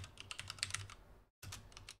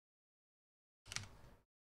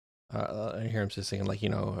 Here I'm just saying, like, you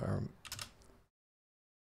know,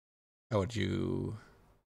 how would you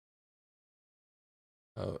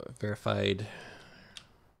verified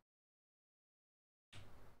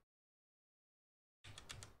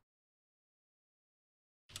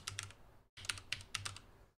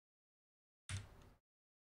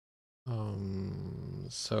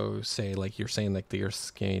so say, like, you're saying, like, the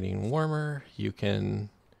Earth's getting warmer, you can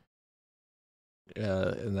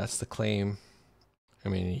and that's the claim. I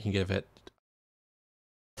mean, you can give it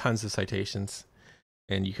tons of citations,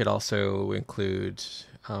 and you could also include it's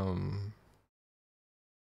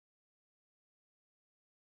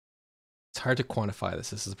hard to quantify this.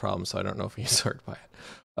 This is a problem, so I don't know if you sort by it.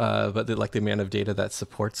 But like the amount of data that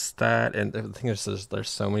supports that, and the thing is, there's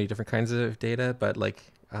so many different kinds of data, but like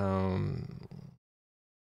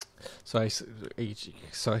so let's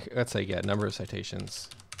say, yeah, number of citations,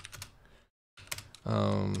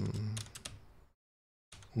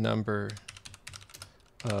 number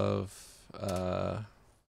of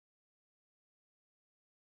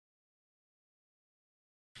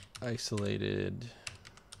isolated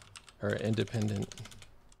or independent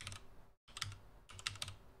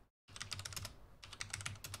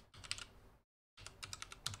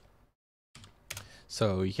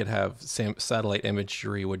so you could have satellite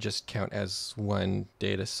imagery would just count as one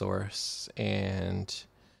data source, and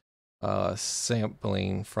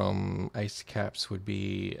sampling from ice caps would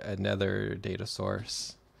be another data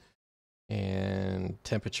source, and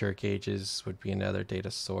temperature gauges would be another data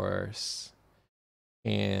source,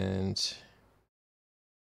 and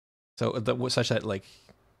so such that, like,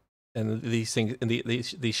 and these things, and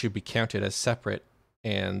these should be counted as separate,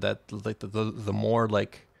 and that, like, the more,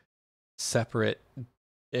 like, separate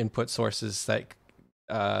input sources that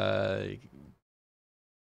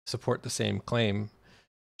support the same claim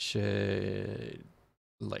should,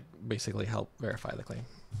 like, basically help verify the claim.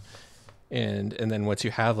 And then once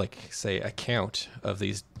you have, like, say, a count of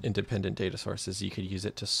these independent data sources, you could use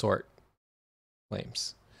it to sort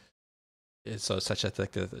claims. So such that,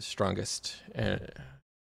 like, the strongest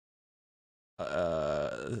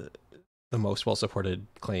the most well-supported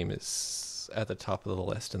claim is at the top of the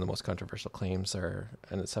list, and the most controversial claims are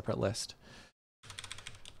in a separate list.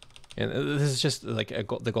 And this is just like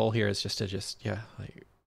the goal here is just to yeah,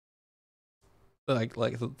 like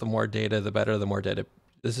the more data, the better. The more data.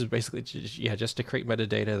 This is basically just to create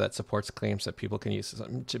metadata that supports claims that people can use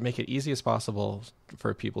to make it easy as possible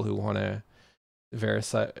for people who want to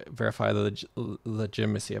verify the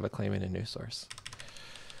legitimacy of a claim in a news source.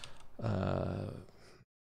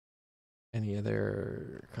 Any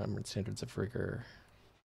other common standards of rigor?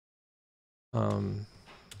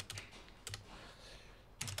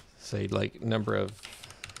 Say, like, number of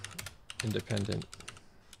independent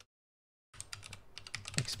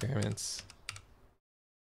experiments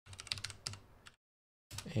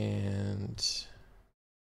and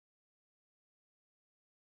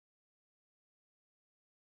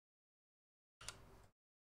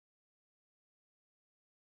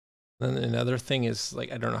Then another thing is,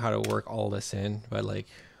 like, I don't know how to work all this in, but like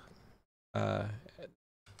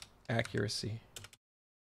accuracy.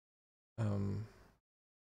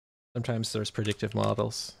 Sometimes there's predictive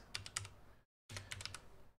models.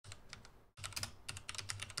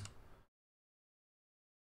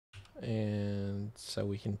 And so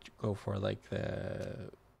we can go for like the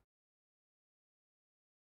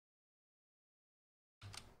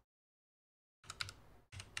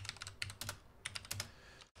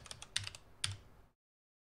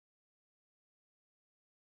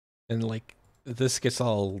and like this gets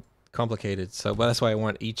all complicated. So but that's why I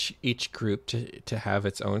want each group to have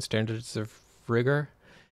its own standards of rigor.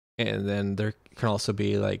 And then there can also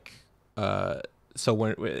be like so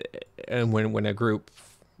when a group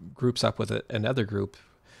groups up with another group,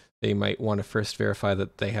 they might want to first verify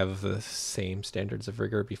that they have the same standards of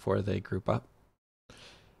rigor before they group up.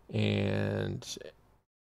 And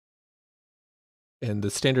the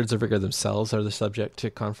standards of rigor themselves are the subject to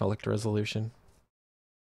conflict resolution.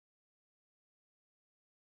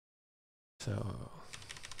 So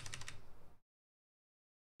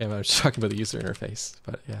yeah, I'm just talking about the user interface,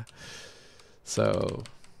 but yeah. So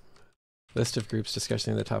list of groups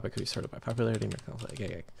discussing the topic could be sorted by popularity. I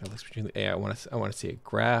want to see a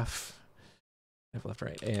graph. Left,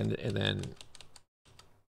 right, and then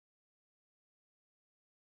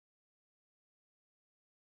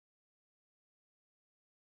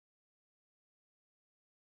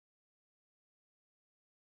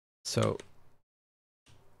so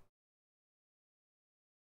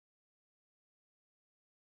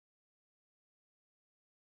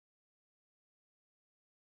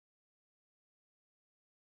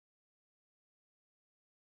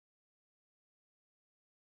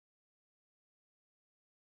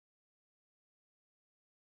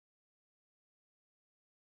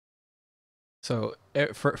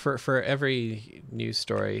for every news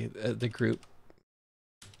story, the group.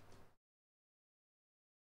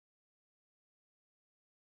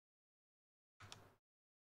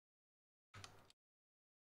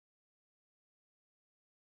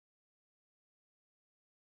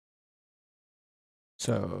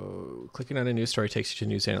 So clicking on a news story takes you to a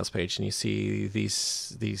news analyst page, and you see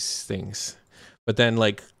these things. But then,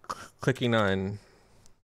 like clicking on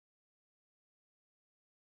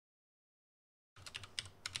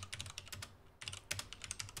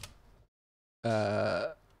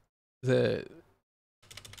the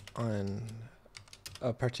on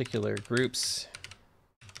a particular group's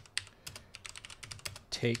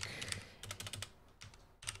take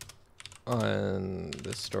on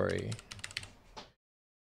the story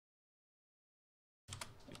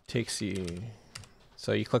takes you.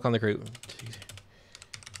 So you click on the group.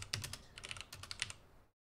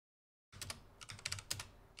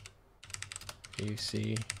 You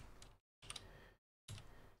see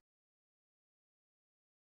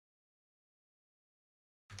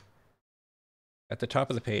at the top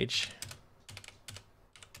of the page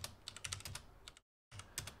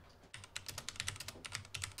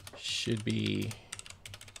should be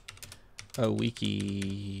a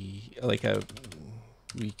wiki, like a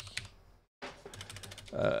wiki,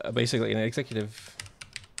 basically an executive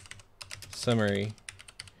summary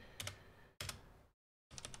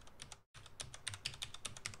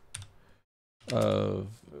of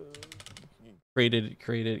created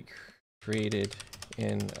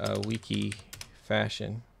in a wiki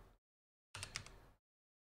fashion.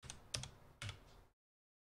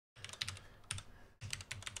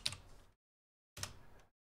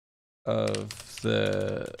 Of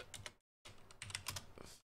the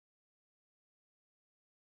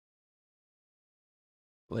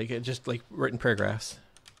like it just like written paragraphs.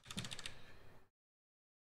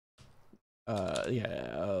 Yeah,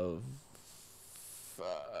 of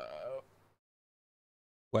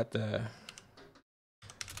what the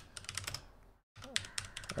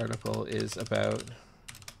article is about,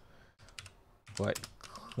 what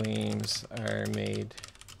claims are made,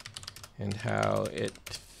 and how it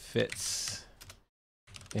fits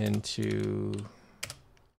into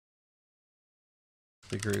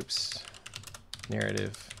the group's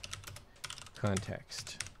narrative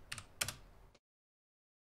context.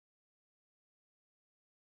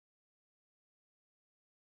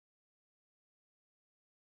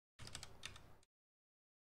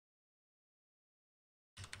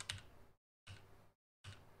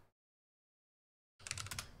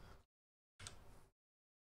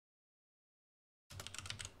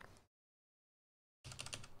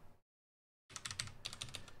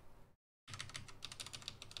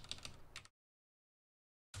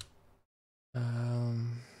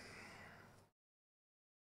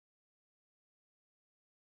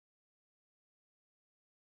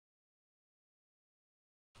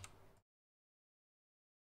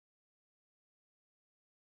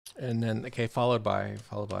 And then, okay, followed by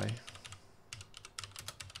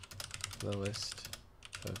the list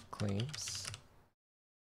of claims.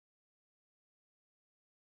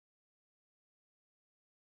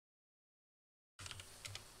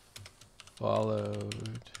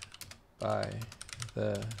 Followed by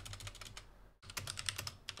the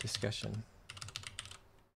discussion.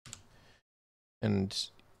 And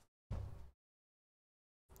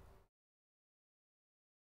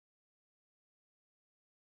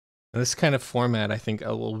this kind of format, I think,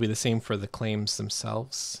 will be the same for the claims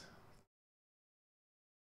themselves.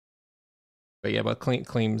 But yeah, but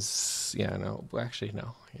claims, yeah, no, actually,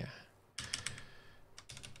 no, yeah.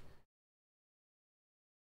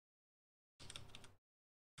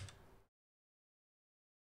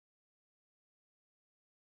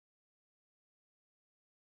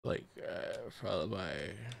 Like, followed by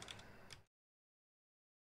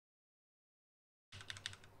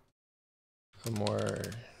a more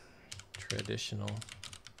traditional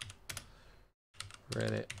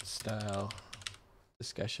Reddit style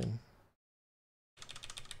discussion.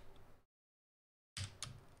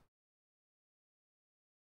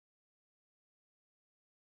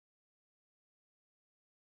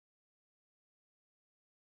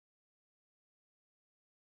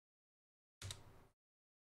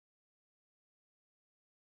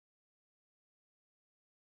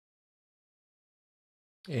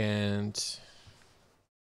 And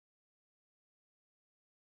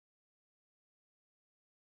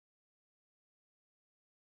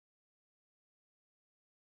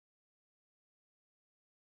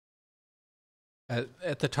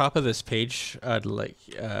at the top of this page, I'd like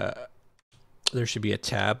there should be a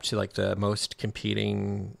tab to like the most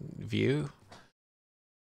competing view,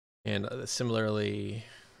 and similarly,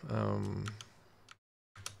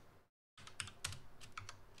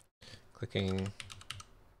 clicking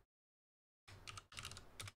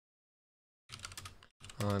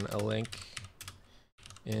on a link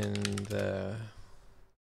in the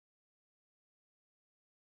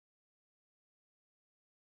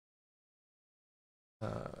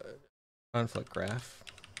conflict graph.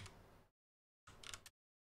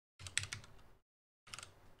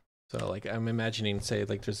 So like I'm imagining, say,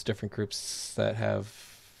 like there's different groups that have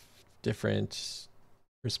different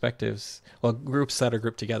perspectives. Well, groups that are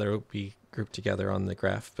grouped together would be grouped together on the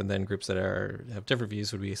graph, but then groups that have different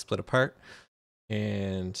views would be split apart.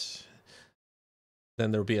 And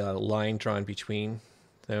then there would be a line drawn between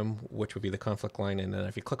them, which would be the conflict line. And then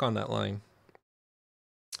if you click on that line,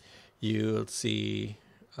 you'll see,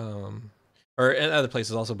 or in other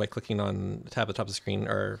places also by clicking on the tab at the top of the screen,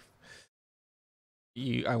 or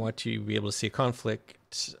I want to be able to see a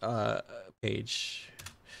conflict page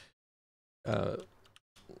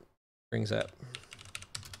brings up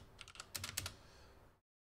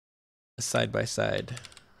a side by side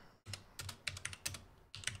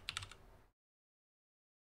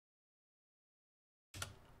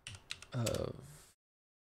of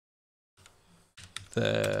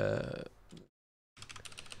the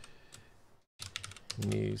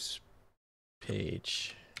news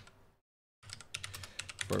page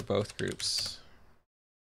for both groups.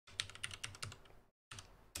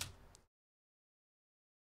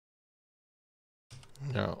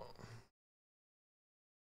 No.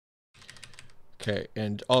 Okay,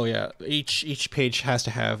 and oh yeah, each page has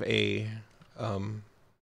to have a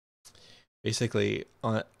basically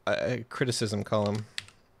on a criticism column.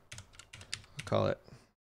 I'll call it.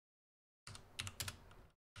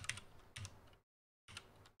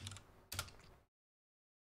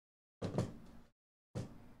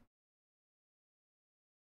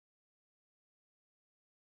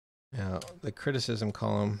 Now the criticism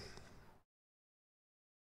column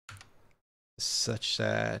is such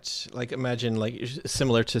that, like, imagine like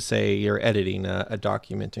similar to, say, you're editing a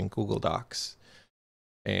document in Google Docs.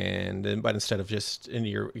 And then, but instead of just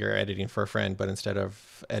you're editing for a friend, but instead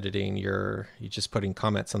of editing, you're just putting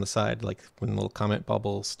comments on the side, like when little comment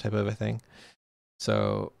bubbles type of a thing.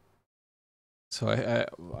 So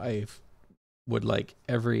I would like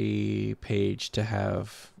every page to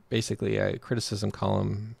have basically a criticism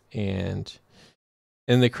column, and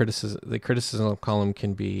in the criticism column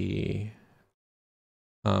can be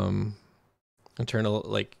internal,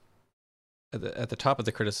 like at the top of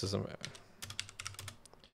the criticism.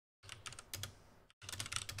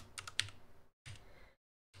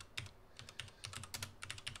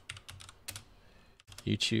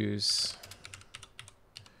 You choose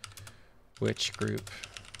which group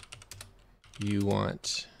you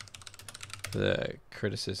want the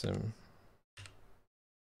criticism,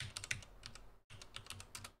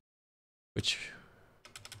 which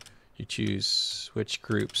you choose which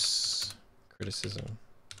group's criticism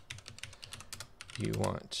you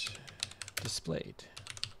want displayed?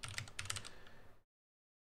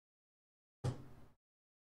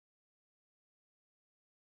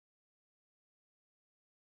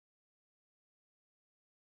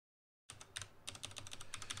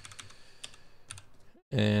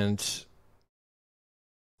 And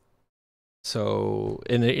so,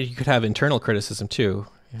 and you could have internal criticism too,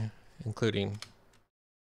 yeah, including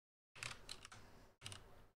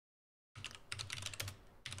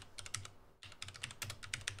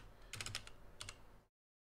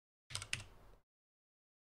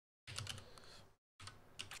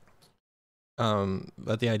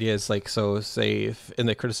but the idea is like, so say if in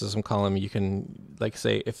the criticism column you can like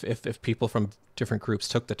say if people from different groups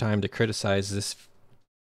took the time to criticize this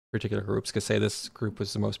particular groups, could say this group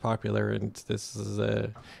was the most popular and this is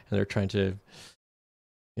and they're trying to,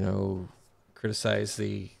 you know, criticize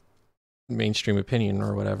the mainstream opinion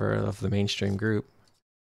or whatever of the mainstream group.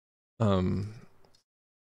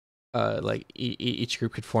 Like each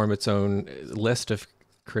group could form its own list of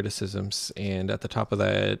criticisms, and at the top of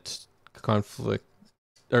that conflict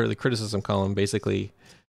or the criticism column, basically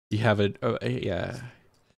you have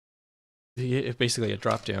basically a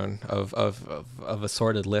drop down of a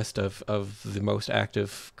sorted list of the most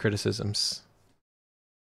active criticisms.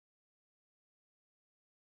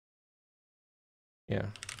 Yeah.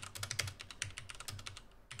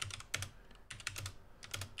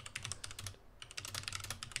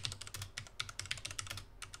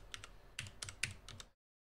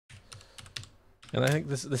 And I think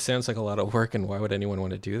this sounds like a lot of work, and why would anyone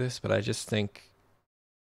want to do this? But I just think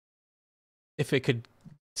if it could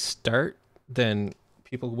start, then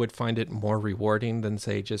people would find it more rewarding than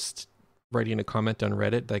say just writing a comment on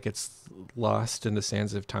Reddit that gets lost in the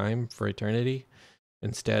sands of time for eternity.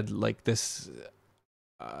 Instead, like this,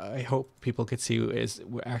 I hope people could see is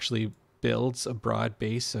actually builds a broad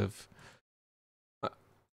base of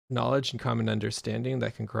knowledge and common understanding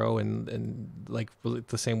that can grow and like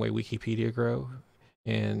the same way Wikipedia grow,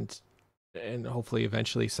 and hopefully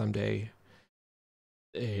eventually someday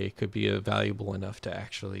it could be valuable enough to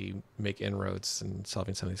actually make inroads in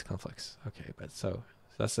solving some of these conflicts. Okay, but so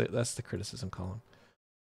that's the criticism column.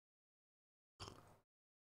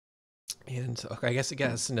 And okay, I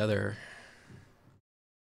guess another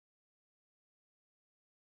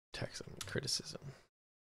text criticism.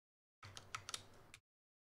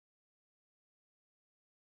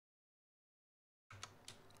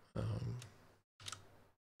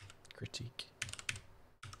 Critique.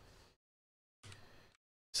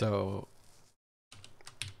 So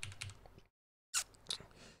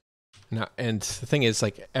now, and the thing is,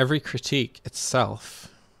 like, every critique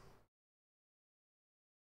itself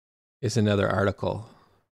is another article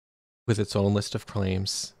with its own list of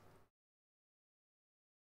claims,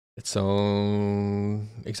 its own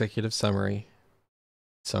executive summary,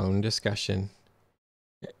 its own discussion,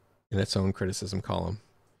 and its own criticism column.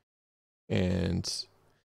 And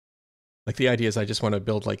like the idea is I just want to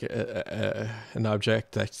build like an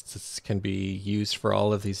object that can be used for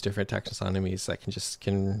all of these different taxonomies that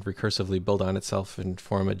can recursively build on itself and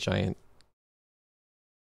form a giant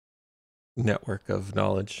network of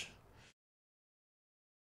knowledge.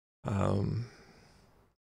 And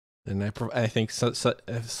I think so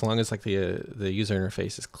as long as like the user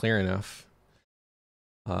interface is clear enough,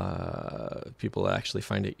 people actually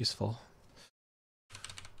find it useful.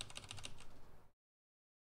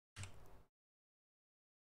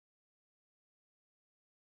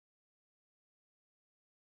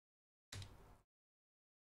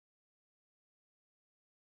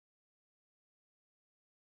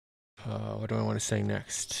 What do I want to say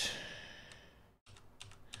next?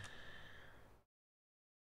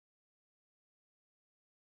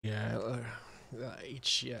 Yeah,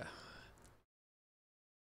 yeah.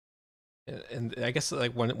 And I guess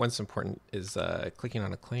like one's important is clicking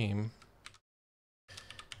on a claim.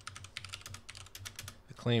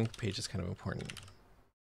 The claim page is kind of important.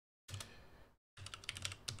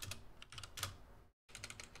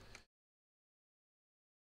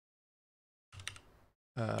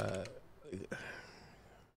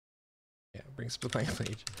 Yeah, brings up the blank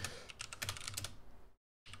page.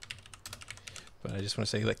 But I just want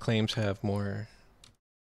to say that claims have more.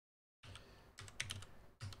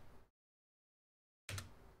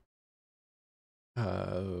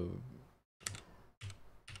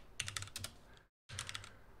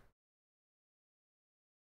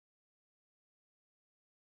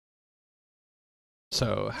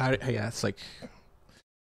 So yeah, it's like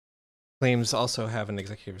claims also have an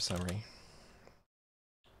executive summary.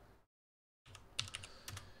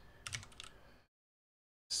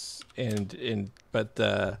 But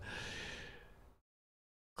the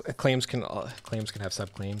claims can have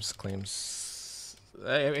subclaims. Claims,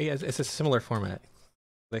 it's a similar format.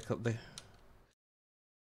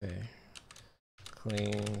 Okay.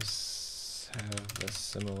 Claims have a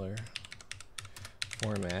similar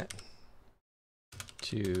format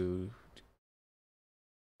to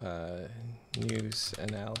news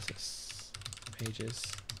analysis pages,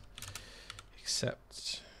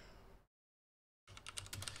 except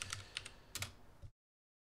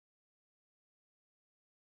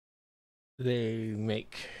they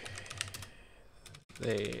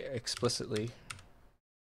explicitly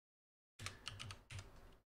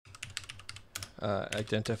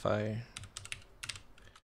identify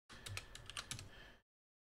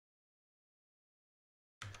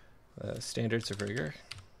standards of rigor,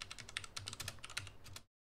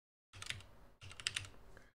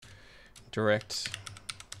 direct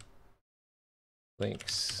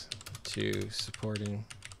links to supporting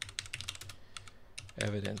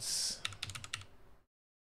evidence.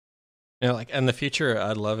 You know, like in the future,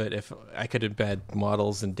 I'd love it if I could embed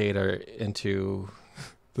models and data into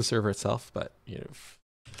the server itself, but you know,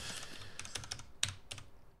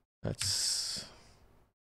 that's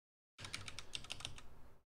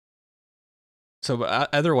so.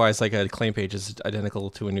 Otherwise, like a claim page is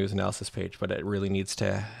identical to a news analysis page, but it really needs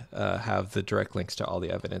to have the direct links to all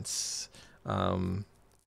the evidence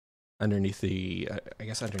underneath the, I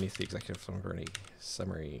guess underneath the executive summary.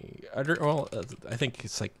 I think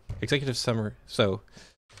it's like executive summary. So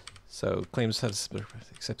claims have,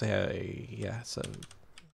 except they have a, yeah. So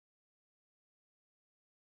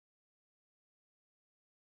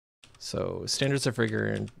standards of rigor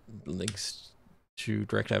and links to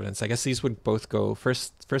direct evidence. I guess these would both go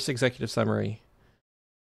first executive summary,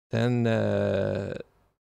 then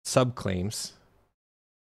subclaims.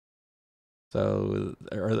 So,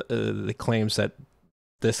 or the claims that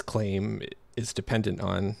this claim is dependent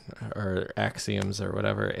on, or axioms or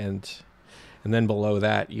whatever, and then below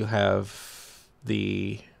that you have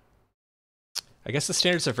the, I guess the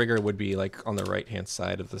standards of rigor would be like on the right hand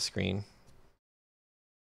side of the screen.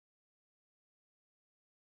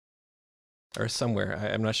 Or somewhere,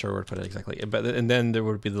 I'm not sure where to put it exactly. But and then there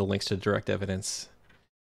would be the links to direct evidence,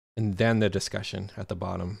 and then the discussion at the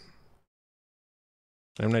bottom.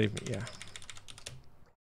 I'm not even, yeah.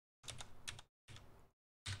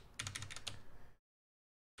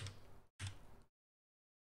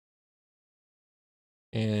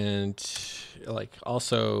 And like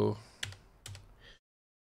also,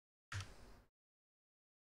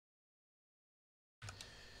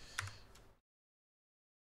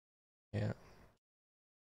 yeah,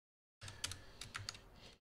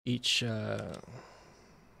 each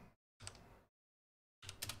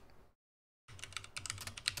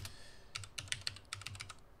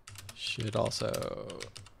should also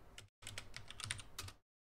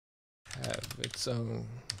have its own.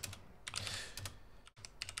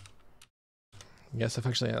 Yes,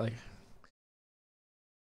 effectively, like,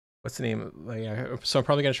 what's the name? Like, so I'm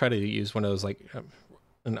probably gonna try to use one of those, like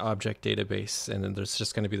an object database, and then there's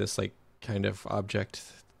just gonna be this like kind of object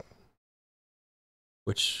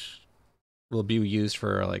which will be used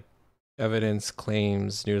for like evidence,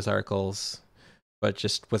 claims, news articles, but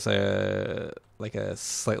just with a like a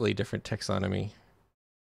slightly different taxonomy.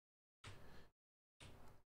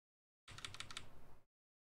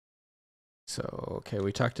 So, okay,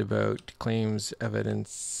 we talked about claims,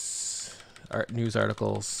 evidence, news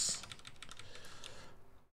articles.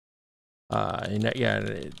 And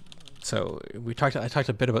yeah, so I talked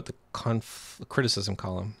a bit about the criticism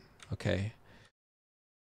column. Okay.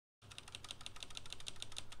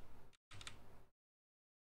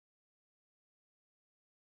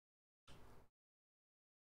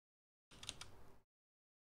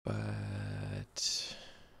 But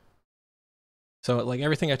so like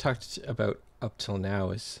everything I talked about up till now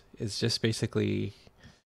is just basically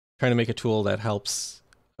trying to make a tool that helps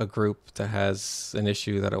a group that has an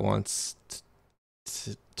issue that it wants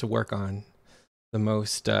to work on the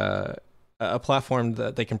most, a platform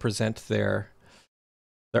that they can present their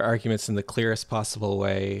arguments in the clearest possible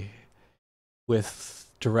way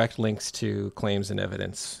with direct links to claims and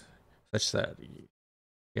evidence, such that,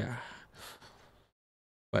 yeah.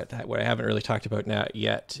 But what I haven't really talked about now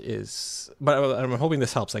yet is, but I'm hoping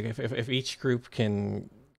this helps. Like if each group can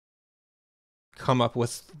come up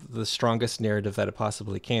with the strongest narrative that it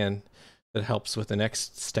possibly can, that helps with the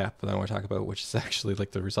next step that I want to talk about, which is actually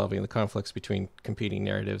like the resolving the conflicts between competing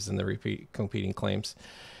narratives and the competing claims.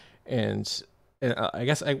 And I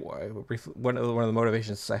guess one of the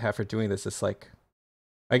motivations I have for doing this is like,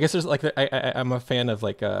 I guess there's like I'm a fan of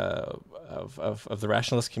like of the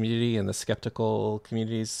rationalist community and the skeptical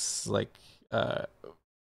communities, like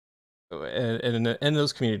and in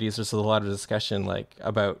those communities, there's a lot of discussion like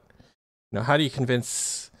about, how do you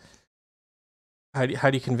convince how do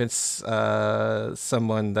you convince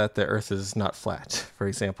someone that the Earth is not flat, for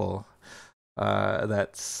example,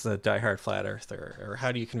 that's a diehard flat earther, or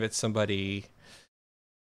how do you convince somebody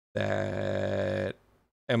that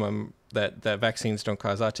that vaccines don't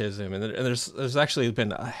cause autism? And there's actually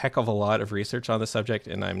been a heck of a lot of research on the subject,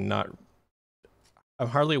 and I'm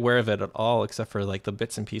hardly aware of it at all, except for like the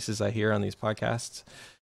bits and pieces I hear on these podcasts.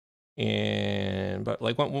 And but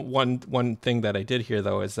like one thing that I did hear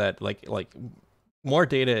though is that like more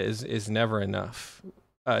data is never enough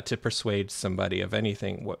to persuade somebody of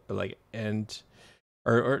anything. What like and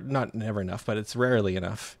or not never enough, but it's rarely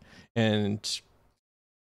enough. And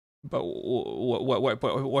but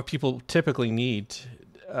what people typically need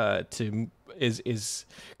to is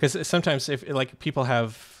because sometimes if like people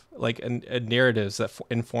have like narratives that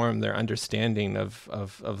inform their understanding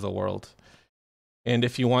of the world, and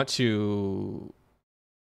if you want to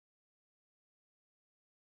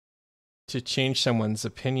change someone's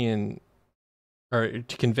opinion, or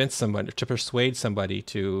to convince somebody, to persuade somebody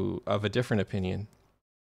to of a different opinion,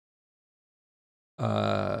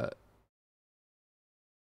 uh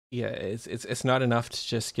yeah, it's not enough to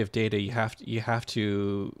just give data. You have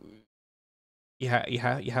to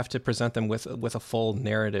present them with a full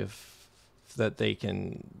narrative that they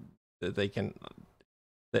can that they can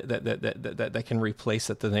that can replace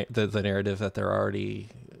the narrative that they're already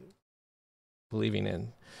believing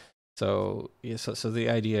in. So yeah, so the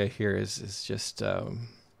idea here is just yeah,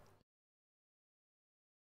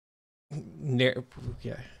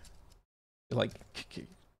 like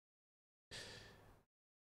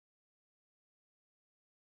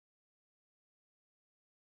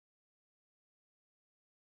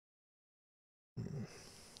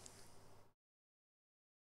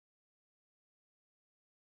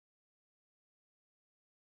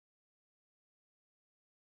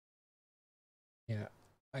yeah.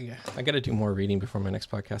 I got to do more reading before my next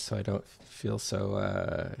podcast, so I don't feel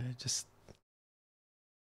so just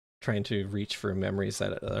trying to reach for memories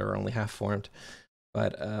that are only half formed.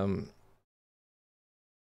 But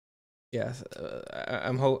yeah,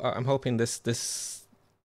 I'm hoping this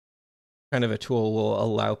kind of a tool will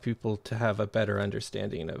allow people to have a better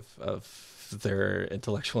understanding of their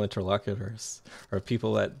intellectual interlocutors, or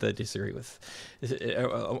people that they disagree with,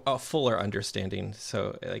 a fuller understanding.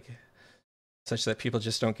 So like such that people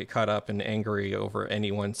just don't get caught up and angry over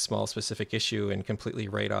any one small specific issue and completely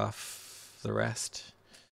write off the rest.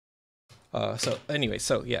 So anyway,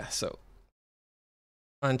 so yeah, so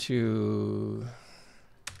on to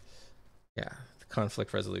the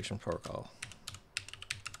conflict resolution protocol.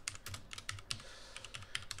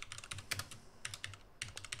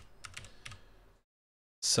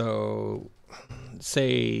 So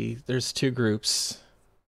say there's two groups,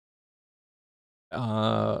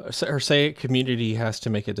 or say a community has to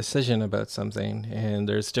make a decision about something, and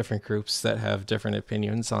there's different groups that have different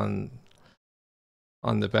opinions on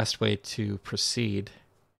the best way to proceed.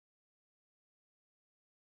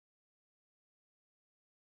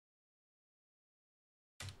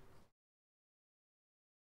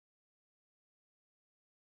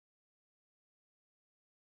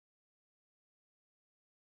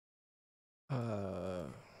 Uh,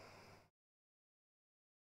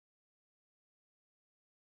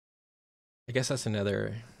 I guess that's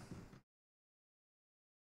another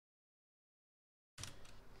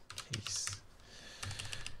case.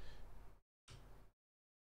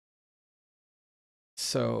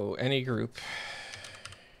 So any group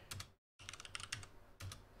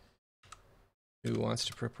who wants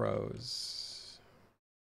to propose,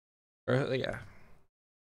 or yeah.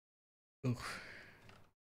 Oof.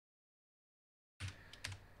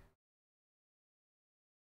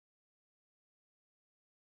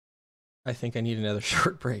 I think I need another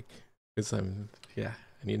short break because I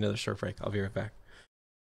need another short break. I'll be right back.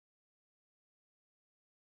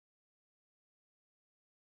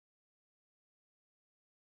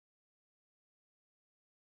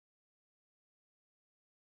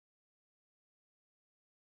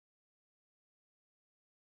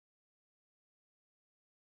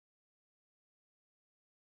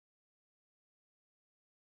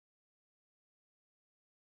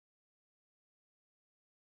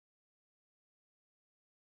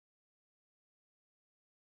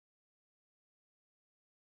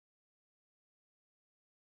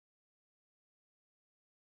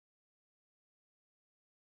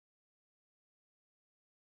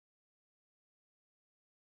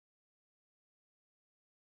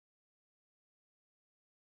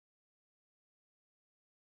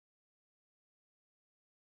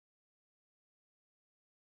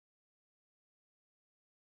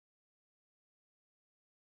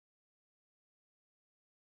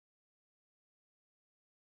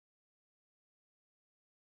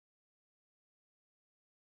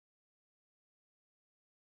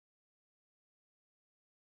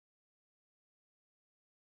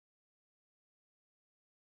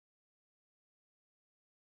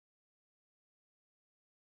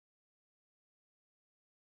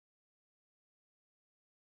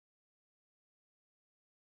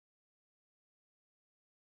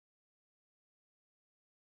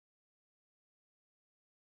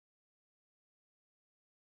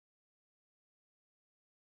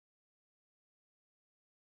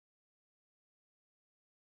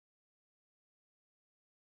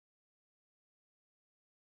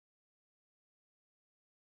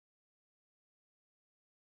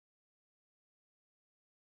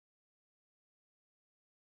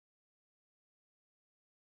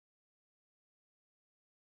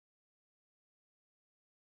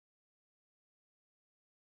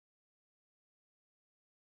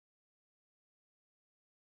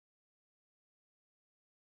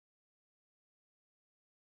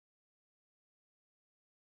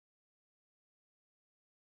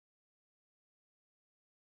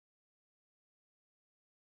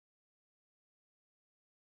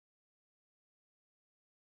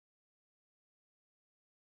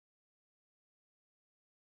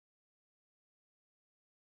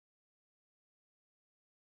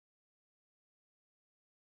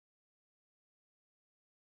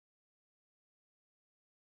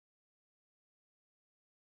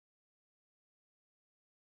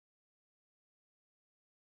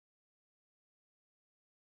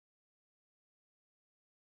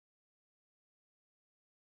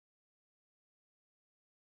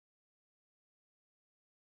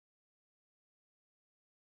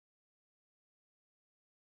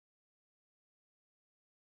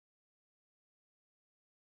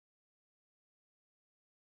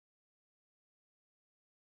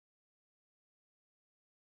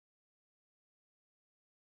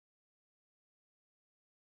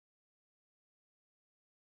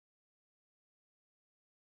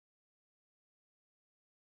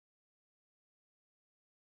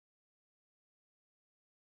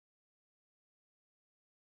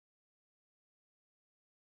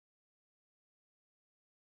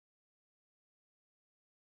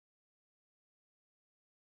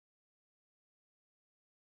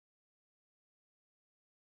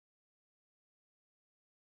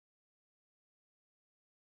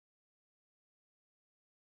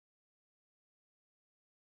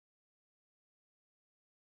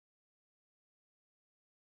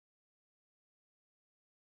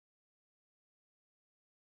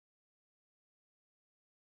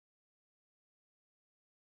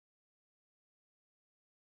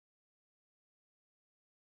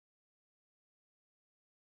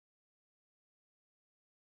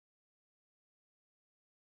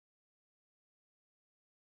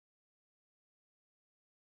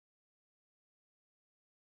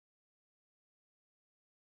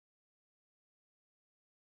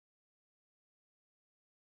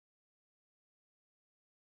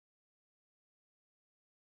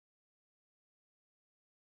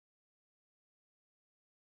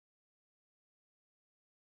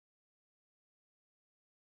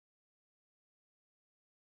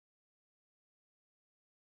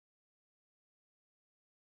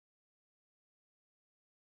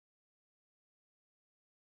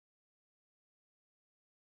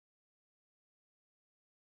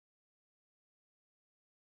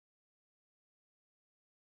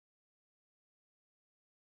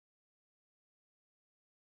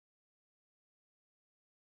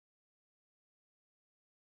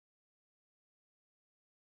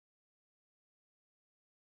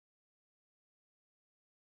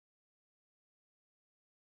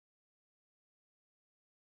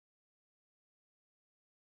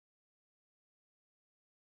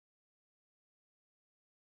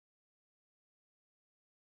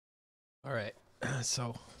 All right.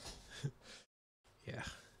 So, yeah.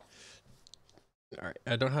 All right.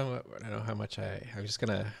 I don't know how much I'm just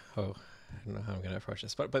gonna. Oh, I don't know how I'm gonna approach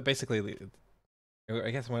this, but basically,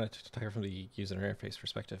 I guess I want to talk from the user interface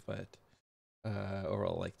perspective, but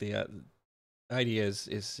overall, like the idea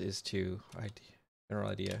is to general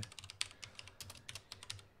idea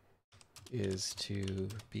is to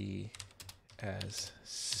be as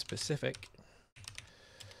specific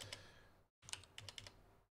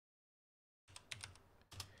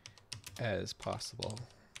as possible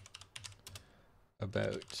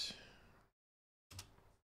about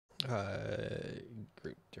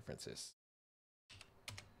group differences,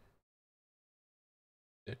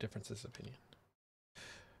 differences of opinion.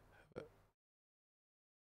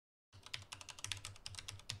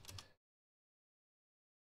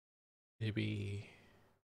 Maybe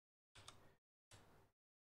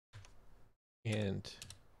and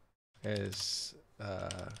as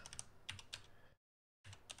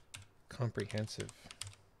comprehensive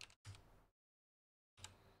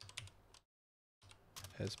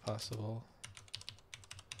as possible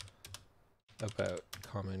about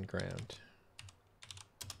common ground.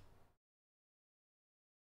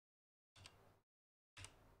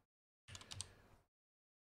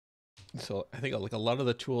 So I think like a lot of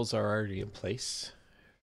the tools are already in place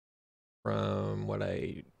from what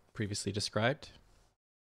I previously described.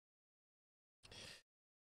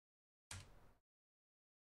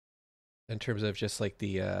 In terms of just like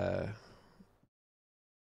the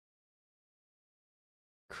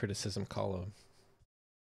criticism column.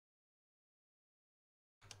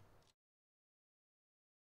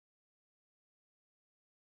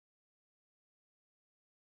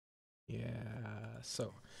 Yeah,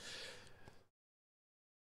 so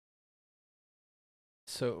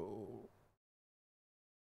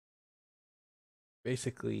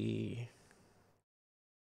basically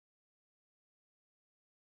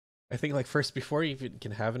I think like first before you even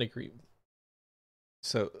can have an agreement.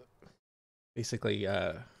 So basically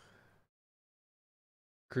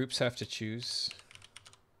groups have to choose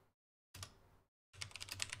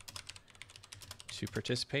to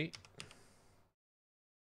participate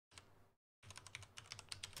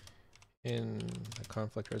in a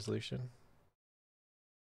conflict resolution.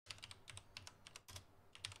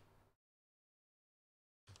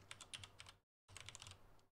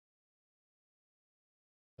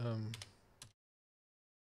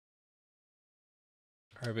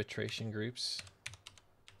 Arbitration groups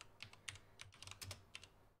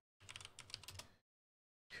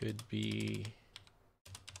could be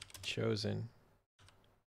chosen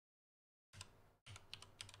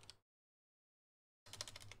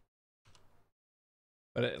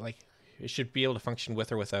but it should be able to function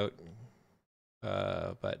with or without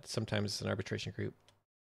but sometimes an arbitration group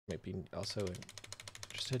might be also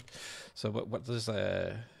interested. So what does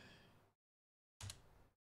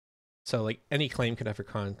so like any claim could have a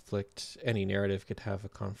conflict, any narrative could have a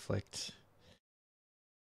conflict,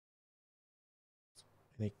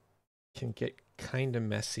 and it can get kind of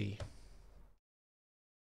messy.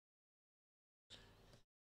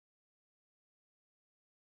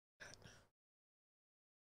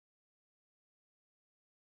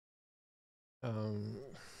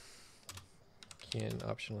 Can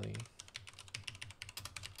optionally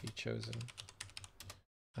be chosen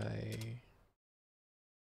by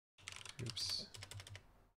groups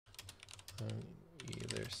on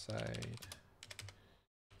either side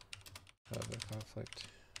of a conflict.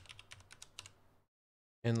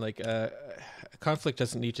 And like a conflict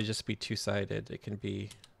doesn't need to just be two-sided. It can be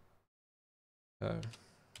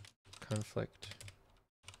conflict,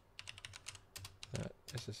 not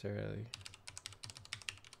necessarily.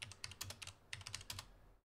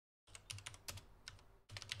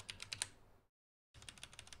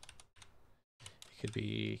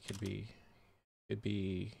 It could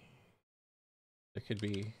be, there could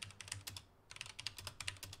be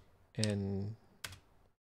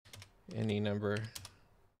any number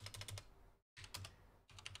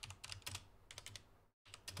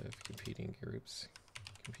of competing groups,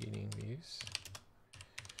 competing views.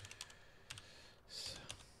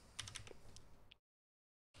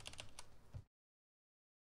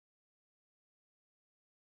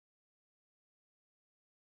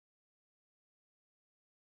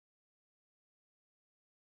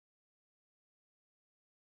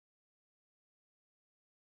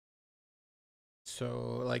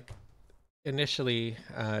 So like initially,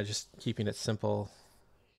 just keeping it simple,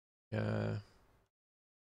 on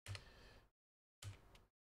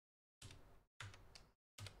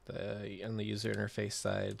the user interface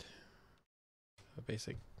side, a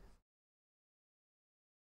basic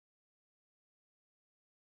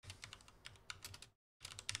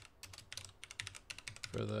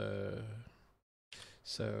for the,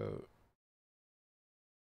 so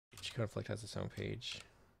each conflict has its own page.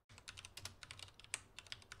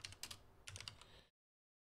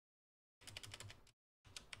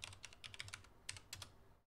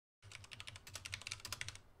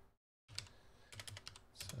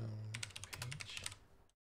 So page,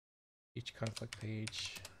 each conflict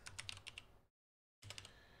page.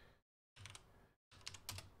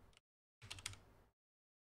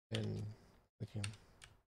 And clicking,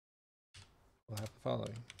 we'll have the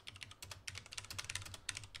following.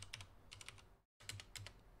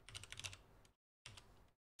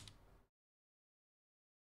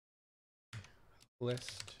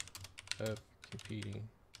 List of competing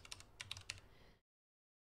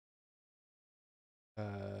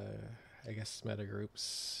I guess meta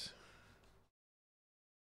groups.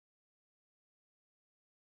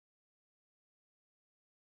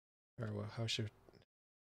 Or well, how should I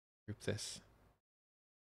group this?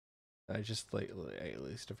 I just like a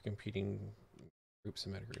list of competing groups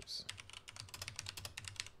and meta groups.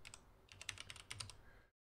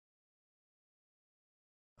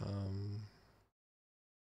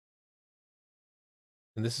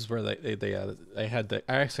 And this is where I had the,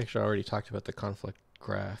 I actually already talked about the conflict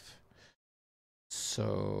graph.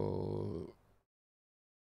 So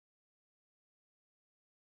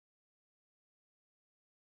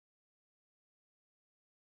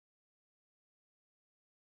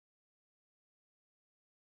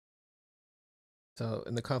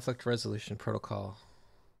in the conflict resolution protocol,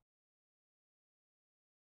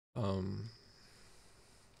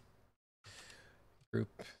 group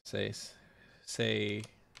say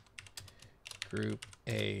group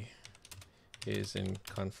A is in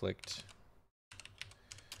conflict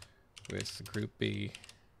with group B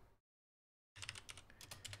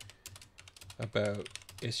about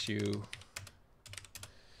issue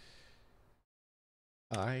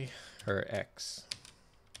I or X.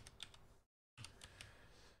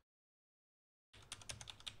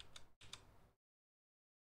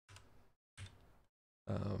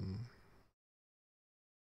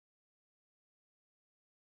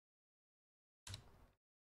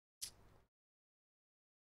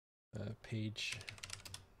 Page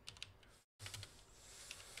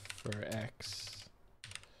for X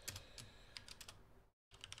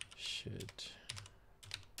should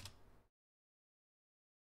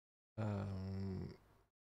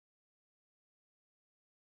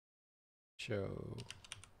show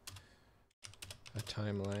a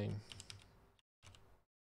timeline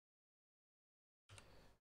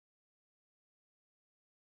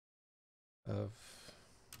of,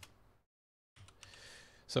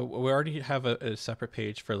 so we already have a separate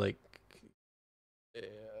page for like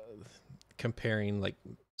comparing like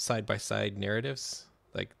side by side narratives,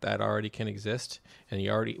 like that already can exist, and we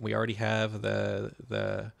already have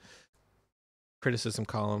the criticism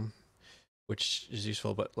column, which is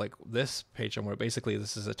useful. But like this page somewhere, basically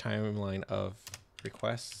this is a timeline of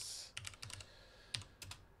requests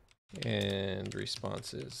and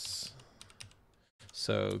responses.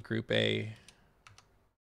 So group A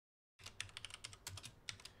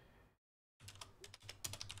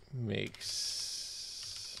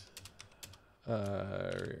makes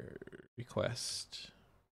a request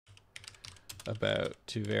about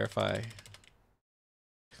to verify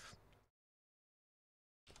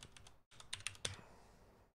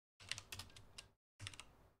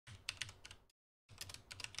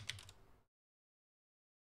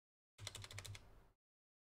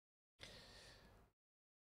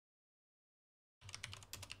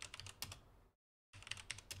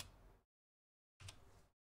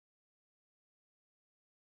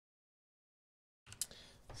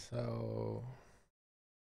so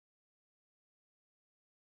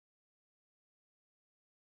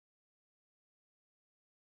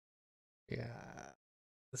yeah,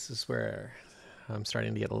 this is where I'm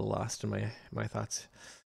starting to get a little lost in my thoughts.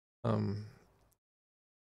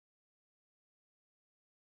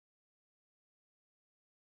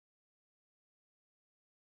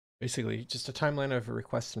 Basically just a timeline of a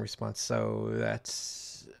request and response. So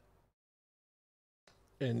that's,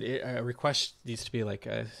 and a request needs to be like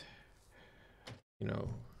a, you know,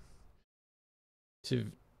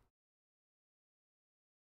 to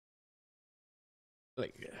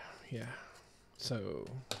like, yeah. So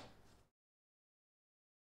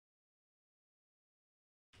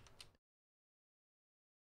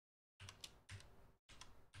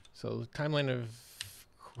timeline of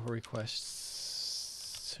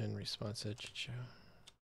requests and response should show.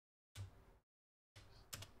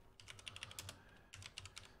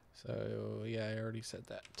 So yeah, I already said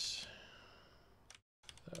that.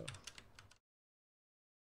 So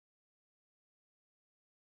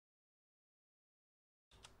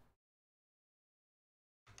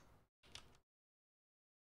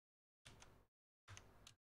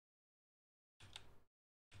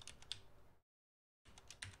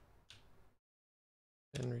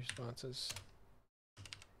and responses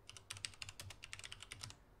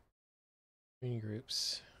between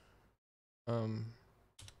groups.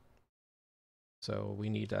 So we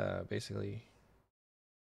need basically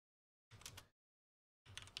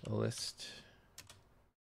a list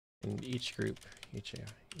in each group,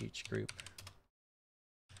 each group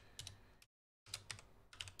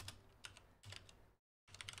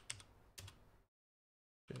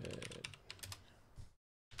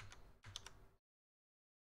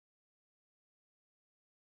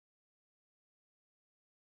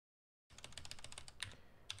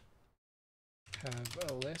should have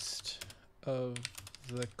a list of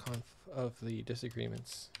the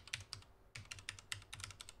disagreements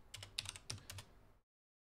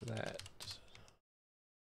that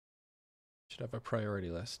should have a priority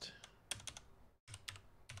list.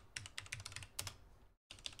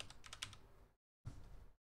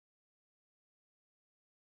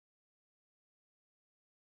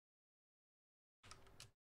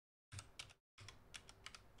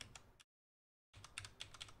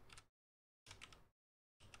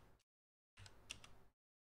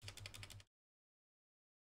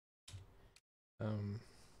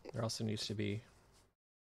 There also needs to be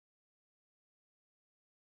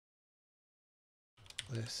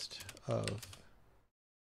list of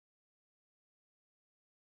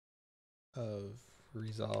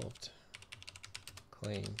resolved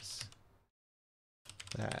claims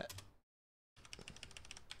that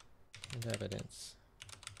and evidence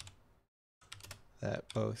that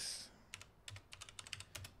both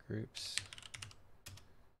groups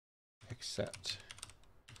accept.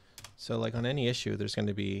 So like on any issue, there's going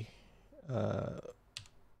to be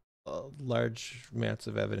large amounts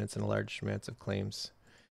of evidence and large amounts of claims.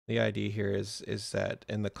 The idea here is that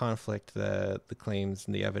in the conflict, the claims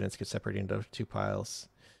and the evidence get separated into two piles: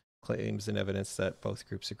 claims and evidence that both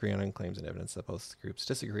groups agree on, and claims and evidence that both groups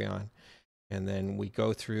disagree on. And then we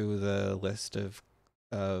go through the list of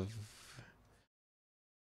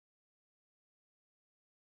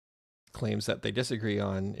claims that they disagree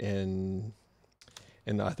on in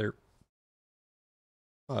either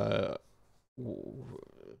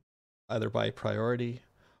either by priority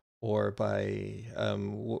or by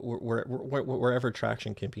wherever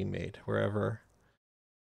traction can be made, wherever.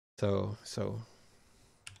 So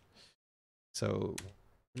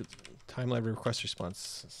time library request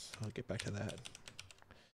response. I'll get back to that.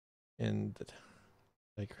 And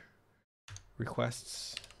like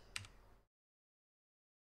requests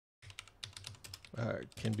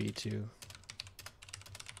can be to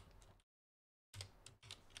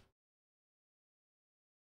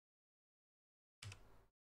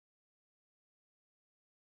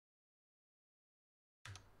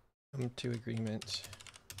come to agreement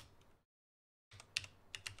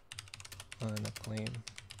on a claim.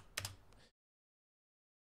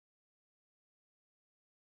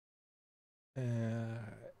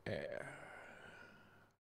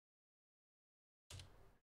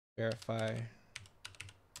 Verify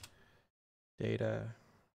data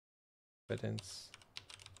evidence.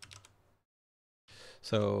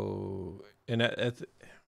 So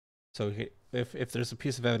so if there's a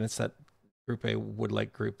piece of evidence that Group A would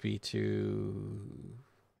like Group B to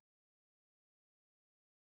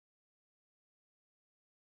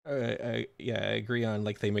I agree on,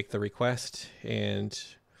 like they make the request, and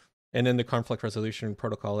in the conflict resolution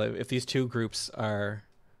protocol, if these two groups are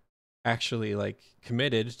actually like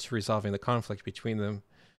committed to resolving the conflict between them,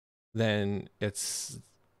 then it's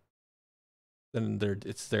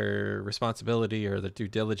their responsibility or their due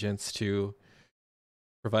diligence to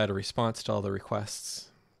provide a response to all the requests.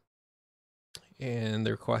 And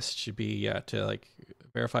the request should be to like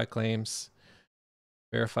verify claims,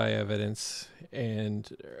 verify evidence, and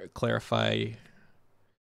clarify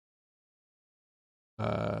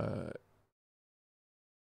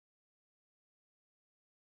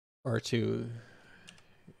or to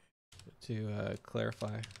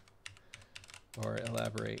clarify or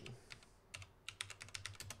elaborate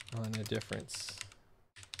on a difference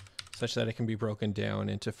such that it can be broken down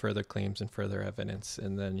into further claims and further evidence,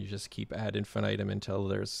 and then you just keep ad infinitum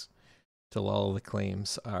until all the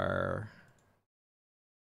claims are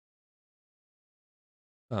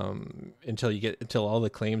until all the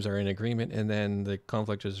claims are in agreement, and then the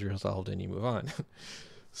conflict is resolved and you move on.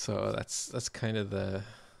 So that's kind of the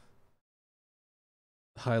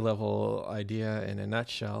high level idea in a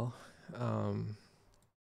nutshell.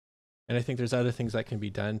 And I think there's other things that can be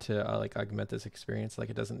done to like augment this experience. Like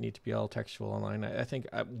it doesn't need to be all textual online. I think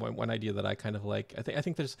one idea that I kind of like, I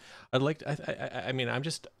think there's, I mean, I'm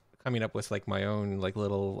just coming up with like my own like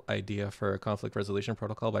little idea for a conflict resolution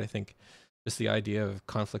protocol, but I think just the idea of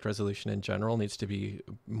conflict resolution in general needs to be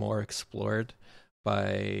more explored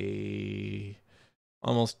by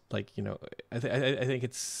almost like, you know, I think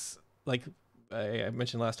it's like I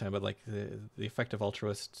mentioned last time, but like the effective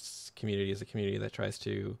altruists community is a community that tries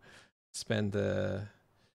to spend the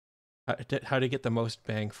how to get the most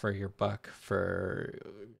bang for your buck for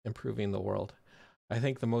improving the world. I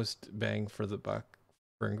think the most bang for the buck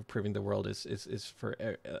for improving the world is for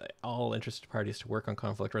all interested parties to work on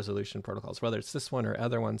conflict resolution protocols, whether it's this one or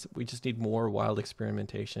other ones. We just need more wild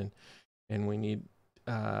experimentation, and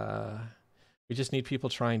uh, we just need people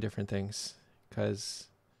trying different things because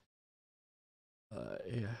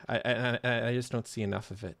yeah, I just don't see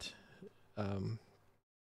enough of it. Um,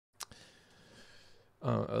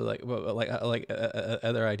 other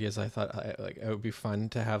ideas, I thought like it would be fun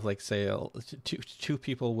to have like say two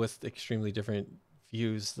people with extremely different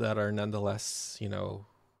views that are nonetheless, you know,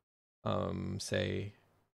 say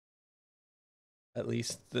at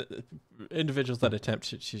least the individuals that attempt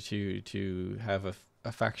to have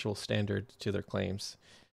a factual standard to their claims,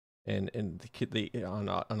 and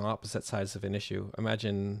on opposite sides of an issue.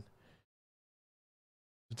 Imagine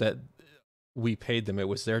that we paid them; it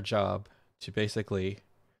was their job to basically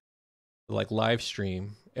like live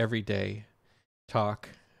stream every day, talk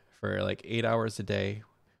for like 8 hours a day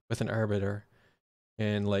with an arbiter,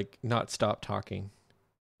 and like not stop talking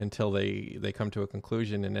until they come to a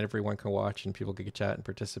conclusion, and everyone can watch and people can chat and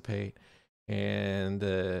participate, and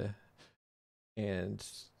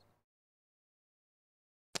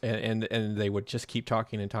and and they would just keep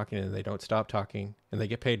talking and talking, and they don't stop talking, and they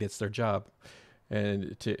get paid. It's their job,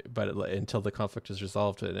 and to but until the conflict is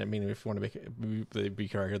resolved. And I mean, if you want to make it, we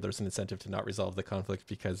could argue there's an incentive to not resolve the conflict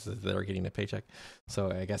because they're getting a paycheck.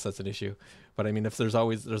 So I guess that's an issue. But I mean, if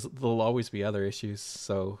there'll always be other issues.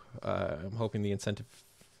 So I'm hoping the incentive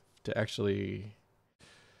to actually,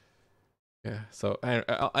 yeah. So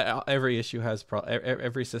every issue has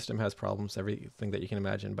every system has problems, everything that you can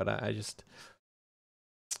imagine. But I just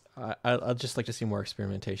I'll just like to see more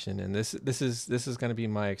experimentation, and this is going to be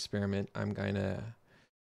my experiment. I'm going to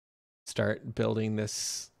start building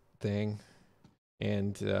this thing,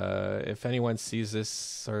 and if anyone sees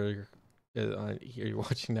this or you're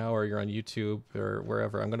watching now or you're on YouTube or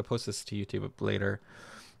wherever, I'm going to post this to YouTube later.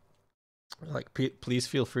 Like, please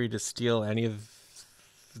feel free to steal any of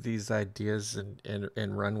these ideas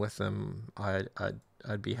and run with them.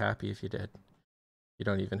 I'd be happy if you did. You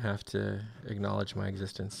don't even have to acknowledge my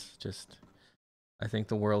existence. Just, I think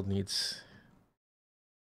the world needs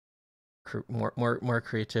more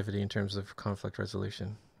creativity in terms of conflict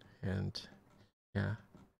resolution, and yeah.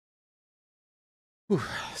 Whew.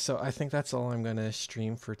 So I think that's all I'm gonna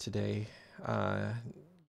stream for today. Uh,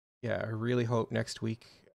 yeah, I really hope next week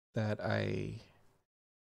that I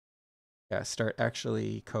start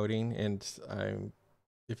actually coding, and I'm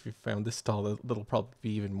if you found this dull, it'll probably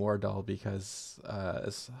be even more dull because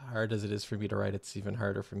as hard as it is for me to write, it's even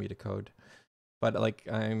harder for me to code. But like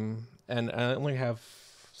and I only have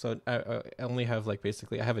I only have like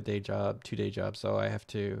basically I have a day job, 2-day job, so I have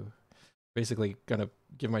to basically gonna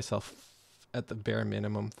give myself at the bare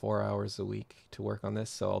minimum 4 hours a week to work on this.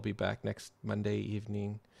 So I'll be back next Monday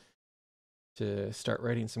evening to start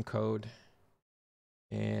writing some code,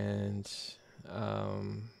 and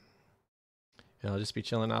um and I'll just be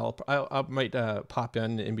chilling. I might pop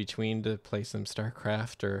in between to play some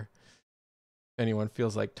StarCraft, or if anyone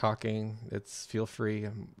feels like talking, it's feel free.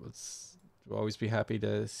 It's always be happy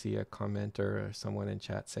to see a comment or someone in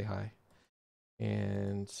chat say hi.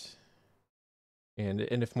 And and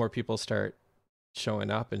if more people start showing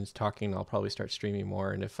up and talking, I'll probably start streaming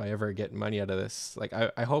more. And if I ever get money out of this, like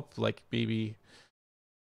I hope like maybe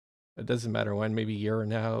it doesn't matter when, maybe a year or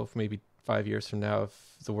now, maybe 5 years from now,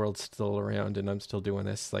 if the world's still around and I'm still doing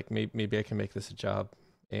this, like maybe I can make this a job.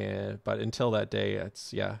 And but until that day,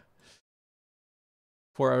 it's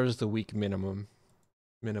 4 hours a week minimum.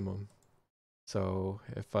 So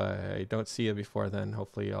if I don't see you before then,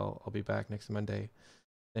 hopefully I'll be back next Monday.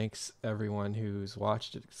 Thanks everyone who's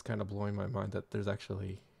watched. It's kind of blowing my mind that there's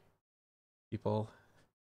actually people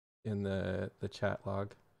in the chat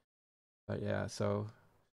log. But yeah, so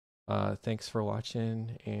thanks for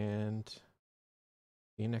watching, and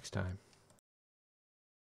see you next time.